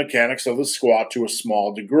change the mechanics of the squat to a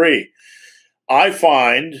small degree. I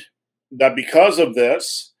find that because of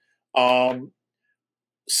this,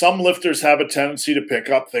 some lifters have a tendency to pick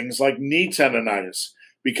up things like knee tendonitis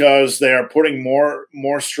because they are putting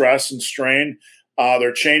more stress and strain.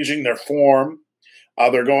 They're changing their form.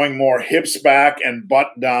 They're going more hips back and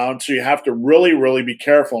butt down. So you have to really, really be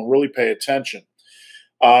careful and really pay attention.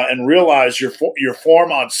 And realize your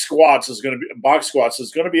form on squats is going to be box squats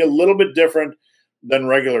is going to be a little bit different than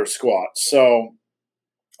regular squats. So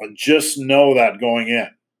just know that going in.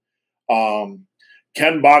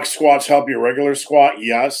 Can box squats help your regular squat?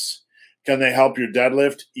 Yes. Can they help your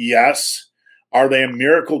deadlift? Yes. Are they a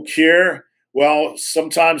miracle cure? Well,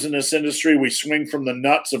 sometimes in this industry, we swing from the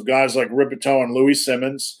nuts of guys like Ripito and Louis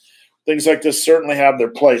Simmons. Things like this certainly have their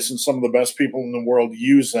place, and some of the best people in the world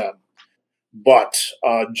use them. But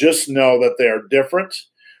just know that they are different.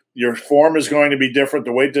 Your form is going to be different.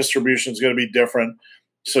 The weight distribution is going to be different.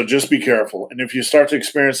 So just be careful. And if you start to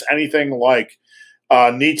experience anything like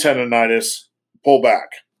knee tendonitis, pull back.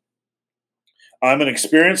 I'm an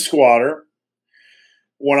experienced squatter.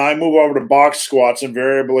 When I move over to box squats,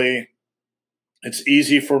 invariably, it's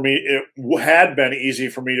easy for me. It had been easy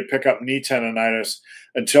for me to pick up knee tendonitis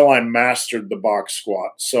until I mastered the box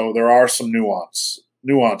squat. So there are some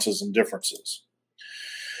nuances and differences.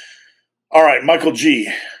 All right, Michael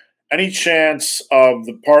G. Any chance of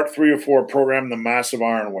the part 3 or 4 program, the massive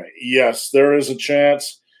iron weight? Yes, there is a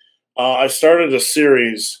chance. I started a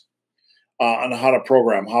series on how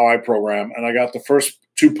I program, and I got the first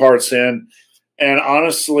 2 parts in. And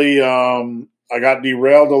honestly, I got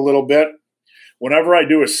derailed a little bit. Whenever I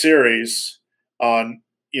do a series on,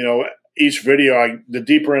 each video, the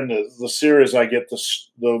deeper into the series I get,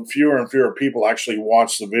 the fewer and fewer people actually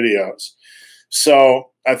watch the videos. So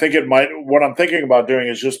I think what I'm thinking about doing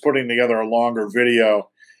is just putting together a longer video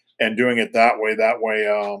and doing it that way. That way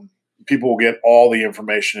people will get all the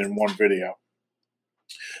information in one video.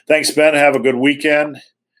 Thanks, Ben. Have a good weekend.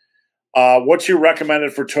 What's your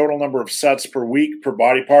recommended for total number of sets per week per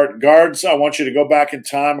body part? Guards, I want you to go back in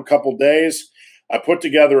time a couple days. I put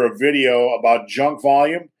together a video about junk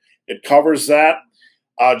volume. It covers that.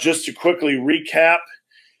 Just to quickly recap,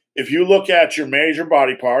 if you look at your major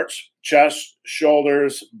body parts, chest,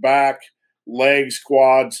 shoulders, back, legs,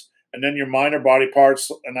 quads, and then your minor body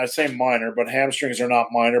parts, and I say minor, but hamstrings are not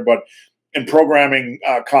minor, but in programming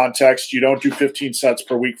context, you don't do 15 sets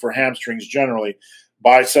per week for hamstrings generally.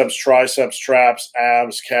 Biceps, triceps, traps,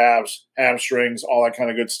 abs, calves, hamstrings, all that kind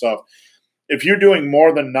of good stuff. If you're doing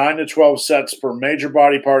more than 9 to 12 sets per major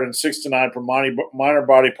body part and 6 to 9 per minor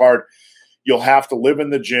body part, you'll have to live in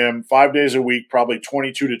the gym 5 days a week, probably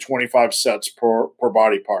 22 to 25 sets per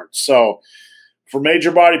body part. So for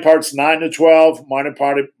major body parts, 9 to 12, minor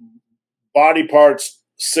body parts,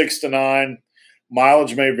 6 to 9.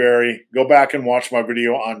 Mileage may vary. Go back and watch my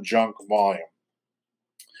video on junk volume.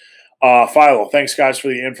 Philo, thanks, guys, for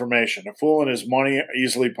the information. A fool and his money are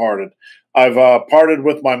easily parted. I've parted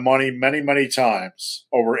with my money many, many times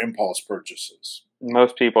over impulse purchases.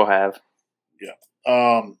 Most people have.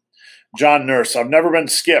 Yeah. John Nurse, I've never been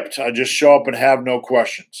skipped. I just show up and have no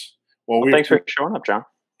questions. Well, thanks for showing up, John.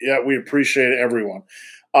 Yeah, we appreciate everyone.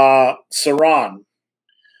 Saran,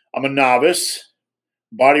 I'm a novice.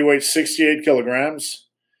 Body weight 68 kilograms.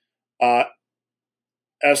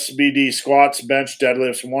 SBD squats, bench,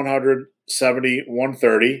 deadlifts 170,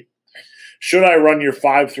 130. Should I run your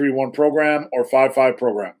 5-3-1 program or 5-5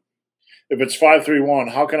 program? If it's 5-3-1,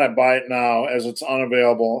 how can I buy it now as it's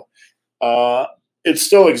unavailable? It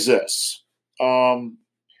still exists.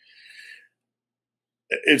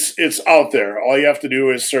 It's out there. All you have to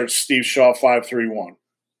do is search Steve Shaw 531.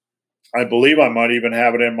 I believe I might even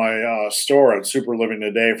have it in my store at Super Living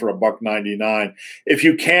Today for $1.99. If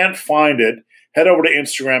you can't find it, head over to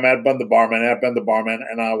Instagram at Ben the Barman,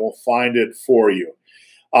 and I will find it for you.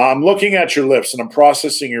 I'm looking at your lifts and I'm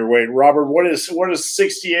processing your weight. Robert, what is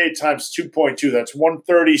 68 times 2.2? That's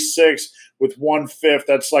 136 with 1/5.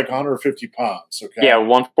 That's like 150 pounds. Okay. Yeah,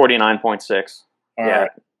 149.6. All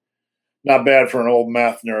right. Not bad for an old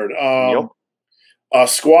math nerd. Yep.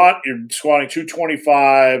 Squat, you're squatting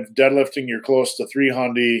 225. Deadlifting, you're close to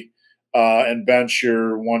 300. And bench,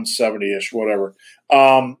 you're 170-ish, whatever.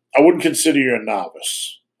 I wouldn't consider you a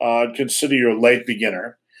novice. I'd consider you a late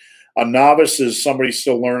beginner. A novice is somebody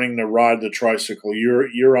still learning to ride the tricycle.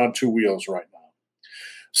 You're on two wheels right now.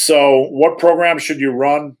 So what program should you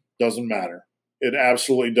run? Doesn't matter. It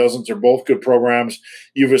absolutely doesn't. They're both good programs.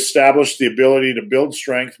 You've established the ability to build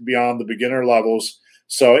strength beyond the beginner levels.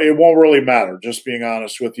 So it won't really matter, just being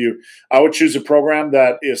honest with you. I would choose a program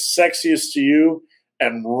that is sexiest to you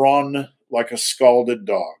and run like a scalded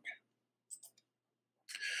dog.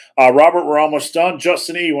 Robert, we're almost done.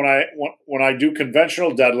 Justin E., when I do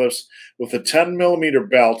conventional deadlifts with a 10-millimeter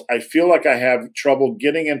belt, I feel like I have trouble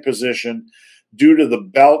getting in position due to the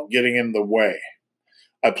belt getting in the way.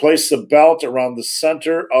 I place the belt around the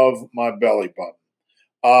center of my belly button.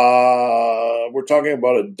 We're talking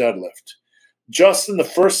about a deadlift. Justin, the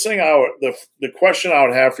first thing the question I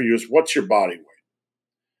would have for you is, what's your body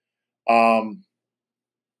weight?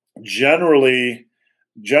 Generally,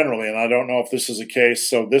 and I don't know if this is the case,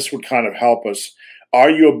 so this would kind of help us. Are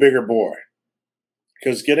you a bigger boy?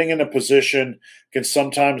 Because getting in a position can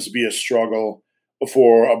sometimes be a struggle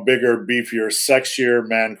for a bigger, beefier, sexier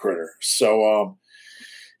man critter. So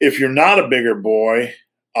if you're not a bigger boy,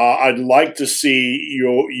 I'd like to see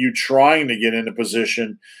you trying to get into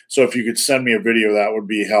position. So if you could send me a video, that would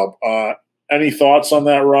be help. Any thoughts on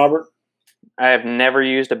that, Robert? I have never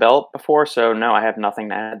used a belt before, so no, I have nothing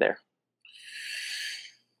to add there.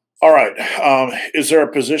 All right. Is there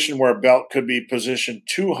a position where a belt could be positioned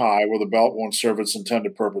too high where the belt won't serve its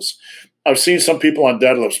intended purpose? I've seen some people on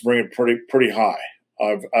deadlifts bring it pretty high.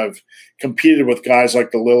 I've competed with guys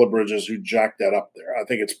like the Beverages who jack that up there. I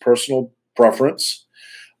think it's personal preference.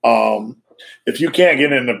 If you can't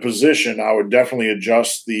get in a position, I would definitely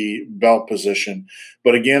adjust the belt position.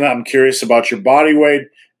 But again, I'm curious about your body weight,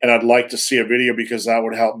 and I'd like to see a video because that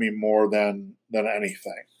would help me more than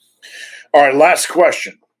anything. All right, last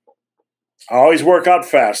question. I always work out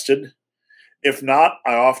fasted. If not,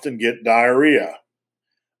 I often get diarrhea.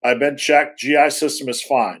 I've been checked. GI system is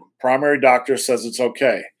fine. Primary doctor says it's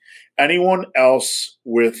okay. Anyone else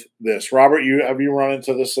with this? Robert, have you run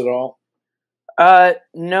into this at all?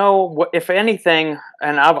 No. If anything,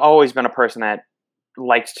 and I've always been a person that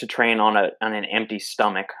likes to train on an empty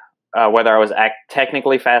stomach. Whether I was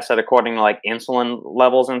technically fasted according to like insulin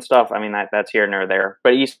levels and stuff, I mean that's here and there.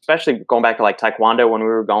 But especially going back to like Taekwondo, when we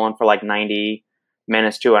were going for like 90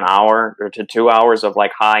 minutes to an hour or to 2 hours of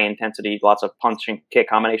like high intensity, lots of punch and kick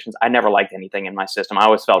combinations, I never liked anything in my system. I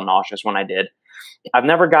always felt nauseous when I did. I've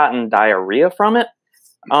never gotten diarrhea from it.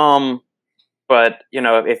 But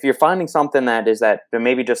if you're finding something that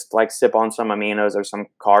maybe just like sip on some aminos or some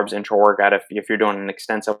carbs intra workout if you're doing an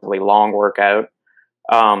extensively long workout.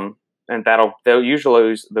 And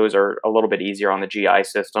usually those are a little bit easier on the GI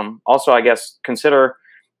system. Also, I guess consider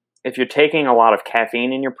if you're taking a lot of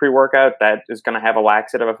caffeine in your pre-workout, that is going to have a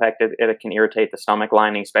laxative effect. It can irritate the stomach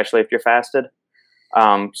lining, especially if you're fasted.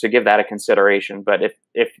 So give that a consideration. But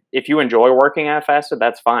if you enjoy working out fasted,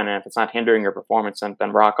 that's fine. And if it's not hindering your performance,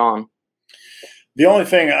 then rock on. The only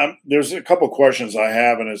thing, there's a couple questions I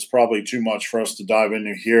have, and it's probably too much for us to dive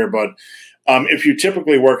into here, but if you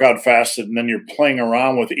typically work out fasted and then you're playing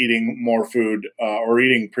around with eating more food or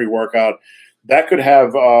eating pre-workout, that could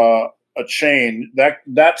have a change.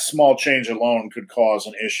 That small change alone could cause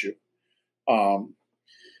an issue.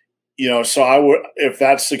 So I would, if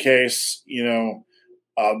that's the case,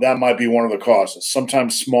 that might be one of the causes.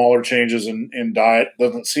 Sometimes smaller changes in diet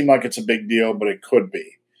doesn't seem like it's a big deal, but it could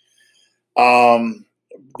be.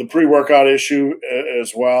 The pre-workout issue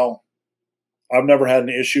as well. I've never had an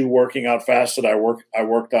issue working out fasted. I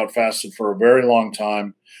worked out fasted for a very long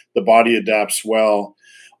time. The body adapts well.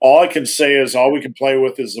 All I can say is all we can play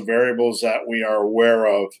with is the variables that we are aware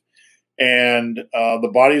of. And the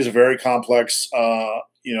body is a very complex,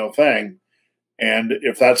 thing. And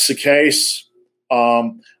if that's the case,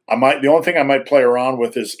 the only thing I might play around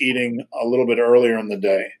with is eating a little bit earlier in the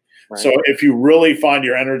day. Right. So if you really find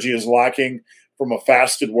your energy is lacking from a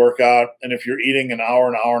fasted workout, and if you're eating an hour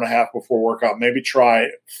and a half before workout, maybe try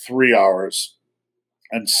 3 hours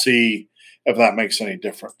and see if that makes any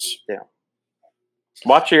difference. Yeah.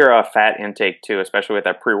 Watch your fat intake too, especially with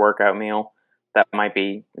that pre-workout meal. That might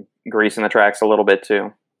be greasing the tracks a little bit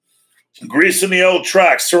too. Greasing the old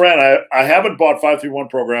tracks. Saran, I haven't bought 531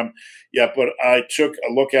 program yet, but I took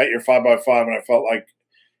a look at your 5x5 and I felt like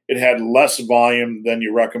it had less volume than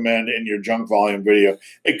you recommend in your junk volume video.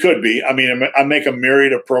 It could be. I mean, I make a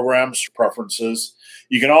myriad of programs, preferences.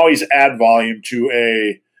 You can always add volume to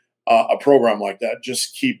a program like that.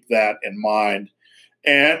 Just keep that in mind.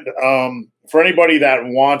 And for anybody that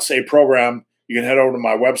wants a program, you can head over to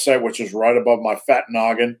my website, which is right above my fat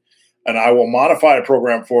noggin, and I will modify a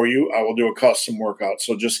program for you. I will do a custom workout.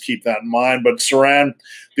 So just keep that in mind. But Saran,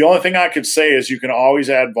 the only thing I could say is you can always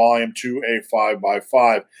add volume to a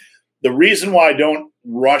 5x5. The reason why I don't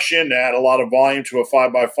rush in to add a lot of volume to a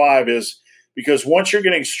 5x5 is because once you're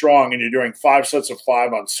getting strong and you're doing 5 sets of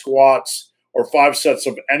 5 on squats or 5 sets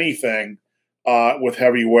of anything with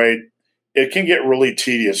heavy weight, it can get really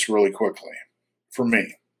tedious really quickly for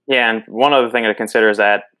me. Yeah, and one other thing to consider is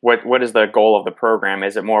that what is the goal of the program?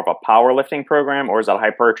 Is it more of a powerlifting program or is it a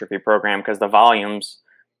hypertrophy program? Because the volumes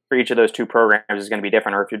for each of those two programs is going to be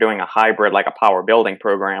different. Or if you're doing a hybrid, like a power building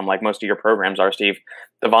program, like most of your programs are, Steve,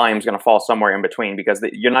 the volume is going to fall somewhere in between because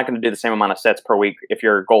you're not going to do the same amount of sets per week if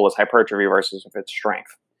your goal is hypertrophy versus if it's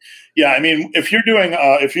strength. Yeah, I mean, if you're doing,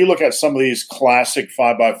 if you look at some of these classic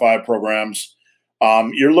 5x5 programs,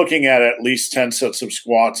 you're looking at least 10 sets of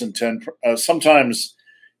squats and 10, sometimes,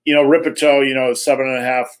 Ripito,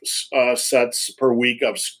 7.5 sets per week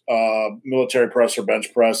of military press or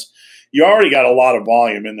bench press. You already got a lot of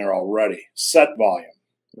volume in there already, set volume.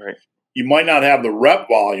 Right. You might not have the rep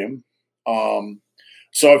volume.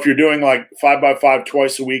 So if you're doing like 5x5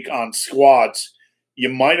 twice a week on squats, you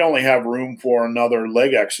might only have room for another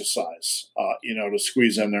leg exercise, to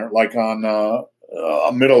squeeze in there, like on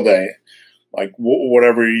a middle day, like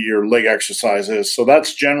whatever your leg exercise is. So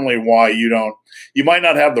that's generally why you might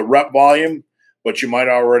not have the rep volume, but you might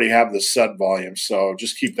already have the set volume. So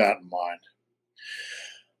just keep that in mind.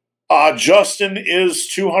 Justin is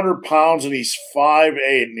 200 pounds and he's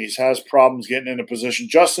 5'8", and he has problems getting into position.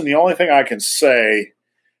 Justin, the only thing I can say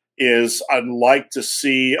is I'd like to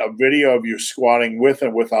see a video of you squatting with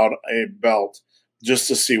and without a belt just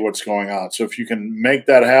to see what's going on. So if you can make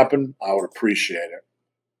that happen, I would appreciate it.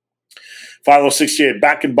 5068,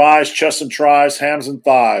 back and buys, chest and tries, hams and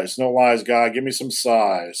thighs. No lies, guy. Give me some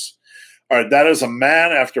size. All right, that is a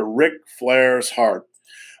man after Ric Flair's heart.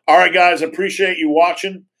 All right, guys, appreciate you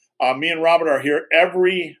watching. Me and Robert are here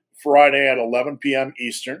every Friday at 11 p.m.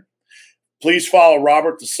 Eastern. Please follow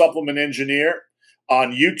Robert, the Supplement Engineer,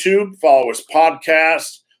 on YouTube. Follow his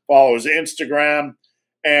podcast. Follow his Instagram.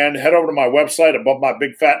 And head over to my website, Above My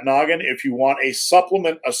Big Fat Noggin. If you want a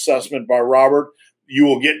supplement assessment by Robert, you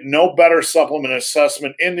will get no better supplement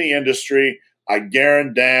assessment in the industry. I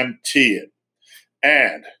guarantee it.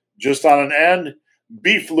 And just on an end,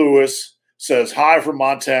 Beef Lewis says hi from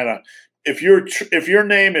Montana. If your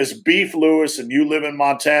name is Beef Lewis and you live in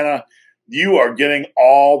Montana, you are getting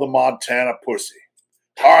all the Montana pussy.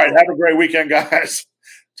 All right, have a great weekend, guys.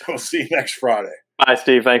 We'll see you next Friday. Bye,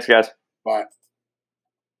 Steve. Thanks, guys. Bye.